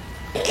here?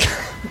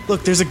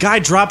 Look, there's a guy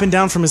dropping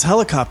down from his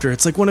helicopter.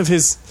 It's like one of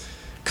his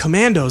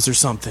commandos or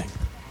something.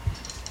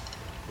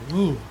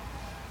 Well,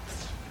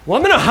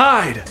 I'm gonna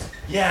hide.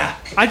 Yeah.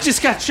 I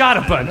just got shot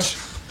a bunch.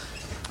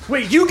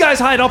 Wait, you guys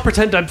hide. I'll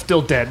pretend I'm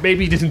still dead.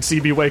 Maybe you didn't see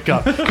me wake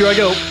up. Here I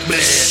go.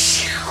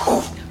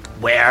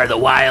 Where are the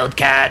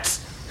Wildcats?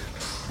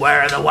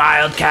 Where are the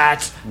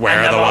Wildcats? Where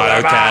And are the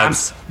bowler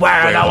Wildcats? bombs? Where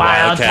are the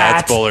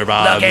Wildcats? Bowler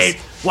bombs?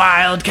 Looking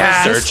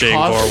Wildcats. Searching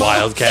for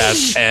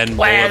Wildcats and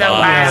Where are the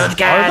bowler bombs.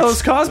 Wildcats? Are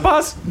those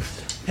Cosbos?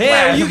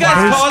 Hey, are you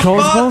guys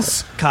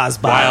Cosbos?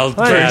 Cosby.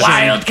 Wildcats.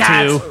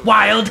 Wildcats.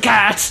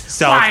 Wildcats.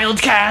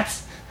 Wildcats.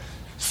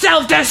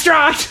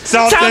 Self-destruct.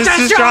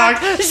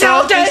 Self-destruct.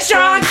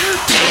 Self-destruct.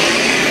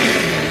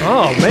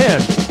 Oh, man.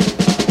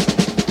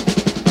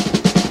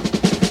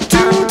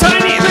 Two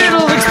tiny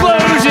little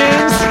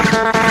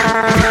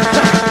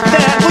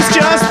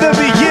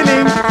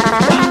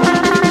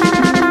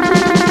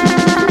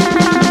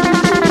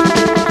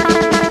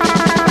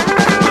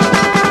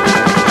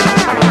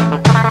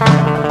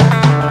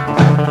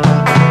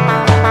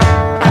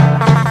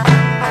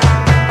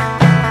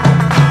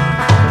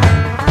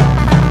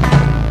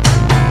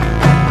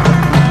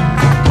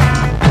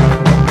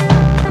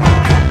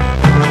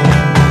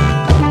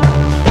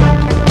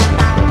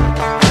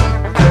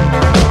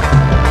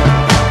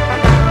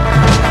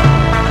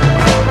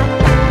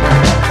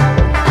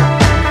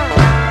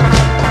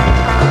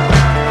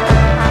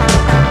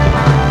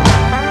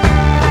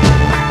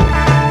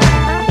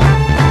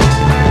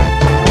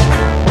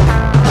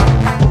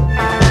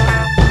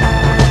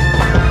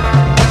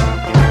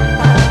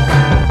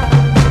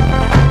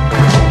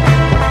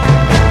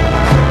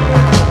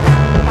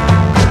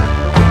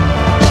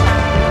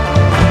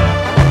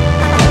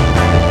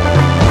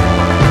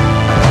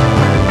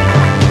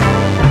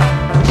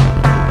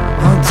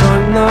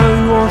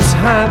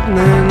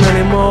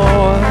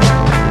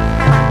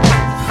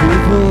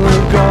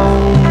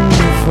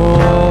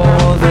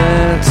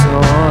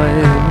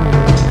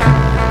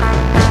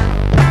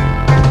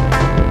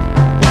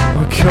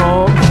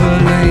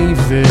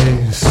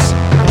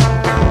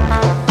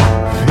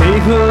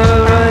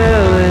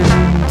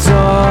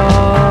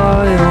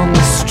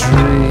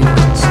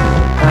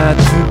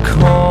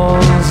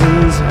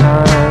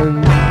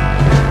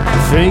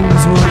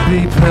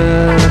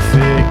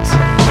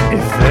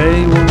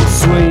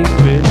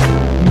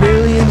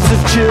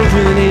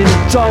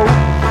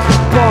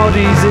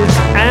bodies, it's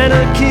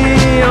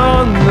anarchy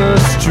on the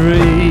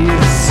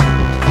streets.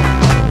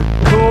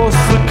 Of course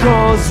the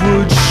cause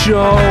would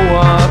show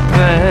up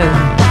and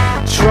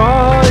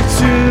try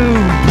to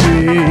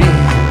be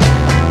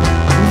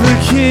the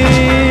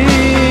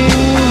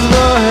king's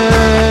the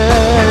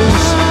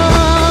hands.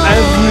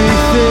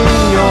 Everything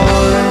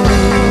you're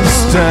in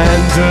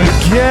stands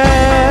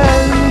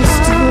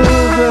against the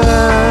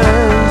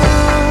band.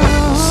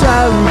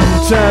 Terrible,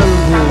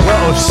 terrible,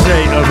 what a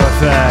state of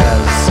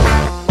affairs.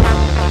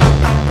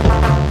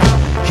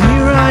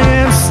 Here I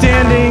am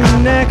standing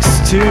next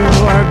to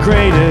our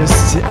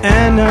greatest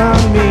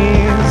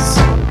enemies,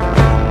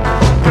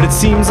 but it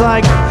seems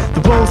like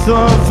the both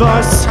of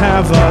us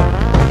have a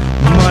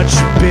much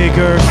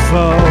bigger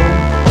foe.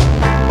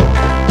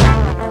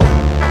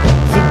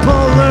 The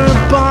Buller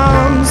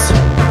bombs,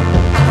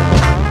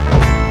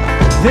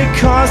 they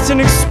caused an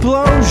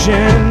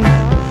explosion,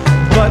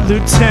 but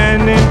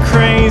Lieutenant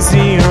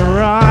Crazy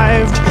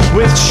arrived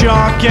with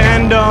shock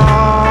and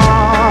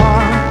awe.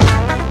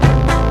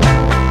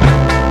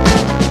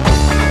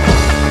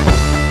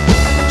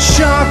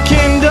 Shock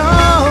and awe.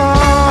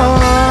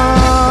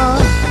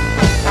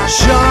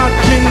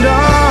 Shock and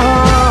awe.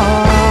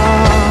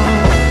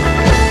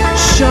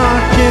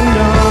 Shock and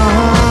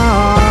awe.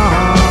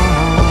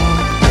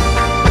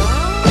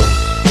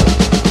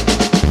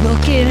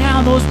 Look at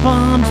how those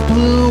bombs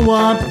blew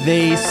up.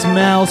 They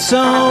smell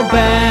so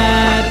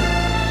bad.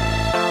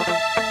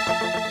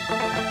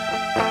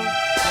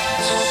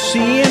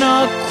 Seeing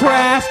a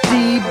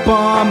crafty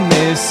bomb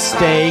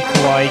mistake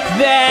like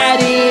that,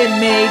 it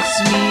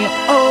makes me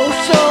oh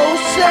so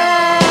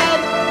sad.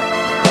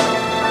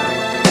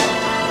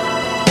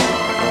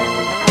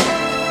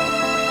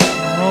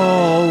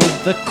 Oh,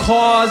 the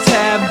cause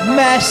have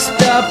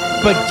messed up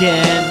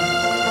again.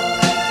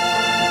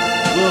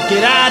 We'll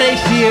get out of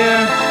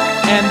here,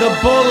 and the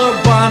Buller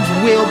bombs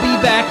will be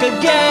back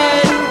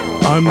again.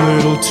 I'm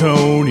little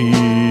Tony,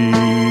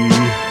 and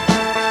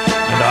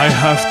I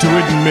have to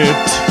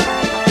admit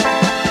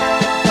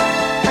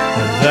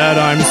that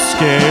I'm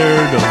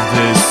scared of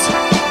this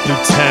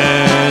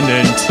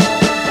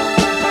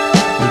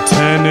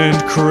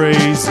Lieutenant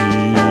Crazy.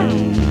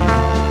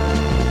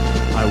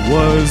 I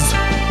was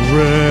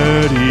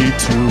ready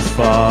to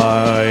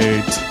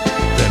fight,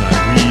 then I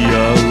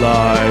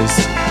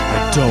realized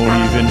I don't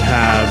even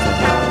have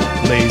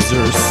a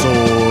laser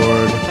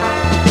sword.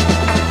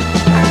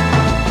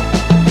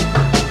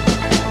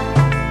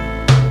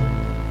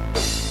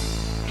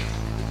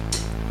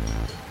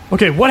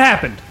 Okay, what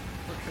happened?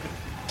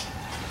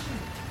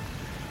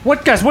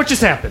 What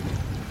just happened?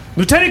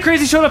 Lieutenant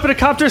Crazy showed up in a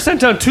copter,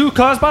 sent down 2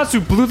 Cosbots who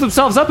blew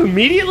themselves up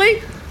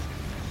immediately?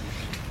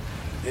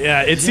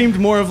 Yeah, it seemed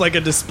more of like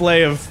a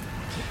display of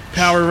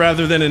power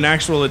rather than an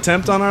actual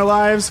attempt on our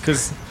lives,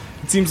 because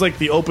it seems like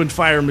the open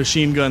fire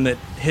machine gun that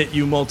hit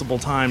you multiple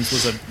times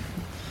was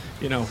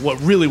what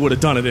really would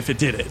have done it if it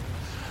did it.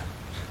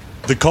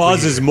 The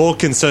cause is more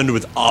concerned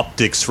with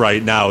optics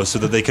right now so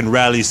that they can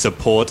rally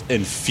support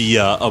and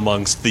fear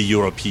amongst the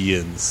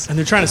Europeans. And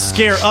they're trying to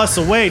scare us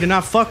away to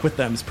not fuck with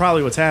them is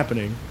probably what's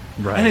happening.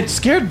 Right. And it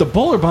scared the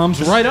Buller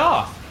bombs right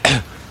off.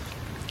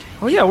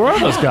 Oh yeah, where are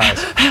those guys?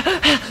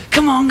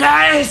 Come on,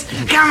 guys!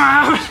 Come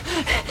on!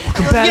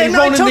 I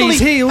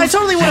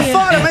totally would have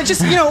fought him. I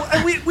just,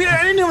 I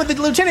didn't know that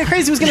Lieutenant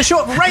Crazy was going to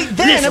show up right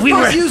then. Listen, Of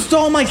course, used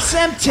all my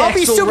Semtex. I'll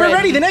be super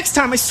ready the next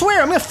time. I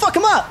swear, I'm going to fuck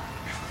him up.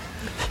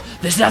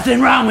 There's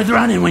nothing wrong with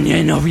running when you're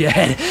in over your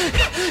head.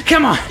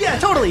 Come on. Yeah,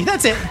 totally.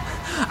 That's it.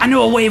 I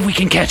know a wave we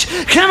can catch.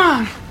 Come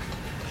on.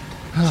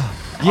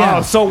 Yeah.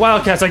 Oh, so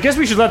Wildcats, I guess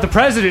we should let the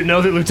president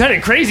know that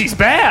Lieutenant Crazy's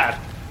bad.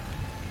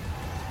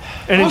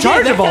 And in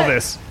charge of all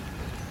this.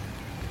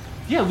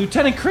 Yeah,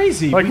 Lieutenant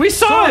Crazy. Like, we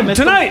saw him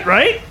tonight,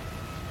 right?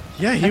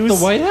 Yeah, he At was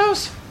the White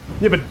House?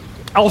 Yeah, but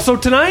also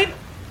tonight?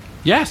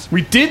 Yes.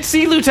 We did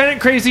see Lieutenant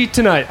Crazy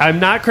tonight.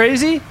 I'm not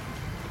crazy?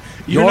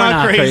 You're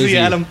not crazy,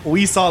 Adam.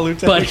 We saw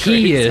Lieutenant But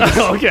Crazy. he is.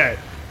 Okay,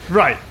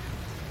 right.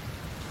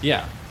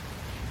 Yeah.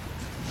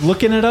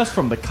 Looking at us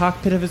from the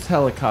cockpit of his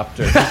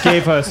helicopter, he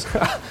gave us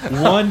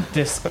one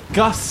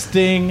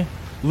disgusting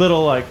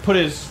little, put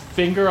his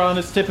finger on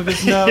his tip of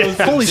his nose.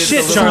 Holy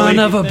shit, Son Charlie.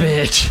 of a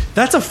bitch.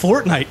 That's a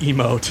Fortnite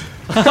emote.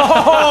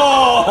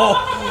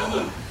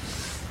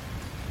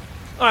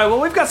 All right,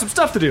 well, we've got some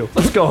stuff to do.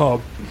 Let's go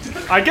home.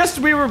 I guess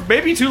we were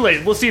maybe too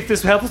late. We'll see if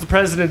this helps the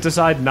president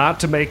decide not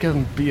to make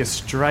him be a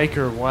strike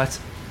or what.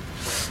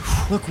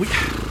 Look,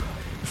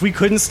 if we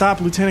couldn't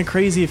stop Lieutenant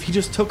Crazy, if he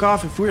just took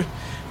off, if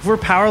we're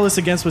powerless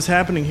against what's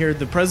happening here,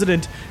 the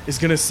president is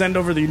going to send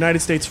over the United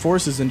States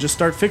forces and just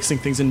start fixing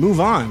things and move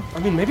on. I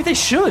mean, maybe they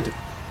should.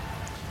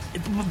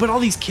 But all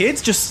these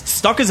kids just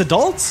stuck as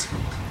adults?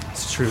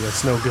 It's true,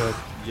 that's no good.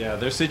 Yeah,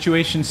 their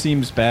situation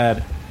seems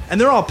bad. And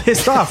they're all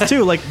pissed off,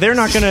 too. Like, they're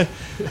not going to...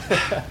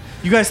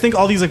 You guys think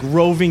all these,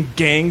 roving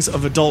gangs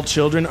of adult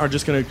children are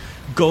just going to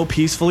go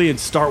peacefully and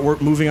start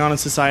moving on in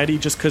society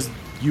just because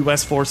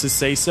U.S. forces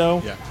say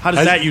so? Yeah. How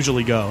does that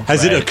usually go?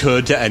 Has it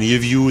occurred to any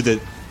of you that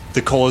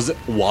the cause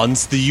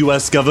wants the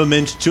U.S.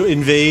 government to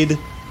invade?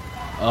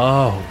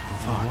 Oh,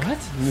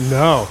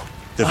 No.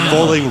 They're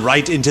falling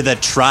right into the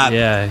trap.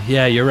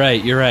 Yeah, you're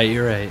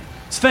right.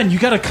 Sven, you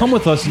gotta come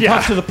with us and Yeah.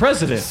 talk to the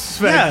president.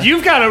 Sven,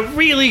 you've got to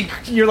really,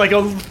 you're like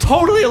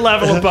totally a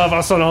level above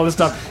us on all this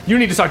stuff. You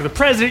need to talk to the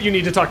president, you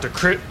need to talk to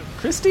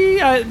Christy?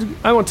 I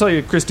won't tell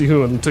you Christy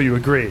who until you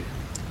agree.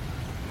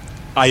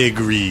 I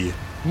agree.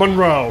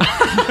 Monroe.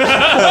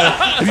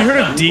 Have you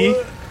heard of D?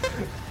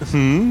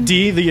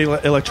 D, the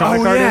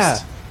electronic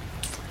artist?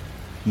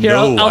 Here,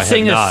 No, I'll I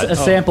sing have a not.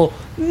 sample.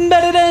 She's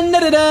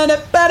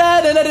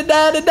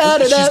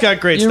She's got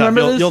great You stuff.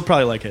 remember this? You'll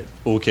probably like it.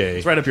 Okay.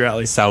 It's right up your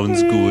alley.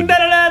 Sounds good.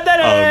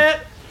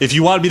 If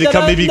you want me to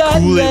come, maybe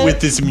cool it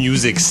with this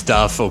music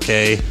stuff,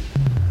 okay?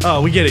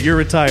 Oh, we get it. You're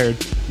retired.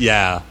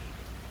 Yeah.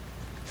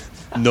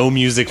 No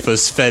music for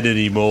Sven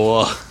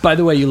anymore. By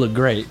the way, you look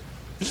great.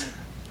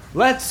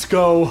 Let's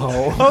go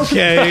home.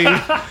 Okay.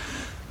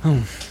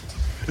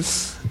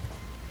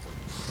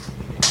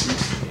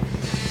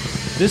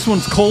 This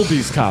one's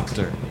Colby's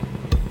copter.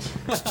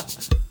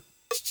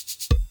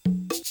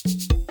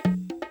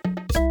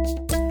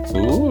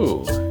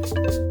 Ooh,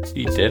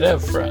 he did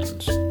have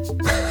friends.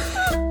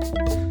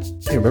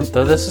 Hey, remember,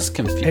 Though this is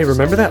confusing. hey,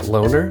 remember that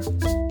loner?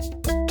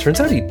 Turns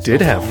out he did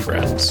have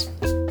friends.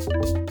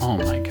 Oh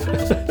my god.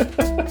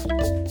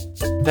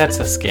 That's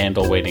a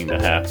scandal waiting to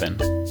happen.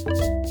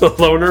 The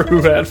loner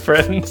who had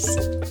friends.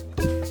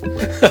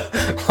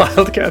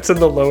 Wildcats and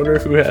the loner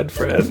who had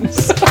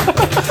friends.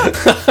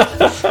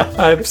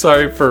 I'm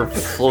sorry for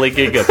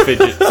flinging a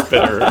fidget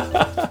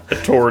spinner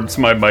towards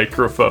my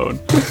microphone.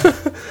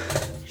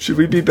 Should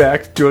we be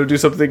back? Do you want to do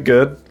something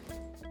good?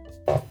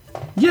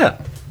 Yeah.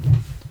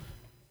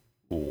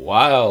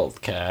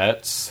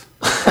 Wildcats.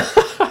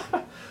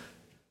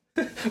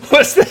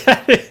 Was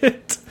that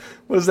it?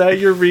 Was that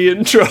your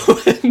re-intro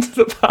into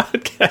the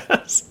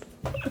podcast?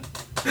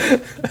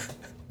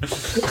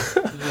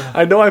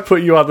 I know I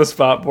put you on the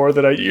spot more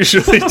than I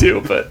usually do,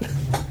 but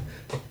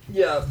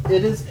Yeah,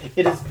 it is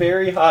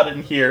very hot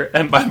in here,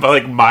 and my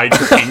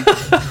migraine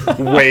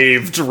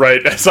waved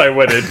right as I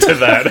went into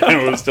that,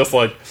 and it was just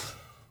like,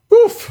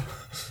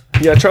 oof.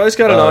 Yeah, Charlie's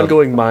got an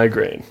ongoing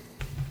migraine.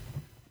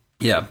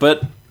 yeah,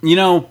 but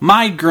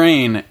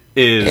migraine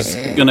is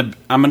I'm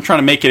gonna try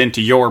to make it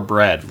into your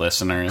bread,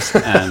 listeners,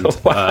 and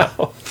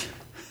Wow.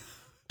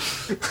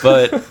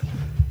 but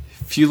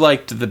if you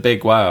liked the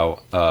Big Wow,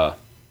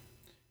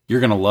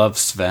 you're gonna love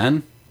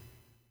Sven.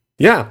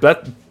 Yeah,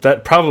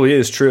 that probably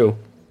is true.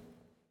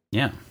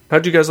 Yeah.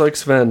 How'd you guys like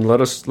Sven?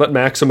 Let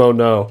Maximo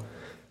know.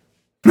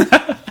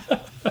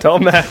 Tell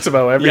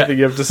Maximo everything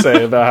you have to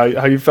say about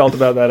how you felt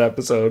about that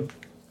episode.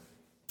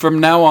 From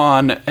now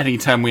on,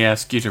 anytime we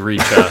ask you to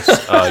reach us,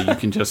 you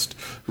can just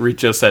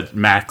reach us at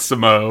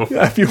Maximo.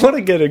 Yeah, if you want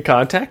to get in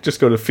contact, just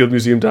go to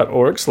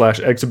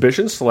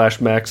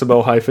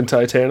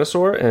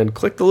fieldmuseum.org/exhibitions/Maximo-Titanosaur and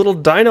click the little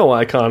dino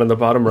icon in the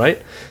bottom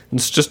right and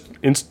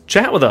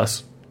chat with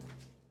us.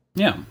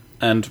 Yeah,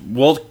 and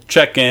we'll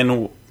check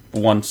in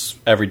once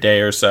every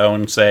day or so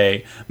and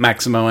say,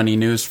 Maximo, any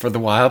news for the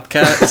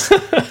Wildcats?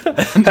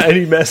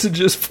 Any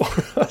messages for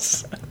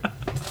us?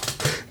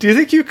 Do you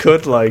think you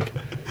could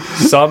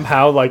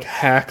somehow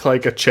hack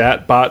a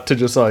chat bot to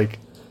just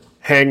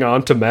hang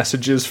on to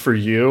messages for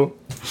you?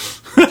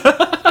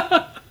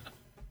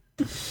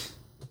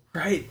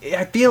 Right.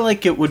 I feel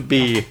like it would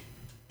be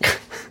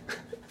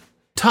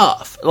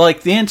tough.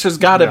 The answer's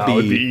gotta No,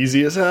 it'd be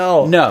easy as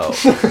hell. no.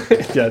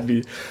 Yeah, it'd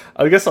be.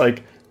 I guess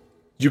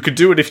you could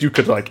do it if you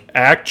could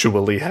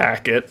actually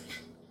hack it,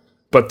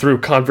 but through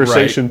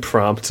conversation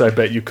prompts, I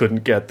bet you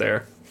couldn't get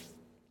there.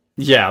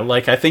 Yeah,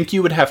 I think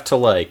you would have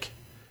to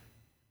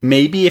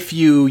maybe if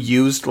you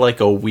used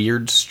a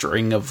weird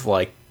string of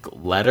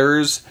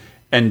letters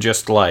and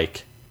just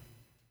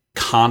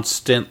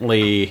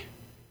constantly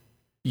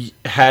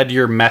had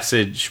your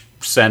message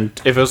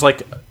sent. If it was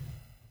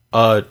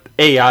a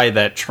AI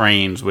that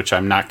trains, which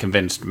I'm not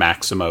convinced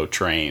Maximo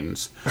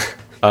trains,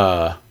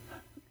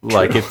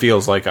 it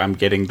feels like I'm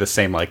getting the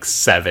same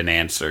 7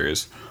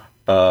 answers.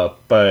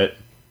 But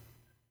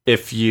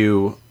if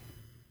you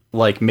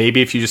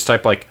maybe if you just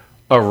type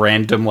a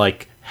random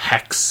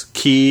hex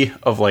key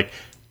of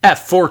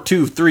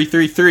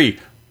F42333,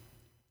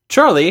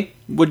 Charlie,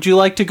 would you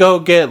like to go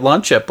get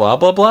lunch at blah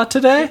blah blah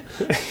today?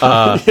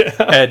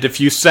 And if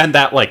you send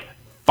that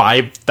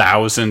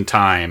 5,000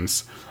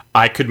 times,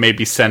 I could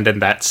maybe send in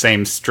that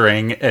same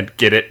string and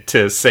get it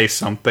to say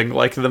something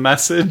like the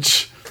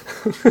message.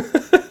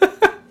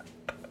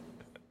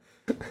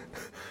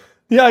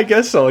 Yeah, I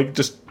guess so.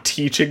 Just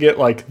teaching it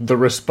the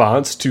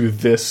response to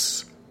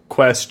this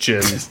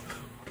question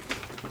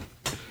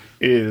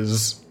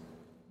is,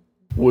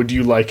 would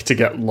you like to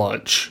get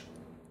lunch?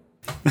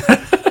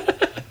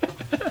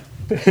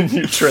 And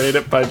you train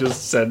it by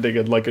just sending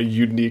in a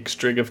unique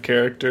string of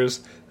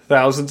characters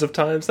thousands of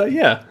times.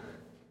 That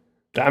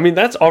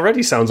that's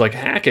already sounds like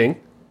hacking.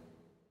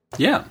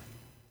 Yeah.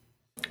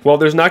 Well,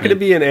 there's not going to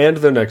be an and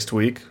there next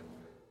week.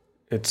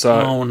 It's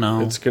Oh, no.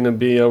 It's going to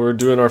be we're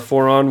doing our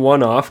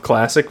 4-on-1-off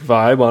classic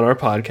vibe on our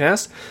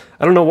podcast.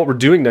 I don't know what we're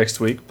doing next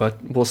week,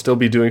 but we'll still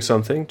be doing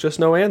something. Just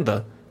no and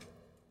the.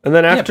 And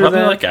then Yeah, after probably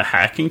that, like a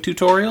hacking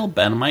tutorial.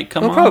 Ben might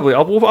come on.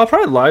 I'll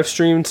probably live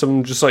stream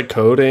some just like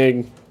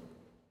coding.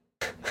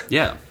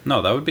 Yeah,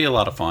 no, that would be a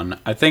lot of fun.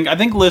 I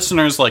think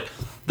listeners, like,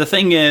 the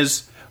thing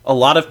is, a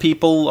lot of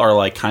people are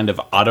like kind of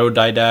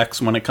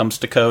autodidacts when it comes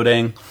to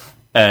coding,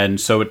 and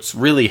so it's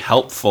really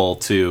helpful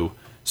to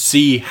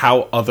see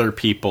how other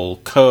people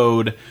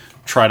code,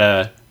 try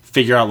to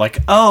figure out like,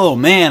 oh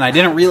man, I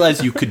didn't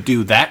realize you could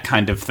do that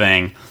kind of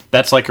thing.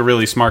 That's like a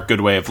really smart,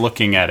 good way of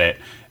looking at it.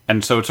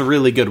 And so it's a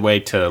really good way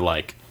to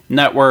like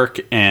network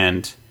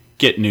and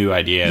get new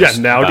ideas. Yeah,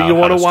 now do you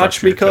want to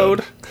watch me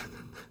code?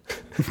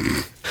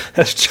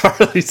 Has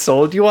Charlie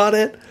sold you on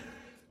it?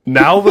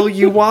 Now will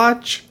you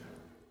watch?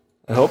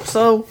 I hope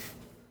so.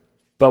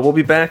 But we'll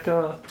be back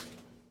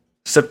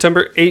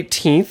September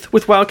 18th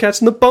with Wildcats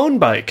and the Bone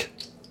Bike.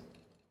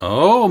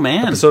 Oh,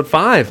 man. Episode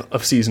 5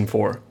 of Season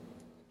 4.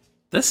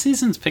 This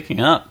season's picking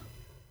up.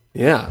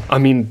 Yeah, I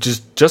mean,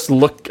 just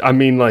look. I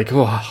mean, like,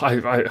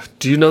 I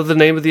do you know the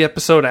name of the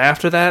episode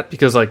after that?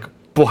 Because, like,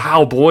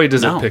 how boy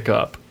does it pick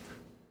up?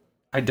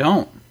 I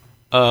don't.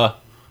 But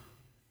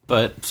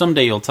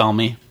someday you'll tell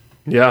me.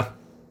 Yeah.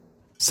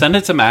 Send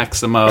it to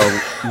Maximo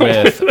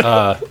with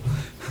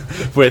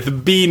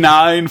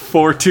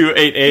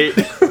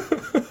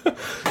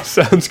B94288.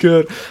 Sounds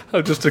good.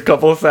 Just a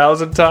couple of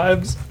thousand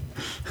times.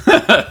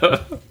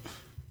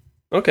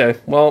 Okay,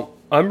 well,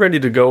 I'm ready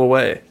to go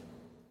away.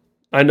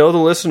 I know the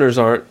listeners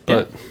aren't,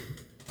 but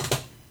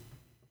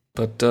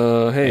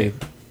hey,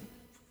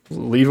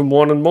 leave them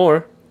wanting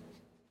more.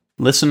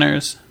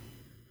 Listeners,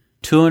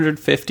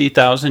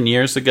 250,000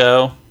 years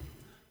ago,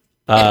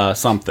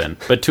 something,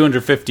 but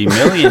 250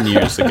 million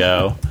years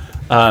ago,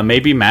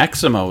 maybe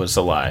Maximo was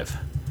alive.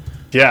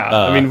 Yeah,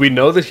 I mean, we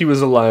know that he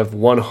was alive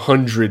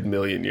 100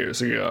 million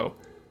years ago.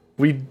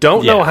 We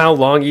don't know how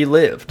long he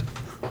lived.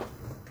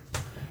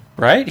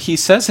 Right? He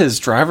says his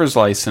driver's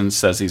license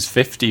says he's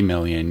 50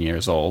 million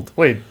years old.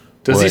 Wait,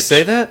 does he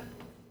say that?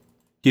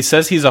 He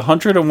says he's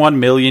 101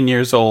 million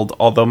years old,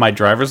 although my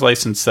driver's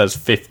license says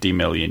 50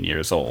 million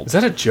years old. Is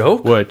that a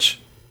joke?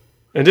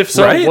 And if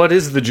so, what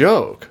is the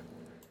joke?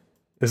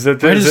 Is that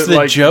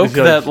the joke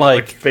that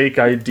like fake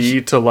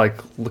ID to like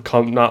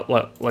not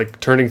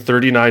turning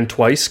 39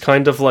 twice,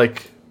 kind of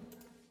like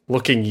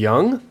looking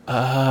young?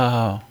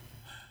 Oh,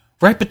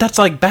 right, but that's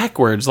like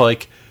backwards.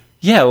 Like,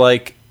 yeah,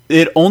 like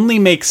it only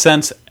makes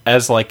sense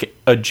as like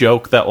a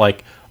joke that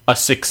like a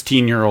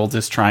 16-year-old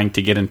is trying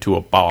to get into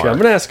a bar. Okay, I'm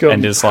gonna ask him,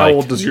 and how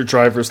old does your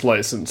driver's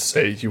license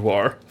say you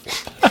are?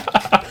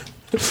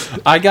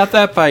 I got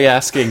that by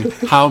asking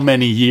how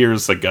many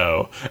years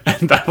ago,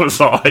 and that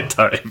was all I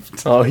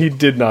typed. Oh, he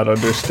did not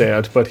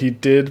understand, but he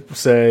did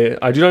say,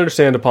 I do not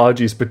understand,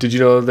 apologies, but did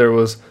you know there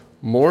was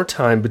more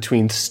time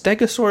between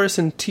Stegosaurus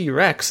and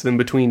T-Rex than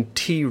between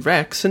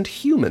T-Rex and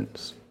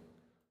humans?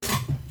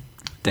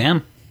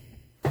 Damn.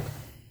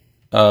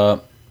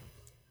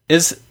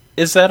 Is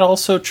that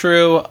also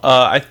true?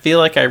 I feel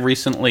like I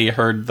recently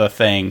heard the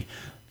thing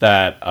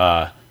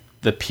that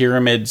the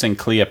pyramids and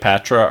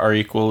Cleopatra are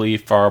equally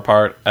far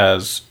apart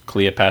as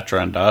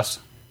Cleopatra and us.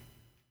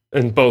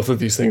 And both of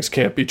these things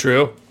can't be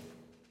true.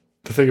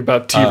 The thing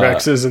about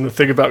T-Rexes and the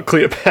thing about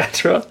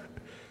Cleopatra.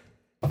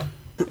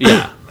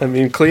 Yeah. I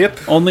mean,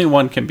 only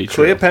one can be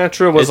true.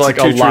 Cleopatra was like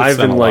alive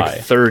in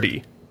like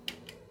 30.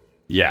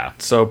 Yeah.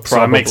 So probably. So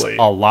that makes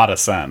a lot of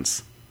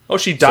sense. Oh,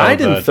 she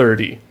died in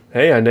 30.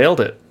 Hey, I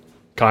nailed it.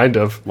 Kind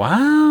of.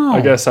 Wow. I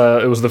guess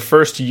it was the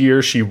first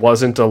year she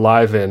wasn't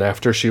alive in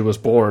after she was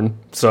born,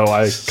 so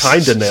I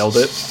kind of nailed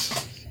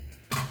it.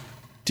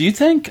 Do you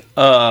think,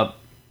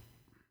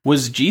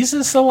 was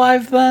Jesus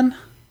alive then?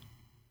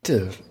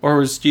 Dude. Or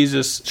was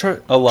Jesus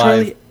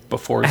alive Charlie,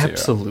 before Zero?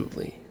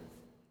 Absolutely.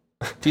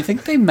 Do you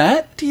think they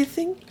met? Do you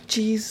think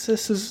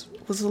Jesus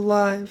was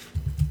alive?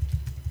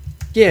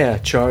 Yeah,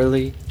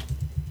 Charlie.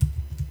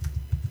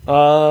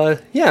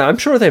 Yeah, I'm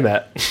sure they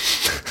met.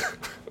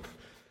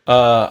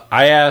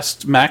 I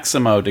asked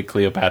Maximo, did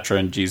Cleopatra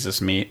and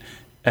Jesus meet?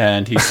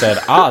 And he said,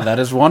 that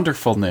is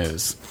wonderful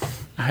news.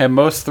 I am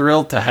most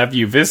thrilled to have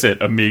you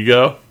visit,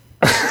 amigo.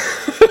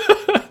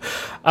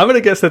 I'm going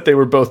to guess that they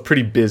were both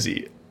pretty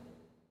busy.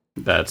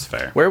 That's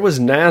fair. Where was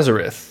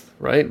Nazareth,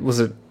 right? Was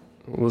it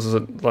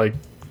like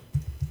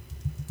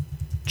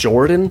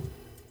Jordan?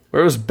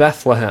 Where was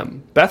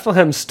Bethlehem?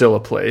 Bethlehem's still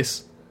a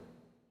place.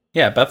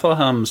 Yeah,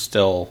 Bethlehem's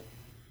still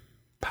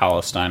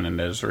Palestine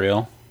and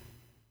Israel.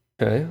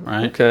 Okay.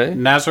 Right? Okay.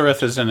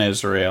 Nazareth is in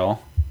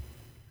Israel.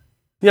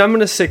 Yeah, I'm going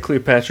to say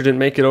Cleopatra didn't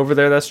make it over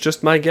there. That's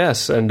just my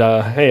guess. And,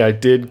 hey, I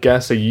did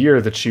guess a year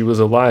that she was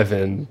alive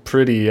in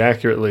pretty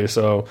accurately.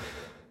 So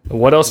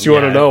what else do you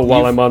want to know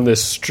while I'm on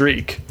this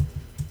streak?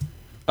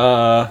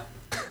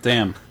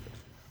 Damn.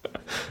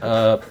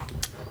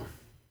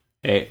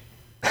 Hey.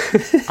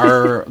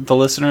 Are the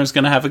listeners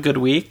going to have a good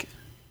week?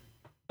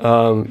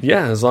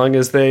 Yeah, as long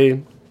as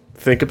they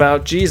think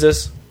about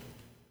Jesus.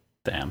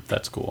 Damn,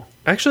 that's cool.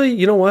 Actually,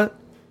 you know what?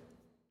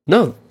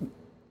 No,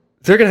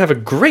 they're going to have a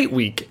great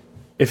week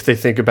if they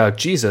think about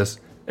Jesus.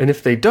 And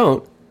if they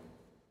don't,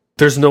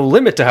 there's no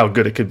limit to how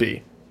good it could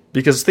be.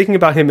 because thinking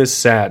about him is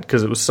sad,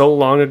 because it was so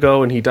long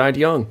ago and he died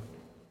young.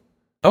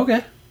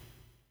 Okay.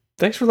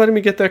 Thanks for letting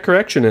me get that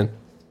correction in.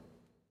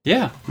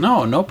 Yeah,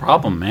 no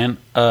problem, man.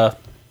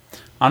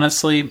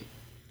 Honestly,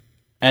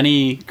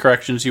 any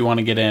corrections you want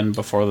to get in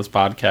before this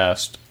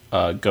podcast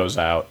goes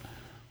out,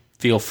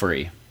 feel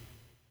free.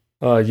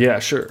 Yeah,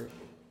 sure.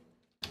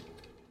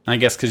 I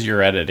guess because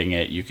you're editing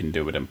it, you can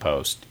do it in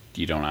post.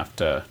 You don't have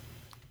to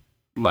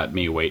let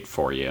me wait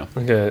for you.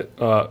 Okay,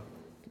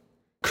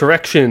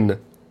 correction.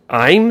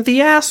 I'm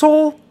the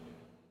asshole?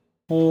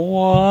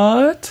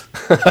 What?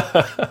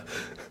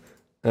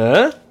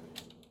 Huh?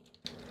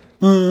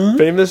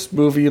 Famous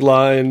movie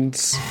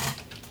lines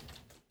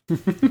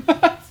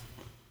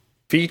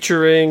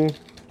featuring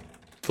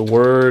the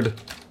word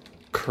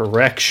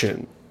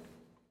correction.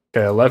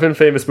 Okay, 11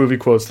 famous movie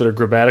quotes that are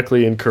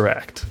grammatically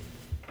incorrect.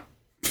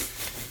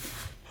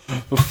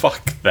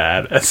 Fuck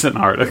that as an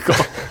article.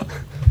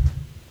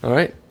 All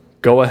right,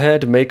 go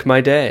ahead, make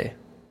my day.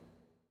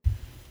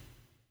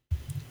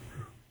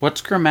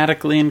 What's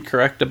grammatically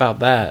incorrect about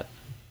that?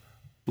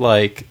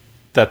 Like,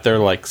 that they're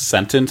like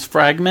sentence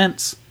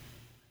fragments?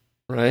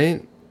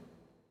 Right?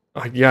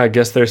 Yeah, I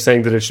guess they're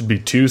saying that it should be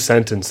 2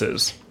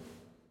 sentences.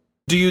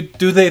 Do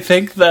they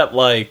think that,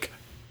 like,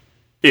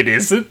 it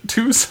isn't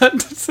 2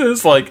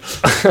 sentences? Like,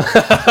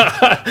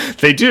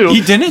 they do.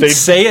 He didn't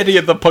say any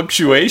of the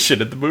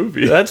punctuation in the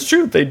movie. That's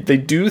true. They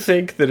do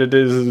think that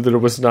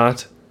it was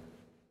not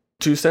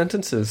 2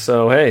 sentences.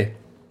 So hey,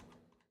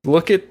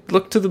 look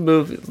to the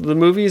movie. The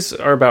movies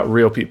are about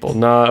real people,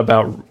 not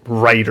about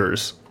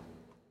writers.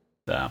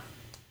 Yeah.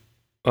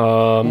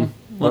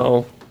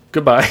 Well,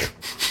 goodbye.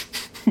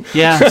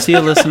 Yeah, see you,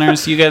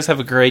 listeners. You guys have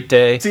a great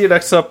day. See you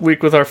next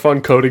week with our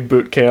fun coding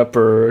boot camp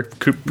or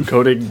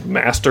coding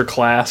master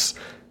class.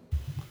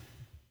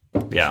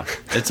 Yeah,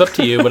 it's up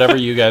to you. Whatever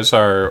you guys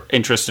are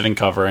interested in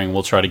covering,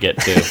 we'll try to get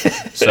to.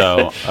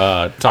 So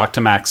talk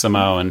to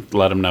Maximo and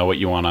let him know what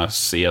you want to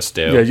see us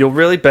do. Yeah, you'll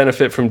really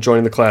benefit from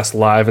joining the class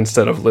live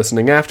instead of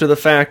listening after the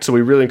fact. So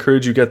we really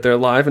encourage you to get there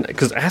live,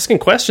 because asking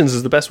questions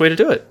is the best way to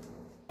do it.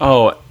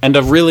 Oh, and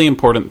a really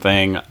important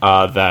thing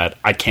that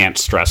I can't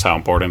stress how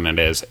important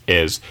it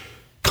is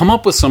come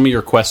up with some of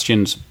your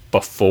questions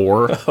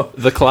before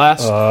the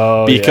class.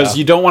 Because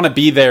you don't want to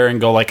be there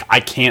and go like, I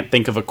can't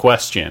think of a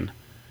question.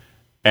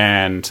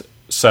 And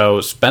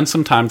so spend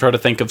some time, try to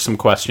think of some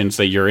questions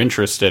that you're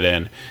interested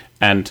in.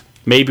 And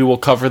maybe we'll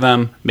cover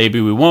them, maybe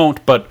we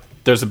won't, but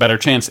there's a better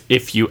chance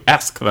if you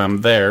ask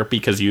them there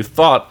because you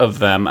thought of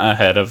them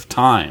ahead of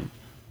time.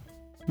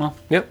 Well,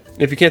 yep.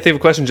 If you can't think of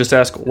a question, just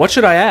ask, what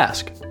should I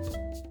ask?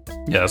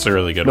 Yeah, that's a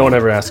really good one. one. No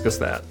one ever asks us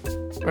that.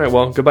 All right,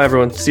 well, goodbye,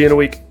 everyone. See you in a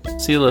week.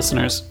 See you,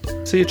 listeners.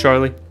 See you,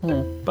 Charlie.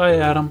 Bye,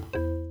 Adam.